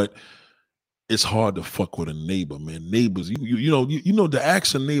know what? It's hard to fuck with a neighbor, man. Neighbors, you know, to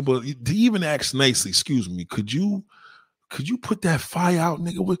ask a neighbor, to even ask nicely, excuse me, could you put that fire out,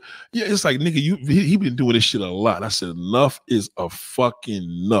 nigga? Yeah, it's like, nigga, he been doing this shit a lot. I said, enough is a fucking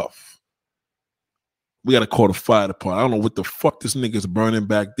enough. We got to call the fire department. I don't know what the fuck this nigga's burning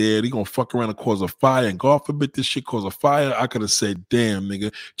back there. They going to fuck around and cause a fire. And God forbid this shit cause a fire. I could have said, damn,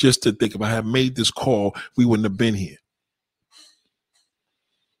 nigga, just to think if I had made this call, we wouldn't have been here.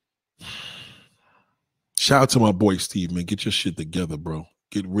 Shout out to my boy Steve, man. Get your shit together, bro.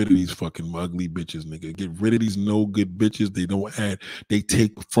 Get rid of these fucking ugly bitches, nigga. Get rid of these no good bitches. They don't add. They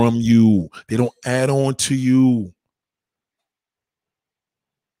take from you. They don't add on to you.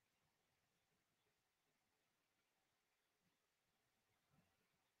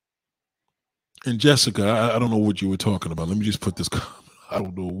 And Jessica, I don't know what you were talking about. Let me just put this comment. I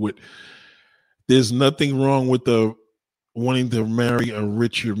don't know what. There's nothing wrong with the wanting to marry a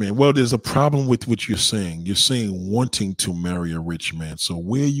richer man. Well, there's a problem with what you're saying. You're saying wanting to marry a rich man. So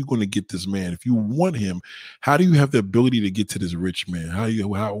where are you going to get this man? If you want him, how do you have the ability to get to this rich man? Where are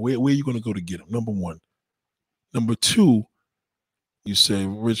you going to go to get him? Number one. Number two, you say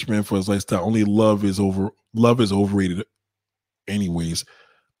rich man for his lifestyle. Only love is overrated anyways.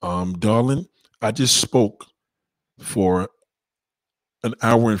 Darling, I just spoke for an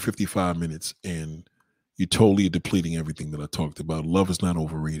hour and 55 minutes and you're totally depleting everything that I talked about. Love is not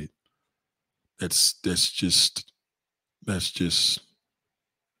overrated. That's just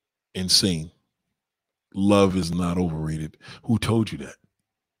insane. Love is not overrated. Who told you that?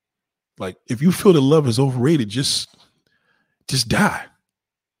 Like, if you feel that love is overrated, just die.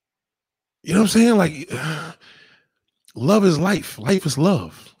 You know what I'm saying? Like, love is life. Life is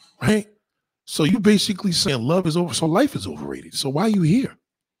love, right? So you basically saying love is over. So life is overrated. So why are you here?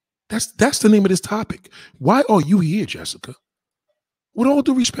 That's the name of this topic. Why are you here, Jessica? With all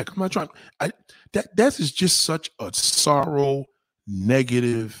due respect, I'm not trying. That is just such a sorrow,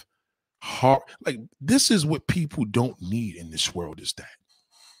 negative, heart. Like, this is what people don't need in this world. Is that?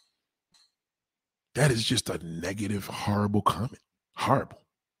 That is just a negative, horrible comment. Horrible.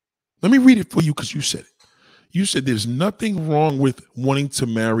 Let me read it for you because you said it. You said there's nothing wrong with wanting to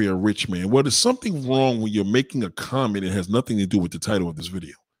marry a rich man. Well, there's something wrong when you're making a comment that has nothing to do with the title of this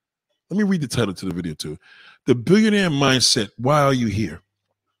video. Let me read the title to the video too. The Billionaire Mindset. Why are you here?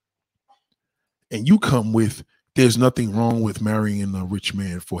 And you come with, there's nothing wrong with marrying a rich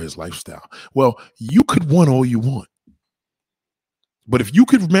man for his lifestyle. Well, you could want all you want. But if you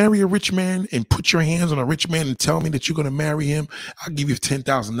could marry a rich man and put your hands on a rich man and tell me that you're going to marry him, I'll give you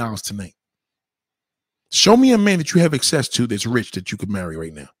 $10,000 tonight. Show me a man that you have access to that's rich that you could marry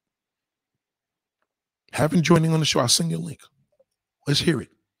right now. Have him joining on the show. I'll send you a link. Let's hear it.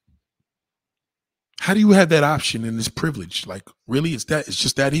 How do you have that option and this privilege? Like, really? It's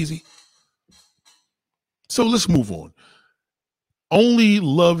just that easy? So let's move on. Only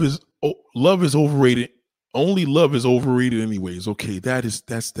love is overrated. Only love is overrated anyways. Okay, that's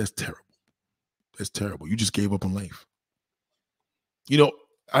terrible. That's terrible. You just gave up on life. You know,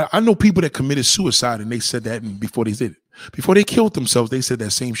 I know people that committed suicide and they said that before they did it. Before they killed themselves, they said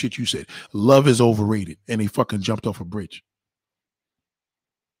that same shit you said. Love is overrated. And they fucking jumped off a bridge.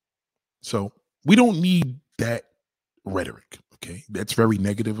 So we don't need that rhetoric, okay? That's very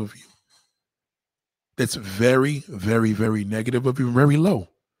negative of you. That's very, very, very negative of you, very low.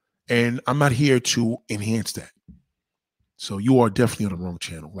 And I'm not here to enhance that. So you are definitely on the wrong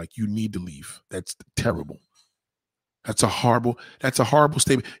channel. Like, you need to leave. That's terrible. That's a horrible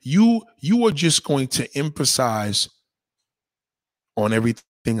statement. You are just going to emphasize on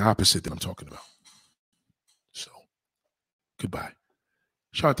everything opposite that I'm talking about. So, goodbye.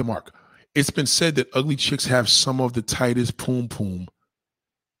 Shout out to Mark. It's been said that ugly chicks have some of the tightest poom poom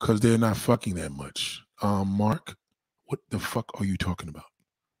because they're not fucking that much. Mark, what the fuck are you talking about?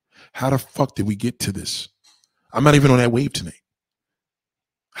 How the fuck did we get to this? I'm not even on that wave tonight.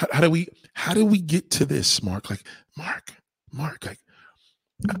 How do we get to this, Mark? Like, Mark, like,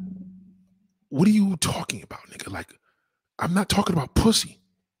 what are you talking about, nigga? Like, I'm not talking about pussy.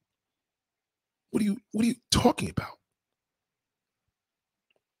 What are you talking about?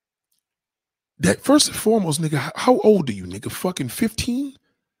 That first and foremost, nigga, how old are you, nigga? Fucking 15?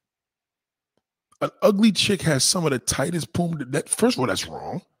 An ugly chick has some of the tightest poom. That first of all, that's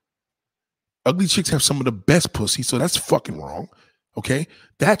wrong. Ugly chicks have some of the best pussy, so that's fucking wrong. Okay?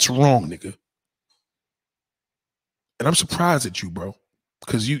 That's wrong, nigga. And I'm surprised at you, bro.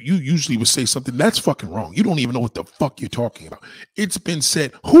 Because you usually would say something that's fucking wrong. You don't even know what the fuck you're talking about. It's been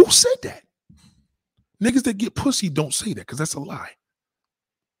said. Who said that? Niggas that get pussy don't say that because that's a lie.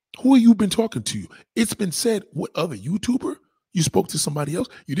 Who have you been talking to? It's been said. What other YouTuber? You spoke to somebody else?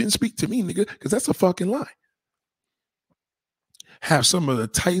 You didn't speak to me, nigga, because that's a fucking lie. Have some of the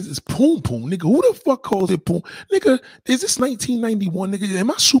tightest poom poom, nigga. Who the fuck calls it poom? Nigga, is this 1991, nigga?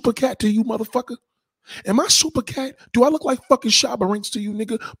 Am I super cat to you, motherfucker? Am I super cat? Do I look like fucking Shabba Ranks to you,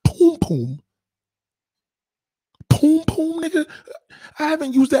 nigga? Poom poom. Poom poom, nigga. I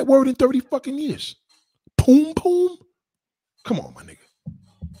haven't used that word in 30 fucking years. Poom poom? Come on, my nigga.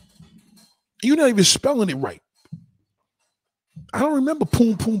 You're not even spelling it right. I don't remember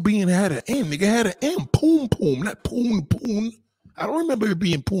poom poom being had an M. Nigga had an M. Poom poom, not poom poom. I don't remember it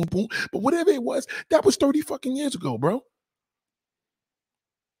being poom poom, but whatever it was, that was 30 fucking years ago, bro.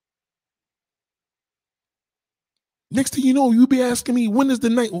 Next thing you know, you be asking me, when is the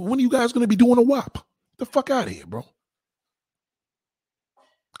night? When are you guys going to be doing a WAP? The fuck out of here, bro.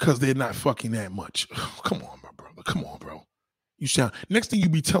 Because they're not fucking that much. Come on, my brother. Come on, bro. You sound. Next thing you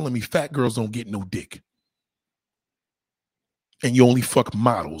be telling me, fat girls don't get no dick. And you only fuck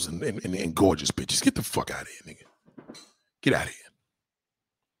models and gorgeous bitches. Get the fuck out of here, nigga. Get out of here.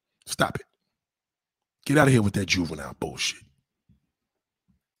 Stop it. Get out of here with that juvenile bullshit.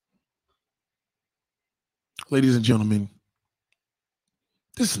 Ladies and gentlemen,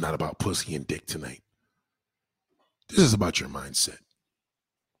 this is not about pussy and dick tonight. This is about your mindset.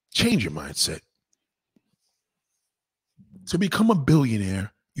 Change your mindset. To become a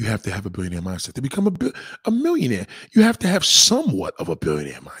billionaire, you have to have a billionaire mindset. To become a millionaire, you have to have somewhat of a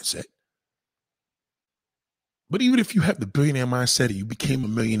billionaire mindset. But even if you have the billionaire mindset and you became a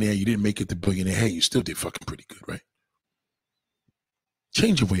millionaire, you didn't make it to billionaire, hey, you still did fucking pretty good, right?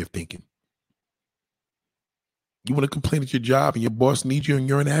 Change your way of thinking. You want to complain at your job and your boss needs you and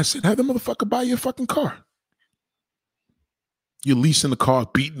you're an asset, have the motherfucker buy your fucking car. You're leasing the car,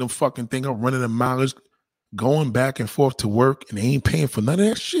 beating the fucking thing up, running the mileage, going back and forth to work, and they ain't paying for none of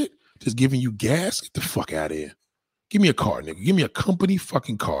that shit. Just giving you gas. Get the fuck out of here. Give me a car, nigga. Give me a company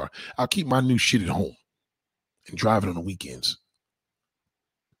fucking car. I'll keep my new shit at home and drive it on the weekends.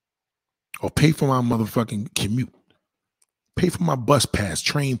 Or pay for my motherfucking commute. Pay for my bus pass,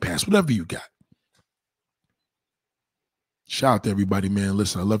 train pass, whatever you got. Shout out to everybody, man.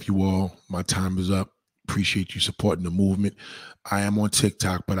 Listen, I love you all. My time is up. Appreciate you supporting the movement. I am on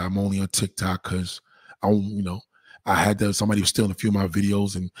TikTok, but I'm only on TikTok because I had somebody was stealing a few of my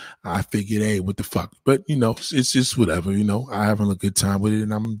videos, and I figured, hey, what the fuck? But it's just whatever. I having a good time with it,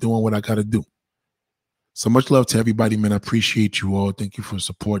 and I'm doing what I gotta do. So much love to everybody, man. I appreciate you all. Thank you for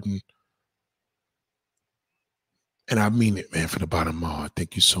supporting. And I mean it, man, from the bottom of my heart.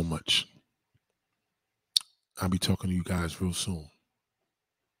 Thank you so much. I'll be talking to you guys real soon.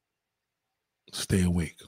 Stay awake.